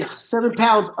huge, 7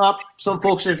 pounds up, some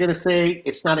folks are going to say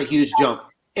it's not a huge jump.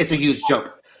 It's a huge jump.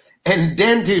 And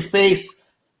then to face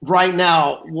right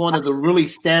now one of the really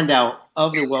standout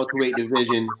of the welterweight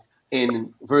division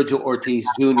in Virgil Ortiz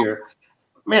Jr.,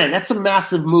 man, that's a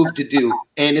massive move to do.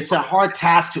 And it's a hard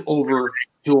task to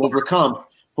overcome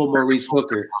for Maurice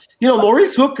Hooker.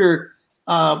 Maurice Hooker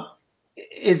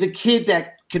is a kid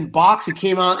that can box. He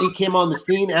came on the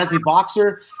scene as a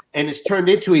boxer and has turned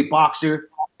into a boxer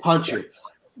puncher.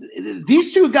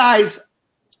 These two guys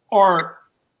are –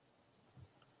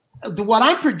 what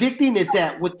I'm predicting is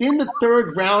that within the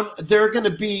third round, they're going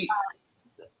to be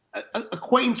 –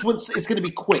 acquaintance is going to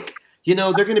be quick. They're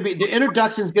going to be – the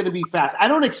introduction is going to be fast. I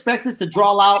don't expect this to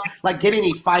draw out like getting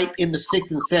a fight in the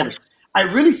 6th and 7th. I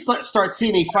really start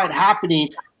seeing a fight happening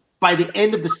by the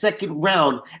end of the second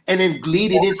round and then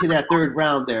bleed it into that third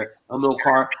round there,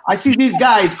 Amilcar. I see these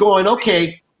guys going,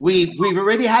 okay, we've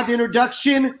already had the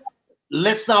introduction.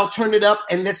 Let's now turn it up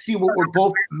and let's see what we're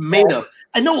both made of.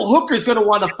 I know Hooker's going to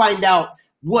want to find out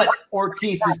what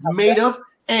Ortiz is made of.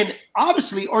 And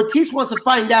obviously Ortiz wants to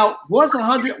find out, was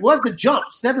the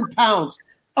jump 7 pounds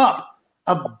up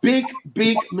a big,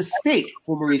 big mistake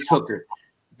for Maurice Hooker?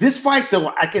 This fight, though,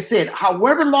 like I said,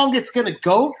 however long it's going to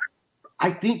go, I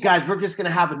think, guys, we're just going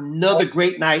to have another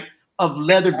great night of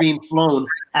leather being flown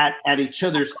at each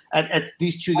other's, at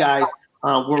these two guys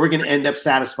where we're going to end up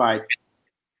satisfied.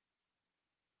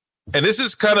 And this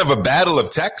is kind of a battle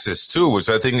of Texas, too, which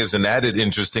I think is an added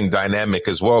interesting dynamic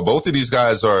as well. Both of these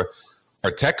guys are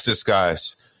Texas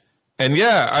guys. And,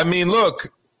 yeah, I mean,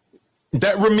 look,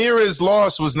 that Ramirez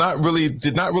loss did not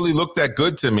really look that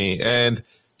good to me. And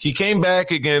he came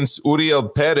back against Uriel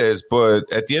Perez,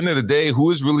 but at the end of the day,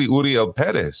 who is really Uriel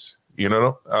Perez? You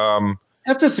know?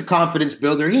 That's just a confidence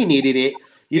builder. He needed it.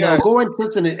 You know, going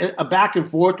a back and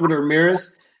forth with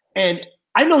Ramirez. And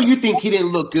I know you think he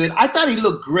didn't look good. I thought he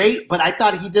looked great, but I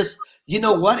thought he just, you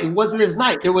know what? It wasn't his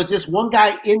night. There was just one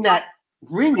guy in that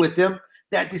ring with him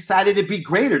that decided to be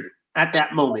greater at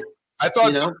that moment. I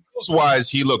thought skills-wise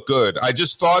he looked good. I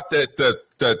just thought that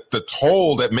the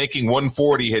toll that making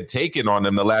 140 had taken on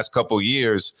him the last couple of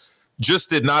years just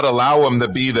did not allow him to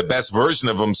be the best version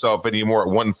of himself anymore at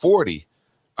 140.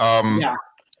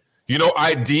 You know,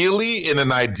 ideally, in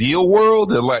an ideal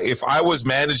world, like if I was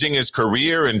managing his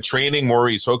career and training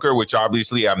Maurice Hooker, which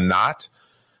obviously I'm not,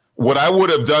 what I would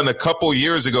have done a couple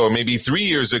years ago, maybe 3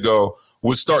 years ago,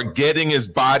 was start getting his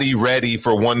body ready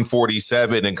for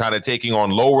 147 and kind of taking on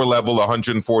lower level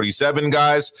 147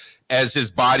 guys as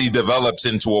his body develops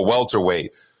into a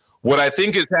welterweight. What I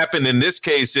think has happened in this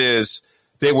case is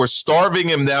they were starving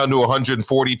him down to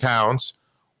 140 pounds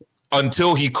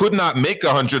until he could not make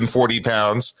 140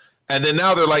 pounds. And then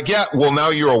now they're like, yeah, well, now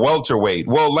you're a welterweight.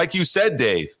 Well, like you said,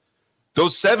 Dave,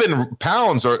 those 7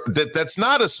 pounds that's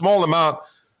not a small amount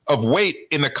of weight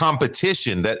in a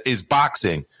competition that is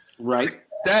boxing. Right.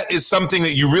 That is something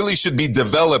that you really should be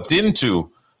developed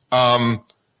into. I'm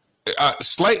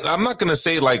not going to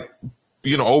say like,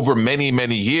 you know, over many,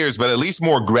 many years, but at least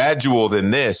more gradual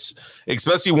than this,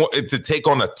 especially to take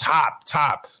on a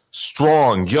top,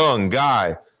 strong, young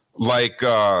guy like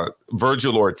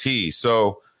Virgil Ortiz.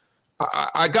 So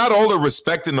I got all the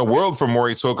respect in the world for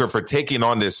Maurice Hooker for taking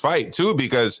on this fight, too,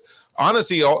 because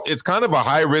honestly, it's kind of a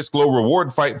high risk, low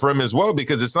reward fight for him as well,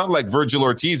 because it's not like Virgil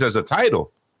Ortiz has a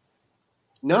title.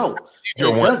 No,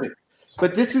 it doesn't.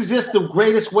 But this is just the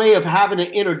greatest way of having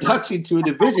an introduction to a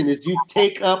division is you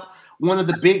take up one of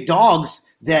the big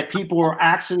dogs that people are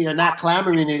not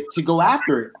clamoring it to go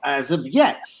after as of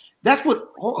yet. That's what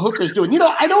Hooker's doing. You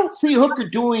know, I don't see Hooker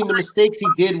doing the mistakes he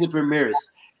did with Ramirez,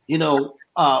 you know,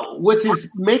 which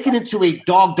is making it to a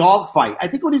dog fight. I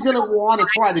think what he's going to want to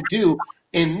try to do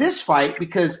in this fight,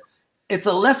 because it's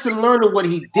a lesson learned of what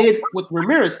he did with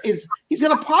Ramirez, is he's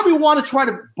going to probably want to try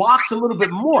to box a little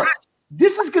bit more.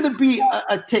 This is going to be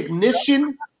a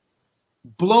technician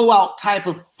blowout type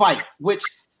of fight, which,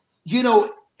 you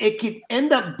know, it could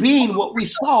end up being what we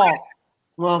saw.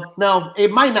 Well, no, it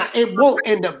won't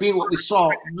end up being what we saw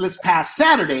this past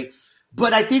Saturday,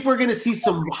 but I think we're going to see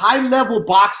some high-level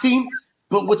boxing,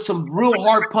 but with some real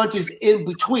hard punches in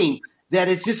between. That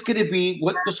it's just going to be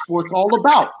what the sport's all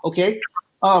about, okay?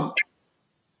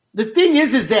 The thing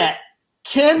is that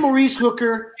can Maurice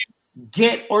Hooker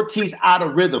get Ortiz out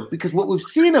of rhythm? Because what we've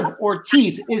seen of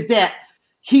Ortiz is that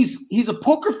he's a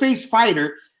poker face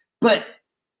fighter, but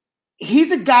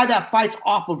he's a guy that fights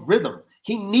off of rhythm.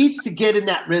 He needs to get in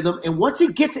that rhythm, and once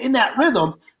he gets in that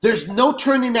rhythm, there's no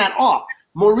turning that off.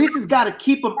 Maurice has got to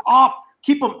keep him off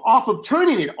of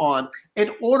turning it on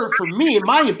in order for me, in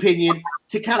my opinion,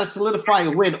 to kind of solidify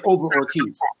a win over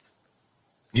Ortiz.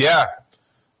 Yeah.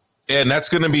 And that's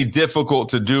going to be difficult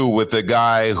to do with a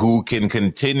guy who can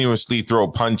continuously throw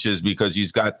punches because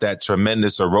he's got that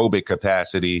tremendous aerobic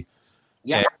capacity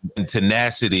and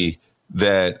tenacity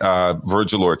that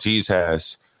Virgil Ortiz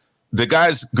has. The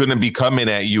guy's going to be coming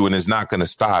at you and is not going to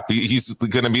stop. He's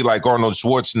going to be like Arnold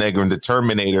Schwarzenegger in the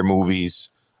Terminator movies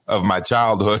of my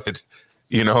childhood,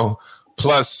 you know,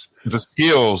 plus the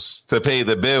skills to pay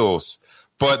the bills.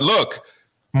 But look,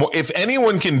 if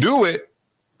anyone can do it,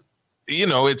 you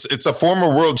know, it's a former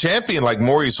world champion like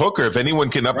Maurice Hooker. If anyone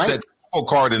can upset the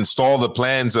card and stall the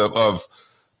plans of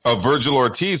Virgil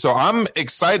Ortiz. So I'm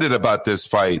excited about this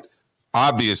fight,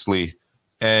 obviously.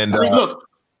 And I mean, look,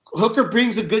 Hooker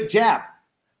brings a good jab.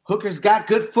 Hooker's got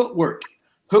good footwork.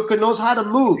 Hooker knows how to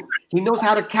move. He knows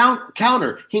how to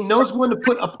counter. He knows when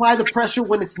to apply the pressure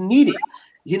when it's needed.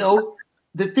 You know,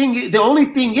 the only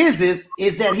thing is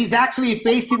that he's actually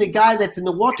facing a guy that's in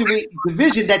the welterweight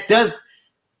division that does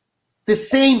the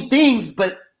same things,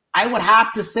 but I would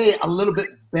have to say a little bit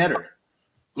better.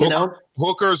 You know,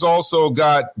 Hooker's also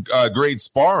got great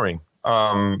sparring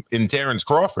in Terrence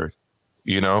Crawford.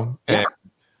 You know,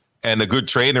 and a good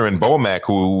trainer in Bomac,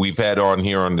 who we've had on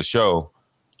here on the show.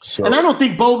 So. And I don't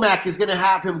think Bomac is going to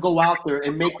have him go out there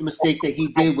and make the mistake that he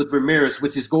did with Ramirez,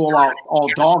 which is go all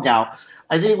dog out.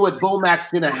 I think what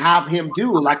Bomac's going to have him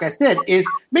do, like I said, is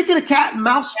make it a cat and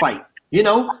mouse fight. You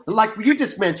know, like you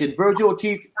just mentioned, Virgil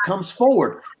Ortiz comes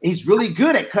forward. He's really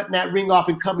good at cutting that ring off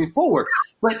and coming forward.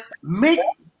 But did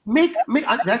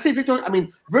I say Victor? I mean,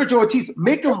 Virgil Ortiz,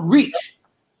 make him reach.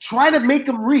 Try to make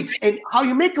him reach. And how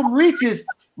you make him reach is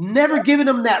never giving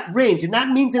him that range. And that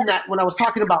means in that, when I was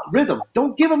talking about rhythm,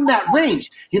 don't give him that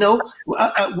range. You know,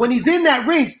 when he's in that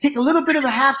range, take a little bit of a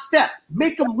half step,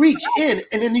 make him reach in,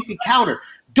 and then you can counter.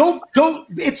 Don't,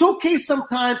 it's okay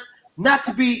sometimes not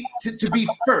to be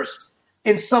first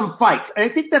in some fights. And I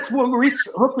think that's what Maurice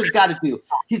Hooker's got to do.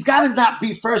 He's got to not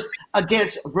be first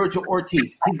against Virgil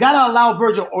Ortiz. He's got to allow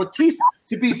Virgil Ortiz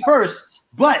to be first,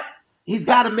 but he's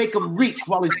got to make him reach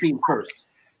while he's being first.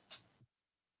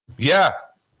 Yeah,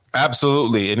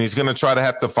 absolutely. And he's going to try to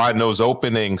have to find those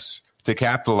openings to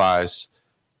capitalize.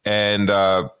 And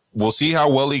we'll see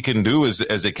how well he can do as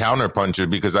a counterpuncher,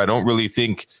 because I don't really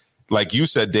think, like you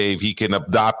said, Dave, he can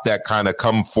adopt that kind of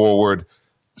come forward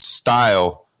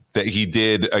style that he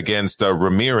did against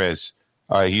Ramirez.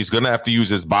 He's going to have to use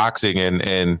his boxing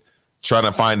and trying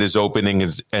to find his opening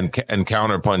and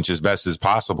counterpunch as best as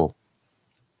possible.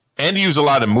 And use a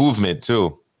lot of movement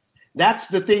too. That's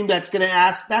the thing that's going to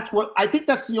ask. That's what I think.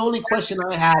 That's the only question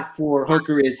I have for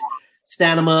Hooker is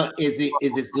stamina. Is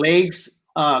his legs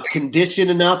conditioned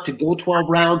enough to go 12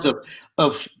 rounds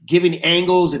of giving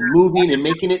angles and moving and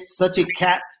making it such a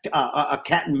cat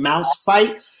and mouse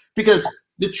fight? Because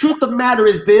the truth of the matter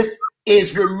is this: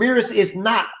 is Ramirez is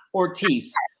not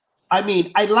Ortiz. I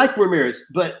mean, I like Ramirez,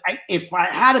 but if I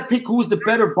had to pick who's the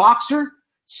better boxer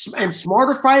and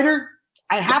smarter fighter,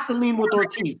 I have to lean with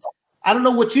Ortiz. I don't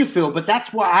know what you feel, but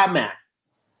that's where I'm at.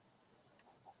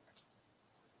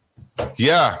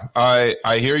 Yeah,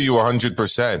 I hear you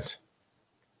 100%.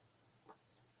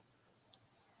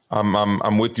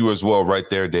 I'm with you as well, right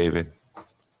there, David.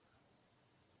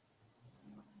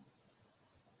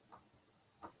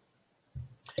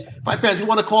 Fight fans, you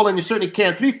want to call in, you certainly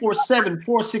can.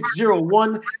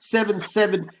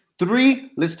 347-460-1773.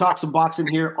 Let's talk some boxing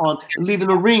here on Leaving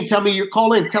the Ring. Tell me your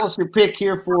call in. Tell us your pick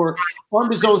here for On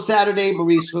the Zone Saturday,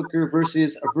 Maurice Hooker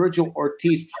versus Virgil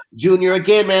Ortiz Jr.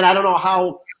 Again, man, I don't know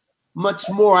how much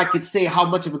more I could say, how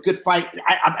much of a good fight.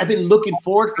 I've been looking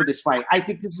forward for this fight. I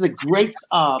think this is a great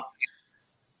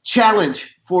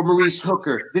challenge for Maurice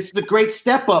Hooker. This is a great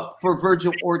step up for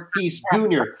Virgil Ortiz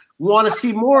Jr. Want to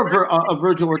see more of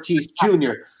Virgil Ortiz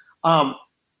Jr.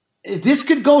 This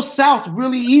could go south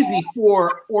really easy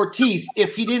for Ortiz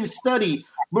if he didn't study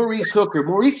Maurice Hooker.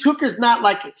 Maurice Hooker's not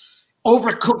like an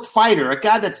overcooked fighter, a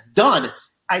guy that's done.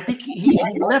 I think he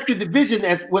left the division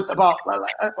as with about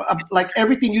like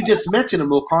everything you just mentioned,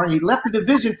 Amilcar. He left the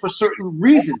division for certain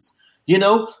reasons. You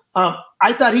know,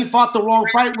 I thought he fought the wrong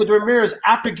fight with Ramirez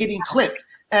after getting clipped,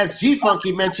 as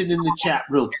G-Funky mentioned in the chat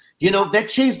room. You know, that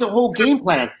changed the whole game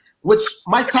plan, which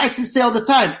Mike Tyson said all the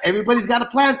time. Everybody's got a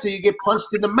plan till you get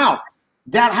punched in the mouth.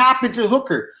 That happened to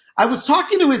Hooker. I was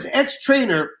talking to his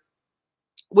ex-trainer,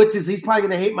 which is, he's probably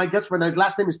going to hate my guts right now. His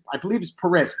last name is, I believe, is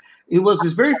Perez. It was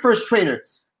his very first trainer.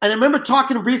 And I remember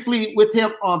talking briefly with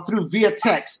him through via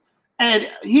text. And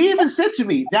he even said to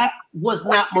me, that was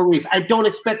not Maurice. I don't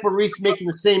expect Maurice making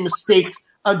the same mistakes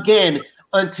again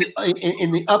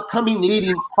in the upcoming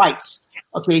leading fights.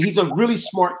 Okay, he's a really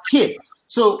smart kid.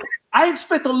 So I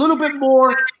expect a little bit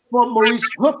more from Maurice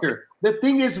Hooker. The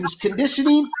thing is, it was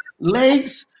conditioning,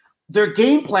 legs, their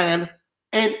game plan,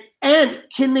 and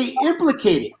can they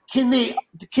implicate it? Can they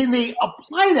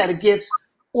apply that against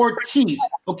Ortiz?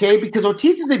 Okay, because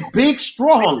Ortiz is a big,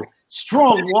 strong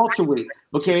welterweight.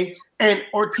 Okay, and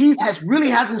Ortiz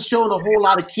hasn't shown a whole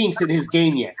lot of kinks in his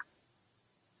game yet.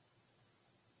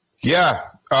 Yeah,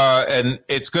 and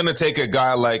it's going to take a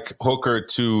guy like Hooker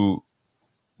to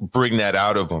bring that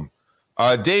out of him.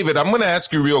 David, I'm going to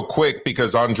ask you real quick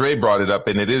because Andre brought it up,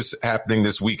 and it is happening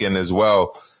this weekend as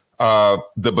well. The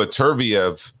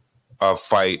Beterbiev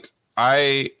fight.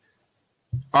 I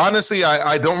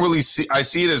don't really see. I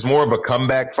see it as more of a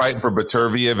comeback fight for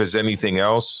Beterbiev as anything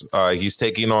else. He's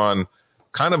taking on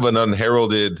kind of an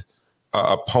unheralded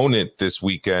opponent this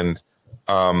weekend.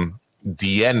 Dienis,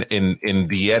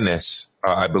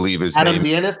 I believe his Adam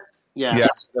name. Dienis? Yeah. Yeah,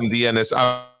 Adam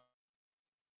Dienis.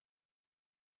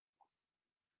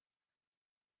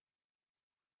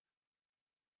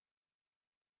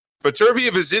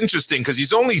 Beterbiev is interesting because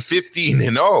he's only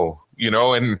 15-0, you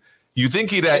know, and you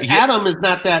think Adam is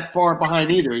not that far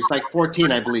behind either. He's like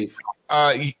 14, I believe.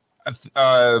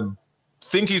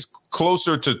 Think he's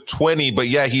closer to 20, but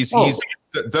yeah, he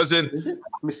doesn't. Let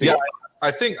me see. Yeah,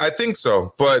 I think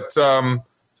so. But from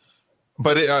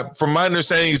my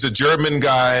understanding, he's a German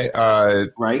guy.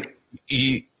 Right.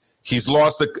 He's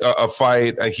lost a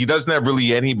fight. He doesn't have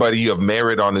really anybody of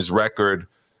merit on his record.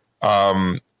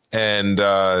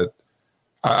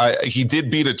 He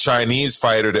did beat a Chinese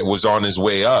fighter that was on his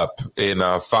way up in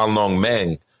Falun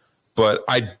Meng. But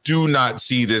I do not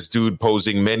see this dude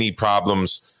posing many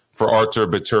problems for Artur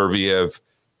Beterbiev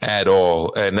at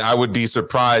all. And I would be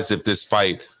surprised if this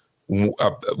fight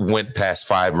went past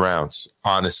 5 rounds,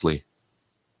 honestly.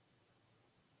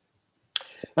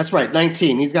 That's right,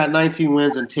 19. He's got 19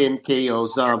 wins and 10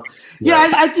 KOs.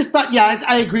 I just thought,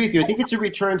 I agree with you. I think it's a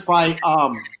return fight.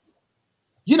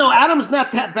 Adam's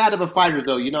not that bad of a fighter,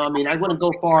 though. I wouldn't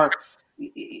go far.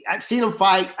 I've seen him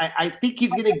fight. I think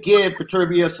he's going to give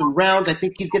Beterbiev some rounds. I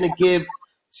think he's going to give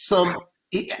some –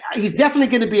 he's definitely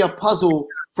going to be a puzzle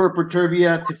for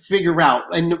Beterbiev to figure out.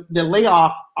 And the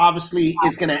layoff, obviously,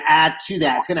 is going to add to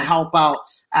that. It's going to help out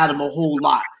Adam a whole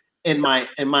lot, in my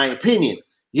opinion.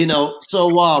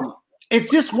 So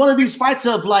it's just one of these fights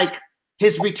of, like,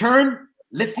 his return,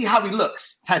 let's see how he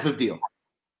looks type of deal.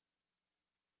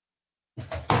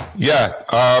 Yeah.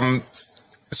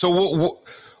 So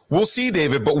we'll see,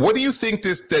 David. But what do you think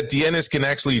that Dienis can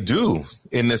actually do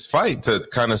in this fight to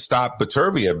kind of stop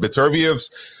Beterbiev? Beterbiev's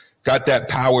got that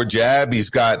power jab. He's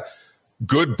got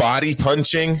good body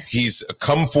punching. He's a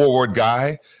come-forward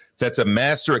guy that's a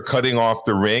master at cutting off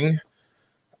the ring.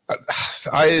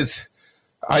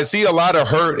 I see a lot of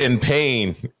hurt and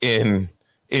pain in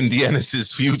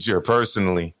Dienis's future,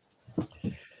 personally.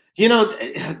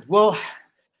 Well,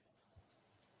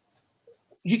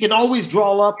 you can always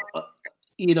draw up,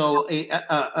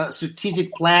 a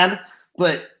strategic plan,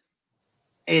 but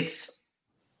can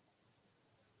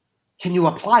you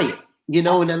apply it?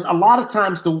 And then a lot of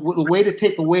times the way to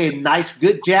take away a nice,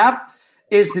 good jab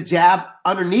is the jab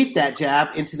underneath that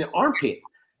jab into the armpit.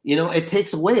 It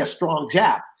takes away a strong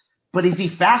jab. But is he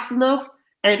fast enough?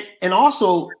 And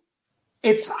also,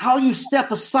 it's how you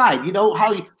step aside.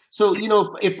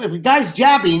 If a guy's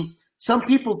jabbing, some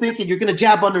people thinking you're going to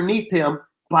jab underneath him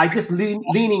by just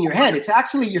leaning your head. It's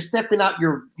actually you're stepping out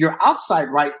your outside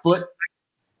right foot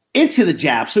into the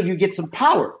jab so you get some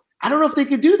power. I don't know if they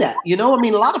could do that. A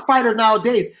lot of fighters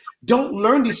nowadays don't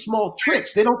learn these small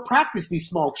tricks. They don't practice these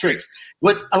small tricks.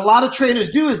 What a lot of trainers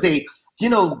do is they,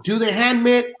 do their hand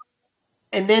mitt,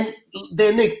 and then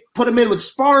they put them in with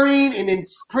sparring, and then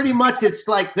pretty much it's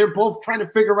like they're both trying to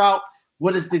figure out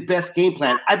what is the best game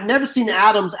plan. I've never seen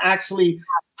Adams actually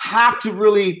have to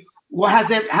really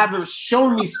haven't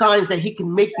shown me signs that he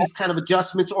can make these kind of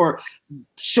adjustments or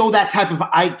show that type of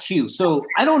IQ. So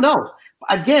I don't know.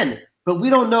 Again, but we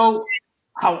don't know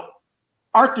how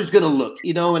Arthur's going to look,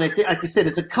 and I think, like I said,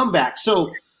 it's a comeback.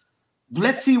 So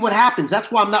let's see what happens.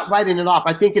 That's why I'm not writing it off.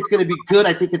 I think it's going to be good.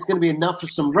 I think it's going to be enough for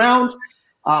some rounds.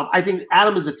 I think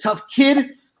Adam is a tough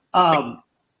kid. But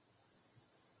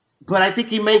I think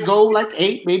he may go like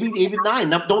 8, maybe even 9.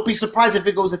 Now, don't be surprised if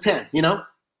it goes to 10,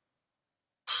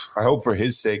 I hope for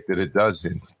his sake that it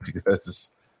doesn't, because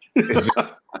if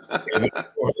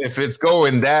it's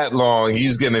going that long,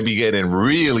 he's going to be getting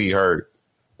really hurt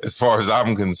as far as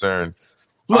I'm concerned.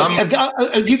 Look,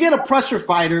 you get a pressure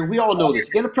fighter. We all know this.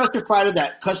 Get a pressure fighter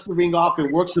that cuts the ring off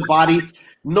and works the body.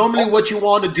 Normally what you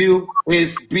want to do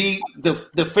is be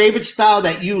the favorite style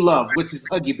that you love, which is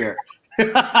Huggy Bear.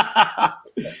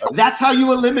 That's how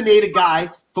you eliminate a guy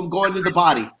from going to the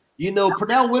body.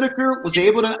 Pernell Whitaker was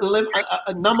able to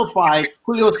nullify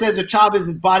Julio Cesar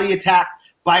Chavez's body attack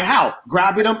by how?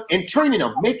 Grabbing him and turning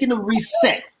him, making him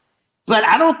reset. But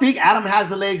I don't think Adam has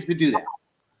the legs to do that.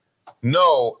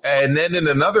 No, and then in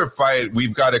another fight,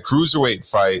 we've got a cruiserweight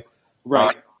fight.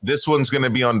 Right. This one's going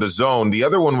to be on DAZN. The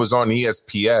other one was on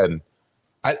ESPN.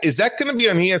 Is that going to be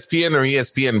on ESPN or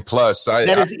ESPN Plus?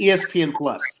 That is ESPN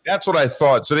Plus. That's what I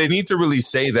thought. So they need to really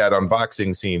say that on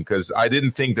Boxing Scene, because I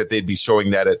didn't think that they'd be showing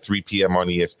that at 3 p.m. on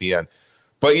ESPN.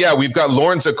 But yeah, we've got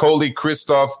Lawrence Okoli,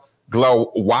 Krzysztof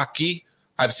Glowacki.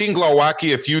 I've seen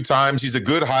Glowacki a few times. He's a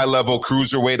good high-level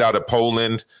cruiserweight out of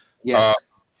Poland. Yes.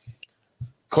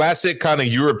 Classic kind of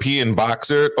European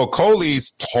boxer.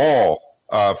 Okoli's tall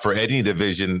for any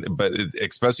division, but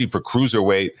especially for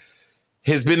cruiserweight.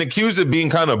 Has been accused of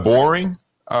being kind of boring.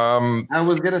 I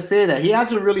was going to say that. He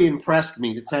hasn't really impressed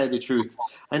me, to tell you the truth.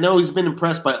 I know he's been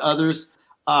impressed by others.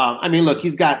 Look,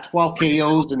 he's got 12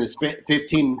 KOs and his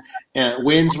 15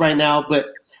 wins right now.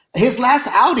 But his last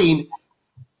outing,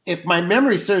 if my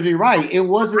memory serves me right, it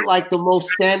wasn't like the most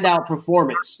standout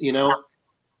performance, No,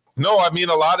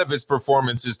 a lot of his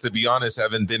performances, to be honest,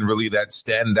 haven't been really that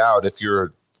standout if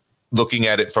you're looking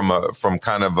at it from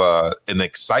kind of an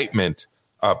excitement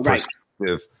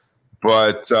perspective.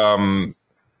 But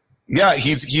yeah,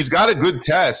 he's got a good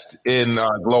test in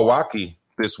Glowacki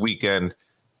this weekend,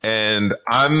 and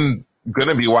I'm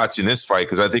gonna be watching this fight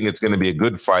because I think it's gonna be a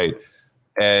good fight.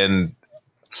 And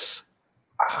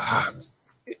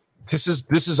This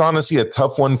is honestly a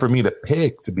tough one for me to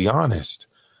pick, to be honest.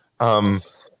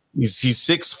 He's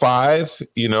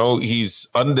 6'5", he's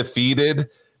undefeated.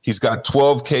 He's got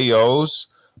 12 KOs,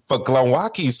 but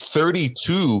Glowacki's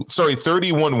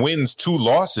 31 wins, 2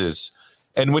 losses.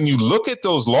 And when you look at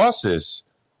those losses,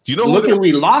 look at who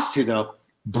he lost to, though.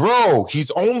 Bro, he's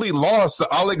only lost to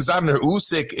Alexander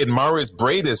Usyk and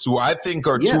Benavidez, who I think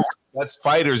are two best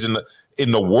fighters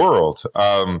in the world.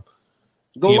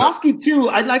 Golovkin, too,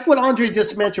 I like what Andre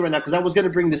just mentioned right now, because I was going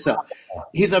to bring this up.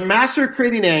 He's a master at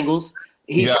creating angles.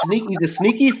 He's sneaky. He's a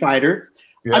sneaky fighter.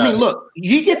 Yeah. I mean, look,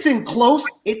 he gets in close.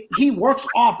 He works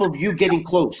off of you getting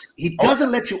close. He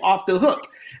doesn't let you off the hook.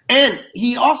 And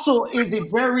he also is a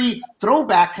very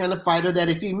throwback kind of fighter that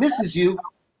if he misses you,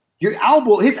 his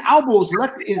elbow is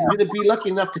going to be lucky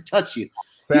enough to touch you.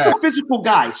 He's a physical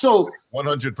guy. So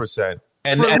 100%.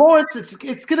 And Lawrence,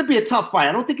 it's going to be a tough fight.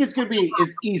 I don't think it's going to be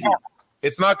as easy.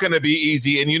 It's not going to be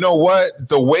easy. And you know what?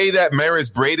 The way that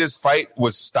Benavidez fight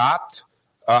was stopped,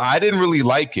 I didn't really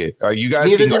like it. You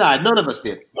guys? Neither did I. None of us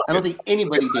did. I don't think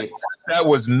anybody did. That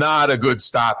was not a good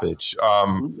stoppage.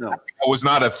 No. It was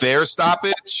not a fair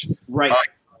stoppage. Right.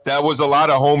 That was a lot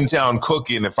of hometown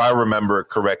cooking, if I remember it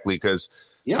correctly, because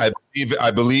I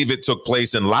believe it took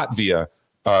place in Latvia,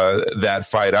 that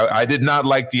fight. I did not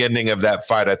like the ending of that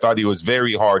fight. I thought he was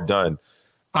very hard done.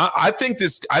 I think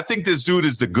this dude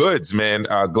is the goods, man,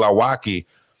 Glowacki.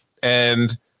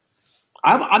 And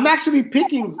I'm actually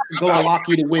picking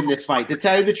Glowacki to win this fight, to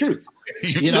tell you the truth.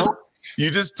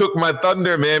 You just took my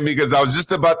thunder, man, because I was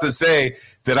just about to say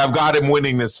that I've got him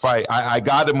winning this fight. I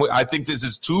got him. I think this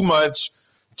is too much,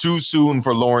 too soon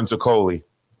for Lawrence Okolie.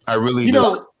 I really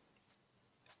do.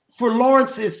 For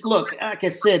Lawrence, like I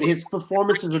said, his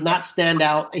performances do not stand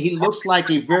out. He looks like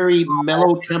a very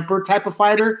mellow temper type of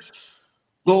fighter.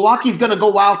 Glowacki's going to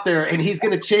go out there and he's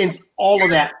going to change all of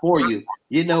that for you,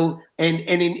 And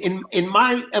in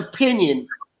my opinion,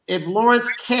 if Lawrence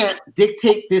can't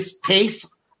dictate this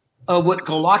pace of what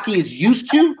Glowacki is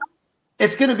used to,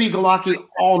 it's going to be Glowacki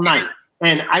all night.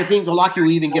 And I think Glowacki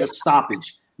will even get a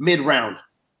stoppage mid-round.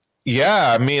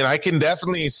 Yeah, I mean, I can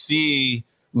definitely see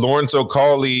Lawrence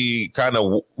Okolie kind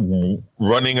of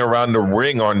running around the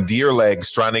ring on deer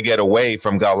legs trying to get away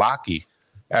from Glowacki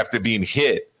after being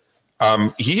hit.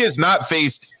 He has not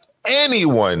faced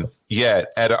anyone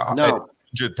yet at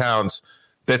 100 pounds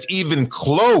that's even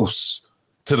close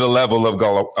to the level of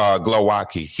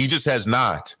Glowacki. He just has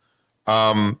not.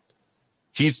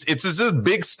 It's a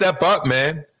big step up,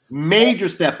 man. Major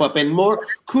step up, and more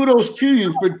kudos to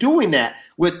you for doing that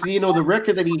with the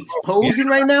record that he's posing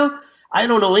right now. I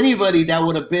don't know anybody that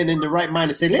would have been in the right mind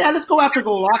to say, "Yeah, let's go after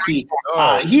Glowacki."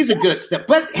 He's a good step,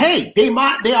 but hey, they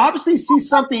obviously see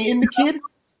something in the kid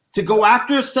to go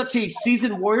after such a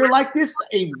seasoned warrior like this,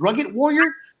 a rugged warrior,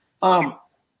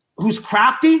 who's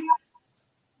crafty.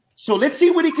 So let's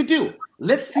see what he could do.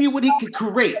 Let's see what he could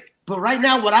create. But right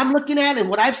now, what I'm looking at and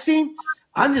what I've seen,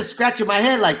 I'm just scratching my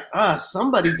head like,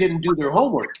 somebody didn't do their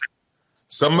homework.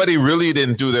 Somebody really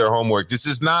didn't do their homework. This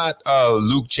is not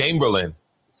Luke Chamberlain.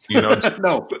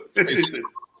 No.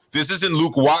 This isn't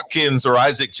Luke Watkins or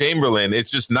Isaac Chamberlain.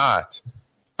 It's just not.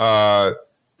 So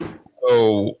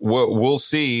we'll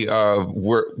see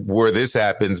where this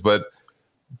happens, but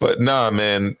nah,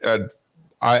 man,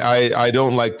 I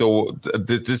don't like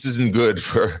this isn't good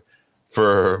for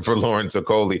Lawrence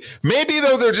Okolie. Maybe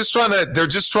though they're just trying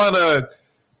to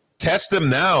test him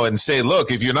now and say,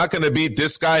 look, if you're not going to beat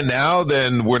this guy now,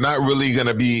 then we're not really going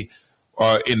to be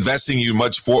investing you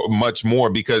much more,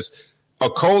 because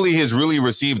Okolie has really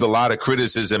received a lot of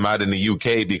criticism out in the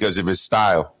UK because of his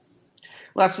style.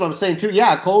 Well, that's what I'm saying, too.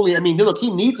 Yeah, Coley, I mean, look,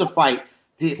 he needs a fight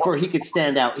for he could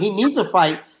stand out. He needs a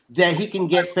fight that he can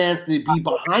get fans to be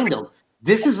behind him.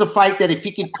 This is a fight that if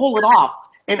he can pull it off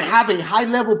and have a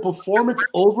high-level performance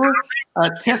over a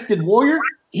tested warrior,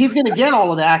 he's going to get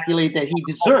all of the accolade that he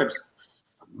deserves.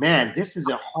 Man, this is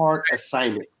a hard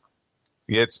assignment.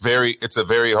 Yeah, it's a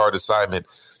very hard assignment.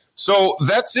 So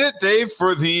that's it, Dave,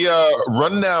 for the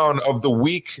rundown of the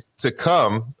week to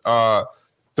come.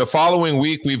 The following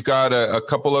week, we've got a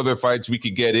couple other fights we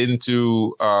could get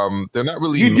into. They're not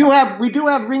really. We do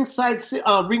have Ringside,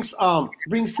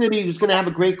 Ring City, who's going to have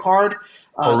a great card.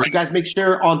 So you guys make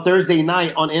sure on Thursday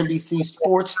night on NBC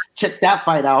Sports, check that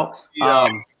fight out.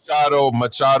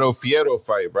 Machado Fierro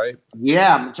fight, right?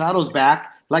 Yeah, Machado's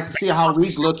back. Like to see how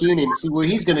he's looking and see where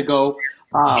he's going to go.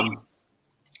 I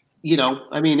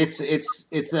mean, it's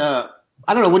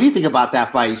I don't know. What do you think about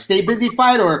that fight? Stay busy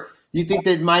fight, or you think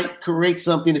that might create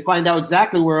something to find out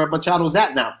exactly where Machado's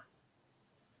at now?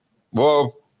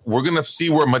 Well, we're going to see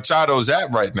where Machado's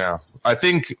at right now. I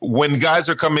think when guys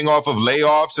are coming off of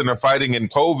layoffs and are fighting in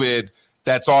COVID,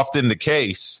 that's often the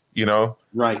case, you know?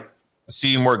 Right.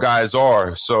 Seeing where guys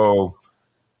are. So,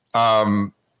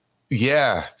 I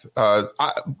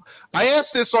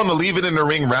asked this on the Leave It in the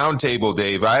Ring roundtable,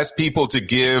 Dave. I asked people to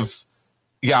give.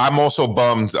 Yeah, I'm also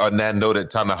bummed on that note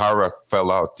that Tanahara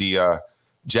fell out, the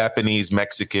Japanese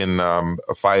Mexican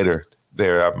fighter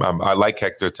there. I like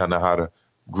Hector Tanahara,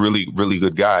 really, really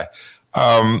good guy.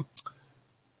 I'm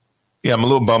a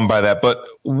little bummed by that. But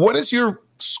what is your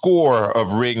score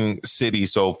of Ring City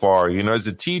so far? You know, as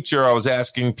a teacher, I was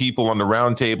asking people on the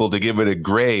roundtable to give it a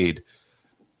grade.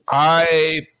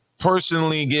 I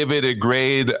personally give it a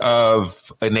grade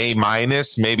of an A-,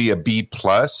 maybe a B+.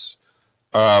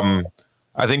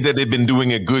 I think that they've been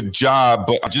doing a good job,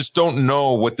 but I just don't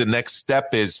know what the next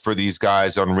step is for these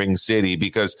guys on Ring City,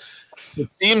 because it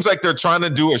seems like they're trying to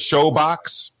do a show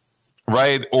box,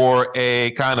 right? Or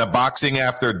a kind of boxing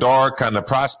after dark kind of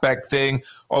prospect thing.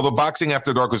 Although boxing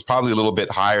after dark was probably a little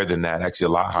bit higher than that, actually a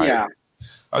lot higher. Yeah.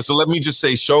 So let me just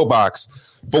say Showbox.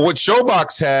 But what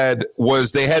Showbox had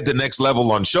was they had the next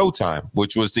level on Showtime,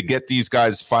 which was to get these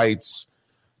guys fights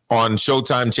on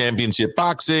Showtime Championship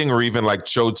Boxing or even like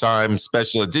Showtime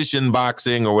Special Edition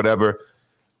Boxing or whatever.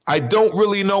 I don't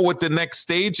really know what the next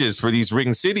stage is for these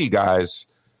Ring City guys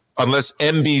unless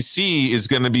NBC is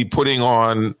going to be putting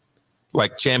on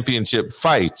like championship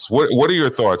fights. What are your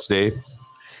thoughts, Dave?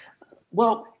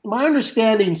 Well, my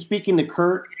understanding, speaking to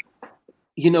Kurt,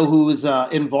 you know, who is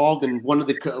involved in one of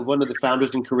the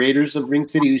founders and creators of Ring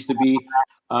City, used to be,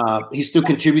 he still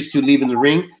contributes to Leaving the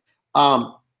Ring.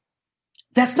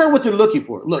 That's not what they're looking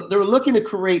for. Look, they're looking to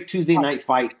create Tuesday night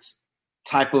fights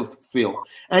type of feel.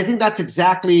 And I think that's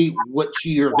exactly what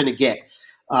you're going to get.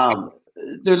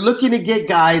 They're looking to get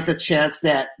guys a chance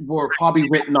that were probably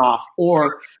written off,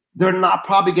 or they're not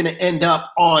probably going to end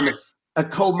up on a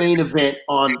co-main event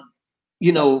on,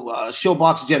 you know,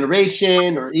 Showbox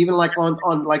Generation, or even like on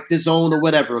like DAZN or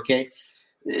whatever. Okay,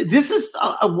 this is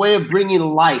a way of bringing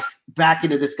life back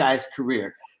into this guy's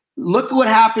career. Look at what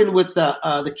happened with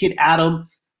the kid Adam.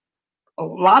 A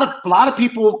lot of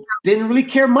people didn't really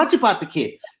care much about the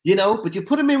kid, you know, but you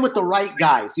put him in with the right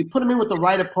guys, you put him in with the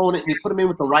right opponent, and you put him in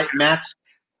with the right match,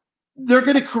 they're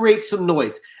going to create some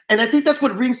noise. And I think that's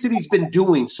what Ring City's been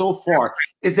doing so far,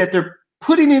 is that they're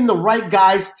putting in the right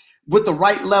guys with the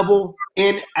right level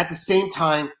in at the same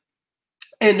time,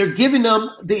 and they're giving them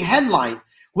the headline,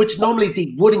 which normally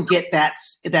they wouldn't get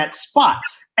that spot.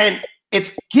 And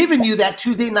it's giving you that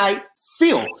Tuesday night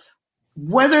feel.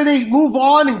 Whether they move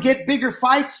on and get bigger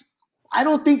fights, I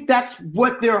don't think that's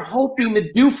what they're hoping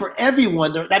to do for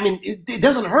everyone. I mean, it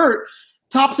doesn't hurt.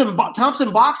 Thompson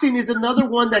Boxing is another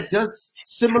one that does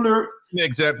similar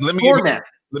format.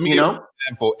 Let me give you an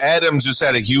example. Adams just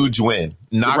had a huge win.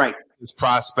 Knocked his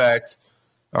prospect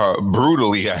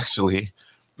brutally, actually.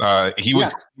 He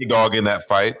was a dog in that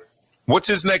fight. What's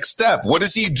his next step? What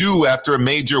does he do after a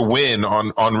major win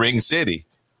on Ring City?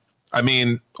 I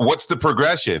mean, what's the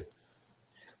progression?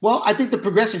 Well, I think the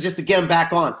progression is just to get him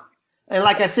back on. And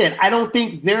like I said, I don't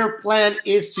think their plan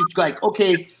is to, like,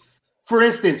 okay, for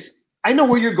instance, I know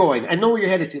where you're going. I know where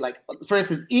you're headed to. Like, for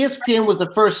instance, ESPN was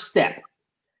the first step.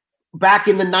 Back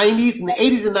in the 90s, in the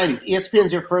 80s and 90s, ESPN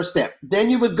is your first step. Then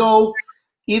you would go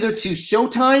either to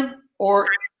Showtime or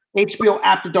HBO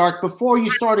After Dark before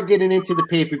you started getting into the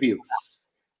pay-per-view.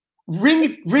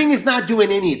 Ring is not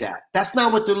doing any of that. That's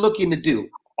not what they're looking to do.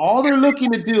 All they're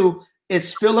looking to do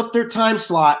is fill up their time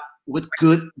slot with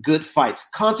good fights.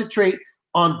 Concentrate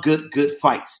on good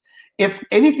fights. If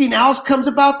anything else comes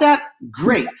about that,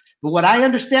 great. But what I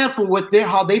understand from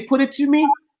how they put it to me,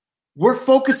 we're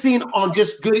focusing on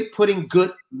just putting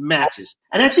good matches.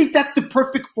 And I think that's the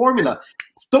perfect formula.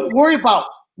 Don't worry about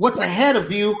what's ahead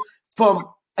of you from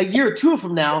a year or two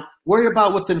from now. Worry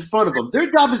about what's in front of them.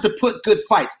 Their job is to put good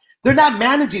fights. They're not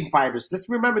managing fighters. Let's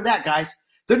remember that, guys.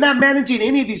 They're not managing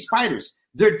any of these fighters.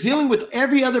 They're dealing with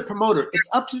every other promoter. It's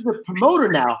up to the promoter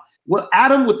now. Well,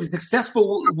 Adam, with the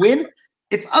successful win,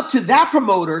 it's up to that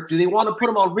promoter. Do they want to put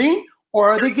him on Ring, or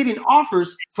are they getting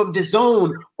offers from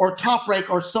DAZN or Top Rank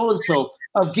or so-and-so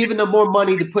of giving them more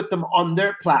money to put them on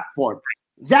their platform?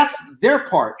 That's their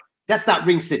part. That's not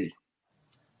Ring City.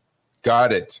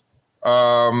 Got it.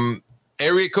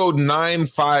 Area code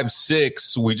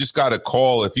 956. We just got a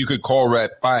call. If you could call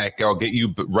right back, I'll get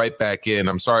you right back in.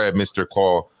 I'm sorry I missed your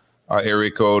call.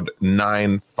 Area code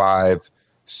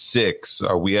 956.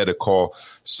 We had a call.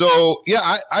 So,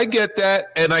 yeah, I get that.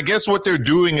 And I guess what they're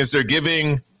doing is they're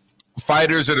giving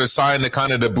fighters that are signed to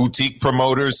kind of the boutique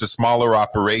promoters, the smaller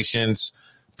operations,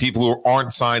 people who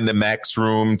aren't signed to Max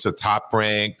Room, to Top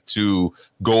Rank, to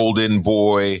Golden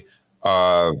Boy,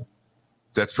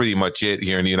 that's pretty much it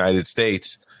here in the United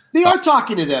States. They are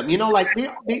talking to them, like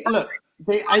they look.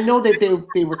 I know that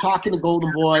they were talking to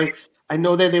Golden Boy. I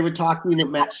know that they were talking to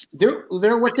Match. They're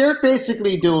what they're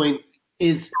basically doing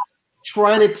is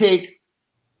trying to create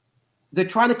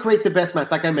the best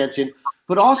match, like I mentioned,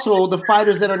 but also the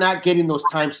fighters that are not getting those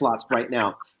time slots right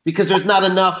now because there's not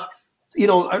enough. The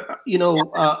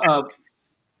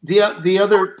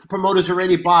other promoters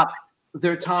already bought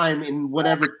their time in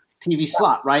whatever TV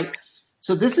slot, right?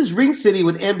 So this is Ring City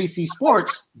with NBC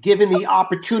Sports giving the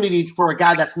opportunity for a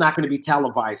guy that's not going to be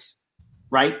televised,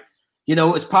 right?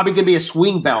 It's probably going to be a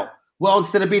swing belt. Well,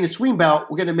 instead of being a swing belt,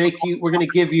 we're going to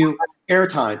give you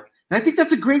airtime. And I think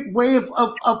that's a great way of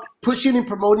pushing and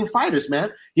promoting fighters,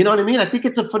 man. You know what I mean? I think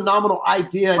it's a phenomenal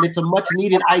idea, and it's a much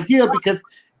needed idea because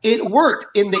it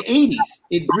worked in the 80s.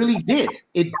 It really did.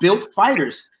 It built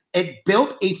fighters. It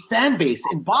built a fan base.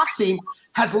 And boxing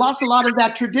has lost a lot of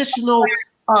that traditional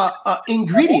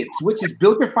ingredients, which is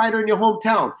build your fighter in your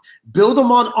hometown, build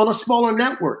them on a smaller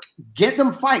network, get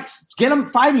them fights, get them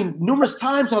fighting numerous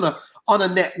times on a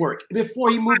network before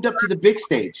he moved up to the big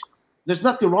stage. There's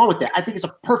nothing wrong with that. I think it's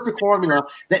a perfect formula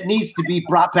that needs to be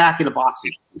brought back into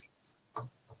boxing.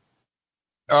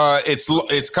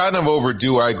 It's kind of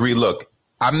overdue. I agree. Look,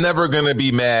 I'm never going to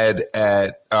be mad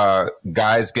at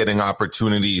guys getting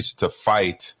opportunities to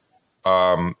fight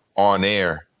on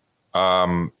air.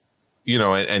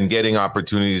 And getting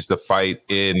opportunities to fight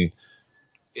in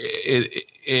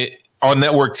on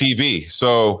network TV.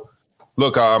 So,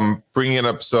 look, I'm bringing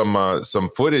up some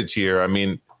footage here. I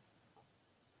mean,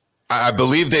 I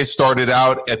believe they started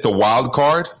out at the wild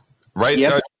card, right?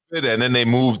 Yes. And then they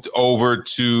moved over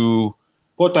to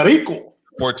Puerto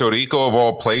Rico of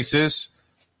all places.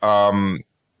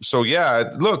 So,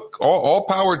 yeah, look, all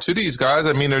power to these guys.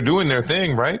 I mean, they're doing their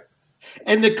thing, right?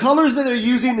 And the colors that they're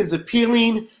using is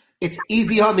appealing. It's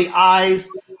easy on the eyes.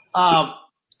 Can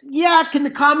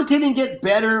the commentating get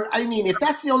better? I mean, if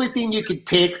that's the only thing you could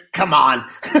pick, come on.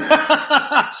 You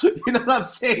know what I'm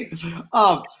saying?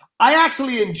 I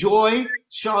actually enjoy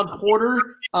Sean Porter.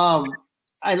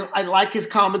 I like his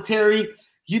commentary.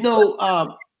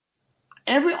 Overall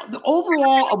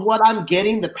of what I'm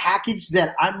getting, the package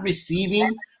that I'm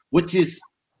receiving, which is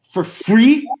for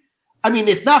free. I mean,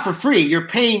 it's not for free. You're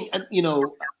paying,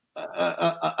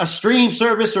 a stream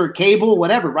service or cable,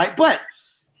 whatever, right? But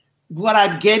what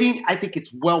I'm getting, I think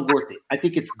it's well worth it. I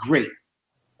think it's great.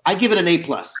 I give it an A+.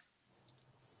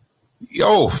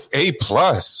 Yo, A+.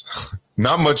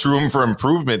 Not much room for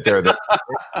improvement there.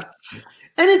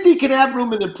 Anything can have room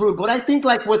to improve, but I think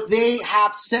like what they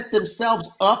have set themselves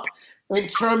up in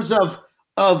terms of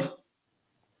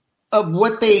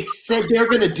what they said they're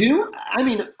going to do. I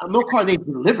mean, Milcar, they've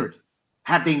delivered.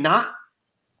 Have they not?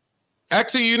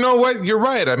 Actually, you know what? You're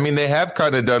right. I mean, they have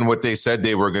kind of done what they said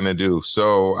they were going to do.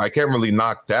 So I can't really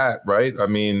knock that, right? I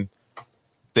mean,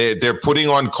 they're putting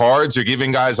on cards. They're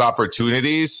giving guys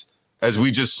opportunities. As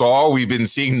we just saw, we've been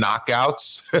seeing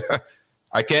knockouts.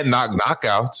 I can't knock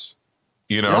knockouts,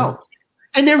 No.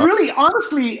 And they're really,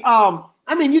 honestly,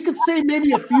 you could say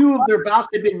maybe a few of their bouts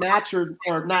have been matched or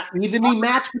not evenly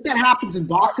matched, but that happens in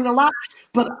boxing a lot.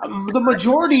 But the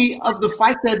majority of the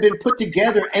fights that have been put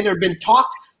together and have been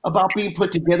talked about being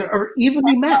put together are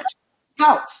evenly matched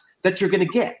bouts that you're going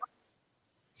to get.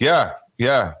 Yeah,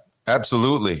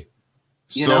 absolutely.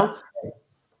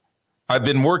 I've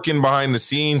been working behind the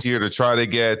scenes here to try to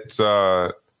get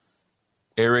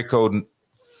area code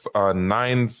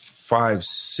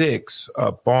 956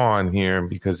 up on here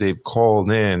because they've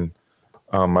called in.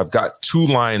 I've got 2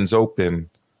 lines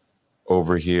open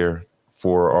over here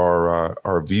for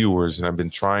our viewers, and I've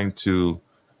been trying to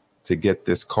get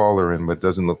this caller in, but it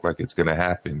doesn't look like it's going to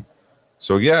happen.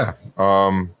 So, yeah,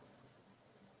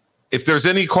 if there's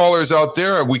any callers out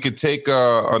there, we could take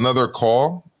another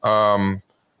call.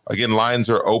 Again, lines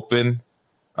are open.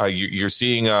 You're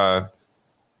seeing the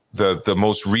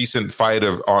most recent fight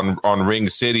on Ring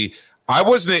City.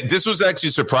 This was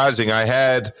actually surprising. I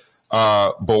had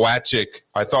Boachik.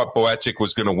 I thought Boachik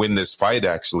was going to win this fight,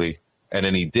 actually, and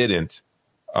then he didn't.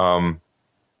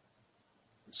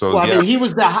 He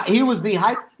was the hype,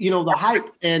 the hype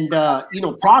and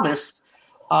promise,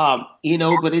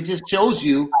 but it just shows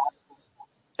you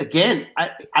again.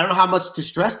 I don't know how much to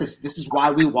stress this. This is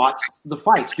why we watch the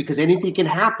fights, because anything can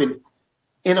happen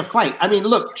in a fight. I mean,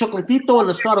 look, Chocolatito and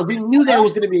Estrada, we knew that it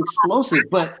was going to be explosive,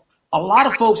 but a lot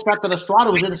of folks thought that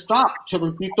Estrada was going to stop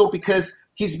Chocolatito because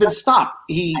he's been stopped.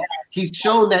 He's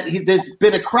shown that there's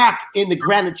been a crack in the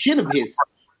granite chin of his.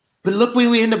 But look what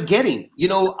we end up getting.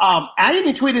 I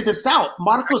even tweeted this out.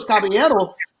 Marcos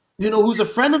Caballero, who's a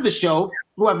friend of the show,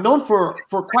 who I've known for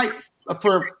quite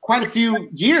a few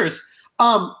years,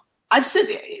 I've said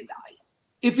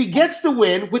if he gets the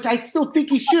win, which I still think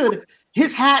he should,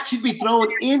 his hat should be thrown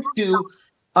into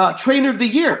Trainer of the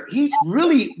Year. He's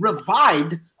really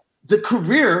revived the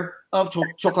career of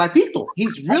Chocolatito.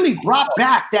 He's really brought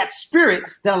back that spirit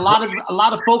that a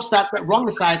lot of folks that wrong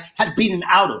the side had beaten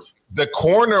out of. The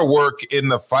corner work in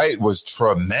the fight was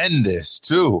tremendous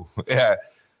too. Yeah.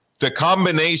 The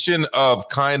combination of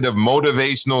kind of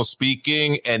motivational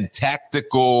speaking and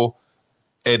tactical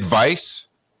advice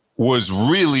was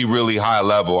really, really high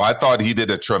level. I thought he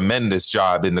did a tremendous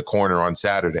job in the corner on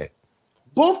Saturday.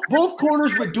 Both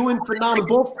corners were doing phenomenal.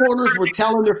 Both corners were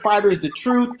telling their fighters the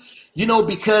truth,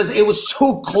 because it was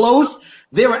so close.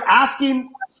 They were asking,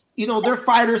 their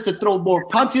fighters to throw more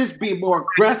punches, be more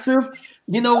aggressive,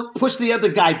 push the other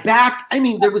guy back. I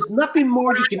mean, there was nothing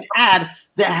more you can add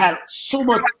that had so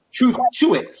much truth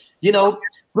to it,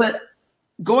 But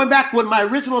going back with my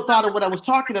original thought of what I was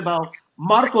talking about,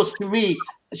 Marcos, to me,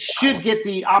 should get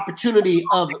the opportunity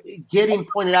of getting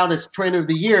pointed out as Trainer of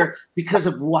the Year because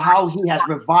of how he has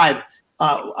revived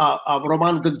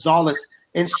Roman Gonzalez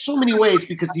in so many ways,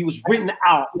 because he was written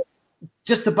out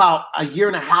just about a year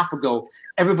and a half ago.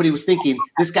 Everybody was thinking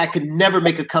this guy could never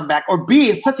make a comeback or be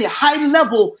in such a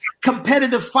high-level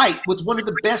competitive fight with one of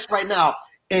the best right now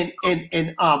in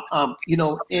El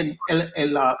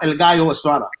Gallo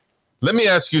Estrada. Let me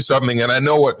ask you something, and I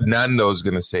know what Nando's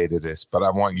going to say to this, but I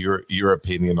want your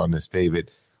opinion on this, David.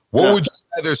 What would you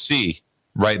rather see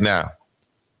right now?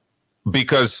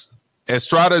 Because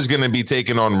Estrada is going to be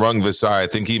taking on Rung Visai. I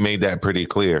think he made that pretty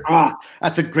clear.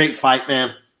 That's a great fight,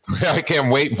 man. I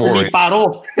can't wait for it.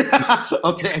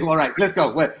 Okay, all right, let's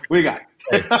go. What we got?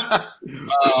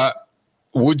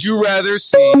 Would you rather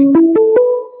see?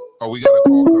 Oh, we got a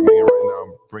call coming in right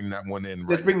now. Bring that one in.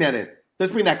 Let's bring that in.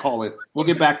 Let's bring that call in. We'll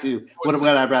get back to what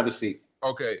I'd rather see.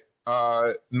 Okay.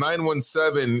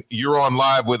 917, you're on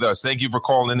live with us. Thank you for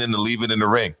calling in to Leave It in the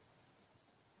Ring.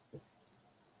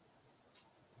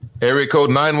 Area code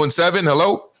 917,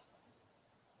 hello?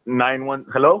 91,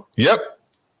 hello? Yep.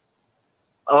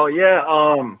 Oh, yeah.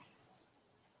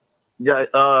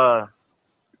 Because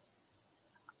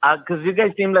you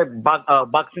guys seem like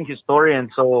boxing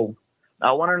historians, so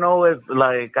I want to know if,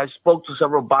 like, I spoke to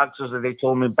several boxers and they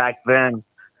told me back then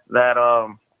that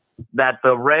that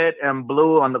the red and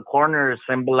blue on the corners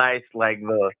symbolized like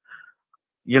the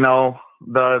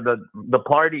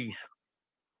parties.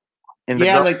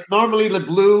 Like normally the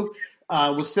blue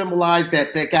will symbolize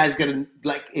that guy's gonna,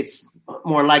 like, it's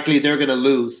more likely they're gonna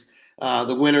lose.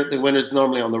 The winner's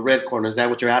normally on the red corner. Is that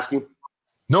what you're asking?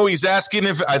 No, he's asking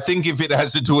if it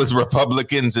has to do with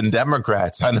Republicans and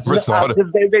Democrats. I never thought of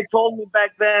it. They told me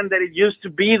back then that it used to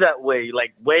be that way,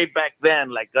 like way back then,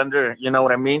 like under, you know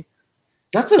what I mean?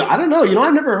 I don't know.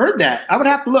 I've never heard that. I would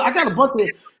have to look. I got a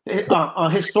bunch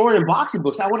of historian boxing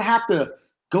books. I would have to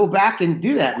go back and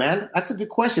do that, man. That's a good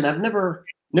question. I've never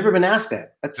been asked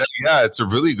that. It's a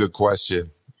really good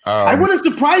question. I wouldn't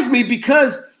surprise me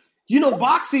because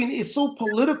boxing is so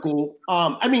political.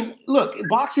 I mean, look,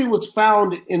 boxing was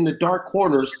found in the dark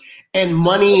corners, and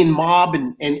money and mob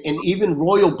and even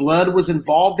royal blood was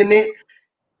involved in it.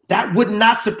 That would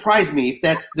not surprise me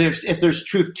if there's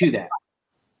truth to that.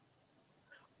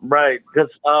 Right,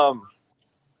 because a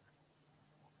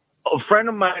friend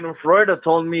of mine in Florida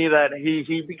told me that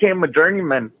he became a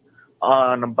journeyman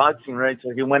on boxing, right?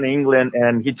 So he went to England,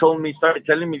 and started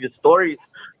telling me the stories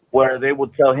where they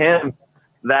would tell him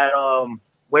that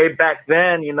way back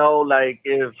then, like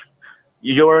if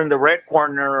you were in the red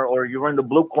corner or you were in the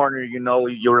blue corner, you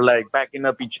were like backing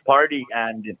up each party,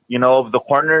 and if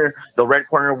the red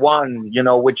corner won,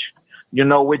 which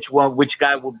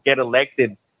guy would get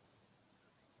elected.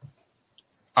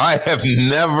 I have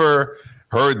never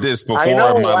heard this before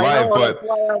in my life, but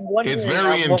it's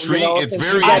very intriguing.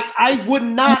 I would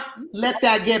not let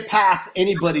that get past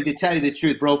anybody, to tell you the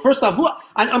truth, bro. First off,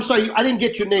 I'm sorry, I didn't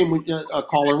get your name,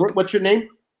 caller. What's your name?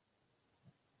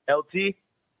 LT.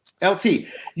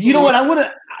 You know what?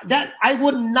 I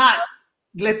would not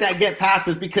let that get past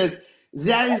us, because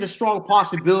that is a strong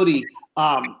possibility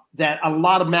that a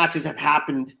lot of matches have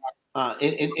happened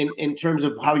in terms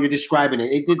of how you're describing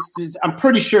it. I'm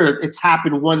pretty sure it's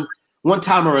happened one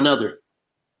time or another.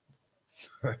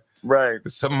 Right.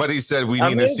 Somebody said we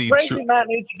need to see. Crazy, man.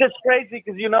 It's just crazy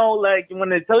because like when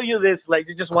they tell you this, like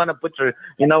you just want to put your,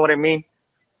 you know what I mean?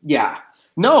 Yeah.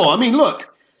 No, I mean,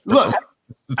 look.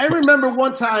 I remember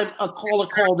one time a caller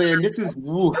called in. This is,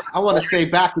 I want to say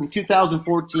back in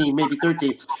 2014, maybe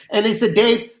 13, and they said,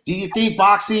 "Dave, do you think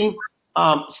boxing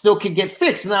still can get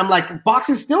fixed?" And I'm like,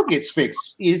 "Boxing still gets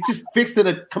fixed. It's just fixed in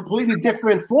a completely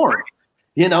different form,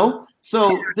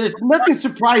 So there's nothing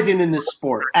surprising in this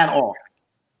sport at all.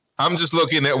 I'm just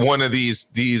looking at one of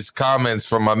these comments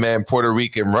from my man Puerto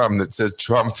Rican Rum that says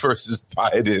Trump versus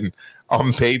Biden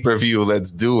on pay-per-view.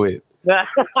 Let's do it.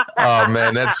 Oh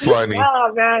man, that's funny.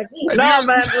 No, man. No,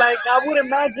 man. Like I would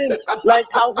imagine, like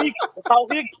how he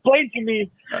explained to me,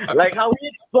 like how he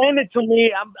explained it to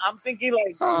me. I'm thinking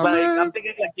I'm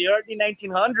thinking like the early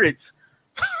 1900s.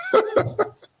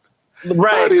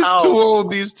 Right. These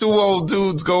two old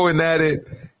dudes going at it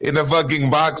in a fucking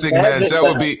boxing match. That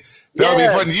would be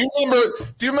fun.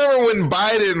 Do you remember when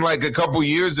Biden, like a couple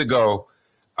years ago,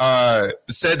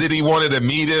 said that he wanted to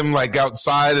meet him like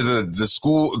outside of the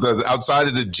school, outside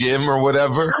of the gym or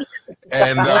whatever?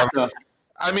 And I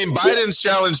mean, Biden's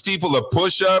challenged people to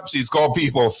push-ups. He's called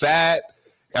people fat.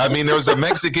 I mean, there was a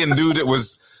Mexican dude that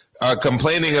was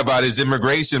complaining about his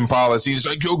immigration policy. He's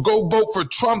like, yo, go vote for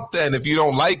Trump then if you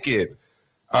don't like it.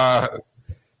 That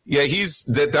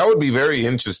would be very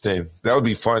interesting. That would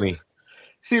be funny.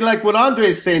 See, like what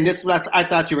Andre's saying, this was, I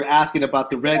thought you were asking about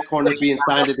the red corner being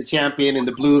signed to the champion and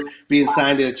the blue being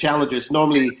signed to the challengers.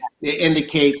 Normally, it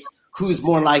indicates who's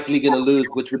more likely going to lose,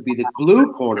 which would be the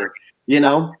blue corner, you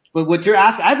know. But what you're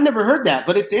asking, I've never heard that,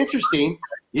 but it's interesting.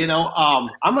 You know, I'm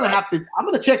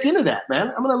gonna check into that, man.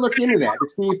 I'm gonna look into that to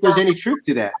see if there's any truth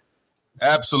to that.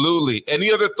 Absolutely.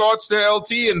 Any other thoughts there,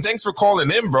 LT? And thanks for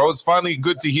calling in, bro. It's finally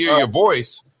good to hear your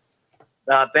voice.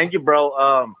 Thank you,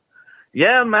 bro.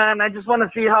 Yeah, man. I just want to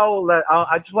see how.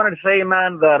 I just wanted to say,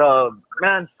 man, that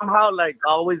man, somehow like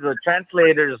always the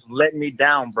translators let me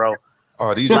down, bro.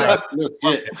 Oh, these guys.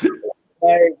 Like,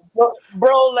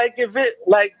 bro, like if it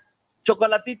like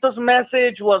Chocolatito's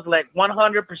message was like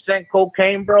 100%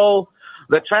 cocaine, bro.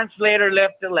 The translator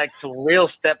left it like surreal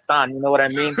stepped on. You know what I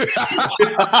mean? You're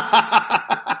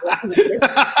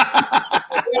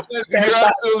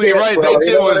absolutely right.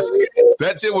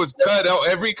 That shit was cut out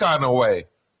every kind of way.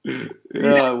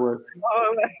 Yeah, it was.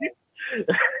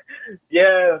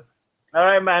 Yeah. All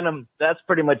right, man. That's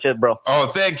pretty much it, bro. Oh,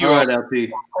 thank you. All right,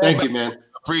 LP. Thank you, man.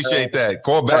 Appreciate that.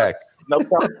 Call back. No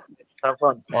problem. Have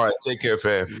fun. All right. Take care,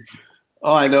 fam.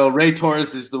 Oh, I know. Ray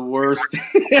Torres is the worst.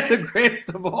 The greatest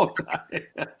of all time.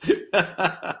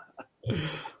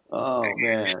 Oh,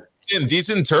 man. And these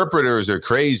interpreters are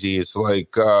crazy. It's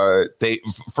like they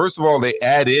first of all, they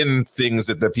add in things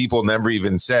that the people never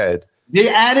even said. They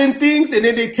add in things and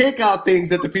then they take out things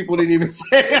that the people didn't even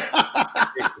say.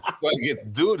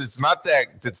 Dude, it's not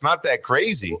that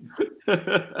crazy.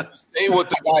 Say what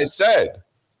the guy said.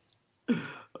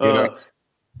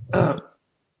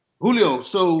 Julio,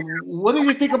 so what do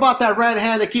you think about that right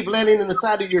hand that keep landing in the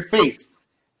side of your face?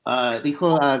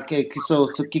 Dijo, so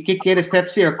 ¿qué quieres,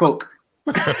 Pepsi or Coke?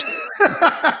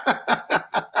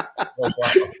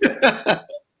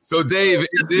 So, Dave,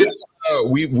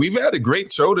 we've had a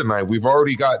great show tonight. We've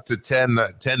already got to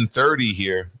 10:30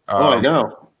 here. I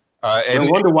know. And I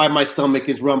wonder why my stomach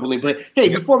is rumbling. But, hey,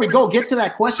 before we go, get to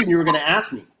that question you were going to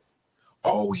ask me.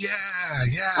 Oh, yeah.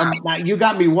 Now you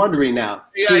got me wondering now.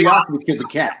 Curiosity killed the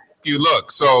cat. You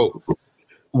look, so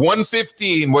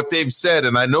 115, what they've said,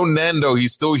 and I know Nando,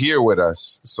 he's still here with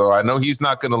us, so I know he's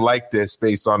not going to like this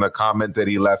based on a comment that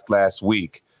he left last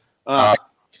week. But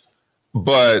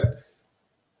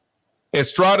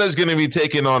Estrada is going to be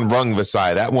taking on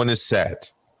Rungvisai. That one is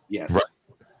set. Yes. Right.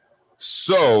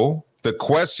 So the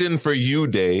question for you,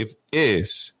 Dave,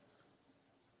 is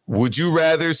would you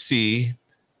rather see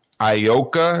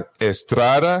Ioka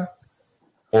Estrada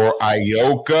or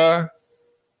Ioka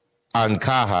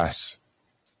Ancajas?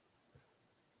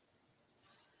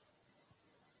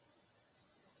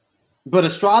 But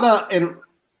Estrada and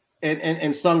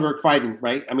Sungberg fighting,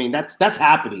 right? I mean, that's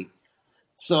happening.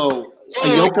 So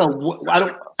Ioka,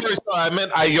 I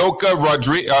meant Ioka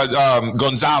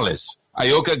Gonzalez.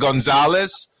 Ioka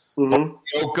Gonzalez. Mm-hmm.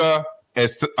 Ioka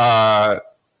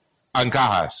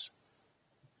Ancajas.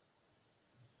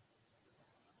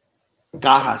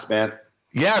 Cajas, man.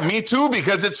 Yeah, me too,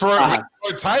 because it's for a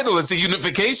title. It's a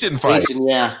unification fight.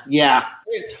 Yeah.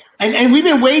 And we've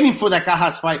been waiting for that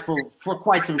Cajas fight for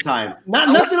quite some time.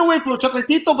 Nothing away from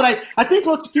Chocolatito, but I think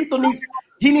Chocolatito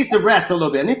needs to rest a little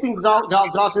bit. I think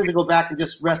Gonzalez needs to go back and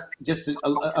just rest just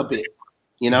a bit,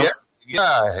 you know?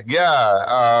 Yeah.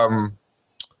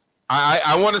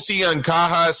 I want to see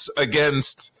Ancajas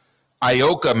against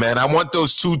Ioka, man. I want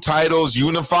those two titles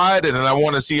unified, and then I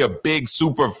want to see a big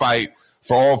super fight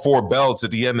for all four belts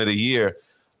at the end of the year.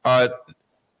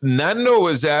 Nando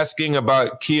is asking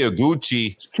about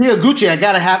Kiyoguchi. You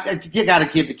gotta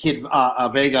give the kid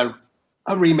Vega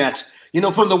a rematch. You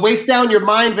know, from the waist down your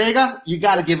mind, Vega, you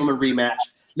gotta give him a rematch.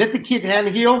 Let the kid hand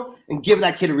heal and give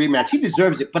that kid a rematch. He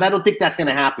deserves it, but I don't think that's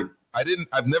gonna happen.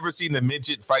 I've never seen a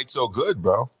midget fight so good,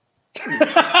 bro.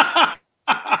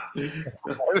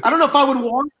 I don't know if I would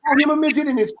want to call him a midget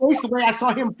in his face the way I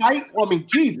saw him fight. Well, I mean,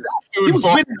 Jesus. He was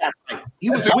winning that fight. He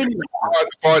was winning that fight.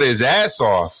 Fought his ass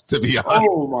off, to be honest.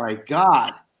 Oh, my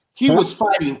God. He was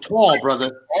fighting tall,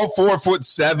 brother. All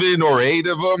 4'7" or 8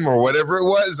 of them or whatever it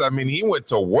was. I mean, he went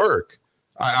to work.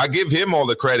 I give him all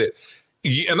the credit.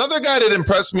 Another guy that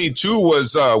impressed me too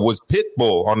was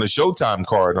Pitbull on the Showtime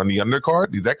card, on the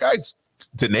undercard. That guy's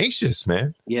tenacious,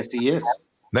 man. Yes, he is.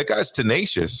 That guy's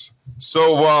tenacious.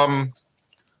 So,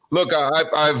 look,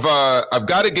 I've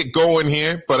got to get going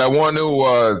here, but I want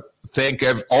to thank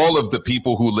all of the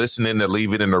people who listen in to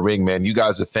Leave It in the Ring, man. You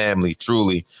guys are family,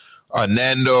 truly.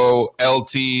 Nando,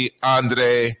 LT,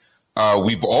 Andre.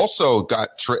 We've also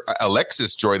got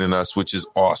Alexis joining us, which is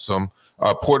awesome.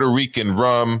 Puerto Rican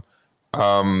Rum.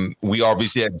 We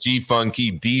obviously had G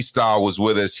Funky. D-Style was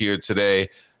with us here today.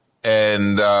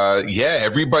 And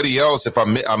everybody else. If I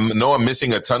know I'm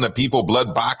missing a ton of people.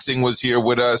 Blood Boxing was here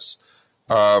with us.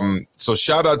 So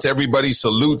shout out to everybody.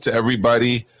 Salute to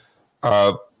everybody.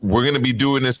 We're going to be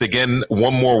doing this again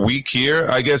one more week here,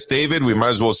 I guess, David. We might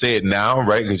as well say it now,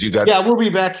 right? Because you got. Yeah, we'll be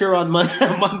back here on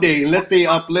Monday unless they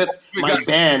uplift my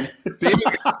band. David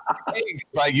got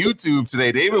by YouTube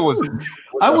today. David was.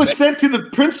 I was sent to the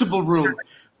principal room.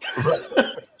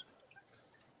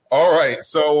 All right,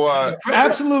 so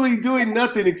absolutely doing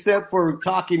nothing except for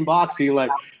talking boxing. Like,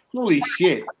 holy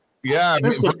shit! Yeah,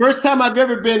 that's the first time I've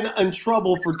ever been in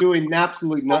trouble for doing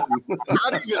absolutely nothing.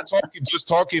 Not even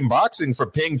talking boxing, for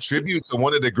paying tribute to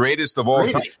one of the greatest of all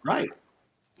time.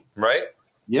 Right.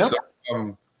 Yep.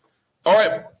 So, all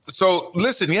right. So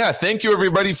listen, thank you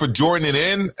everybody for joining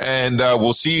in, and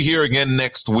we'll see you here again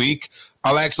next week.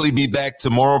 I'll actually be back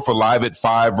tomorrow for Live at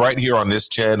 5 right here on this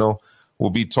channel. We'll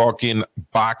be talking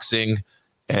boxing,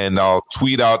 and I'll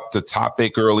tweet out the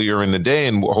topic earlier in the day,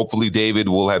 and hopefully David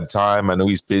will have time. I know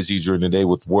he's busy during the day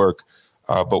with work,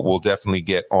 but we'll definitely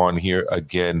get on here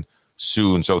again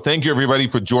soon. So thank you, everybody,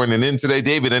 for joining in today.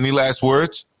 David, any last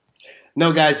words?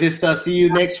 No, guys, just see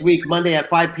you next week, Monday at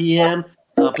 5 p.m.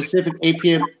 Pacific, 8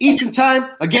 p.m. Eastern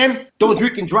time. Again, don't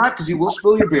drink and drive because you will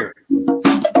spill your beer.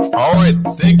 All right.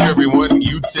 Thank you, everyone.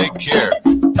 You take care.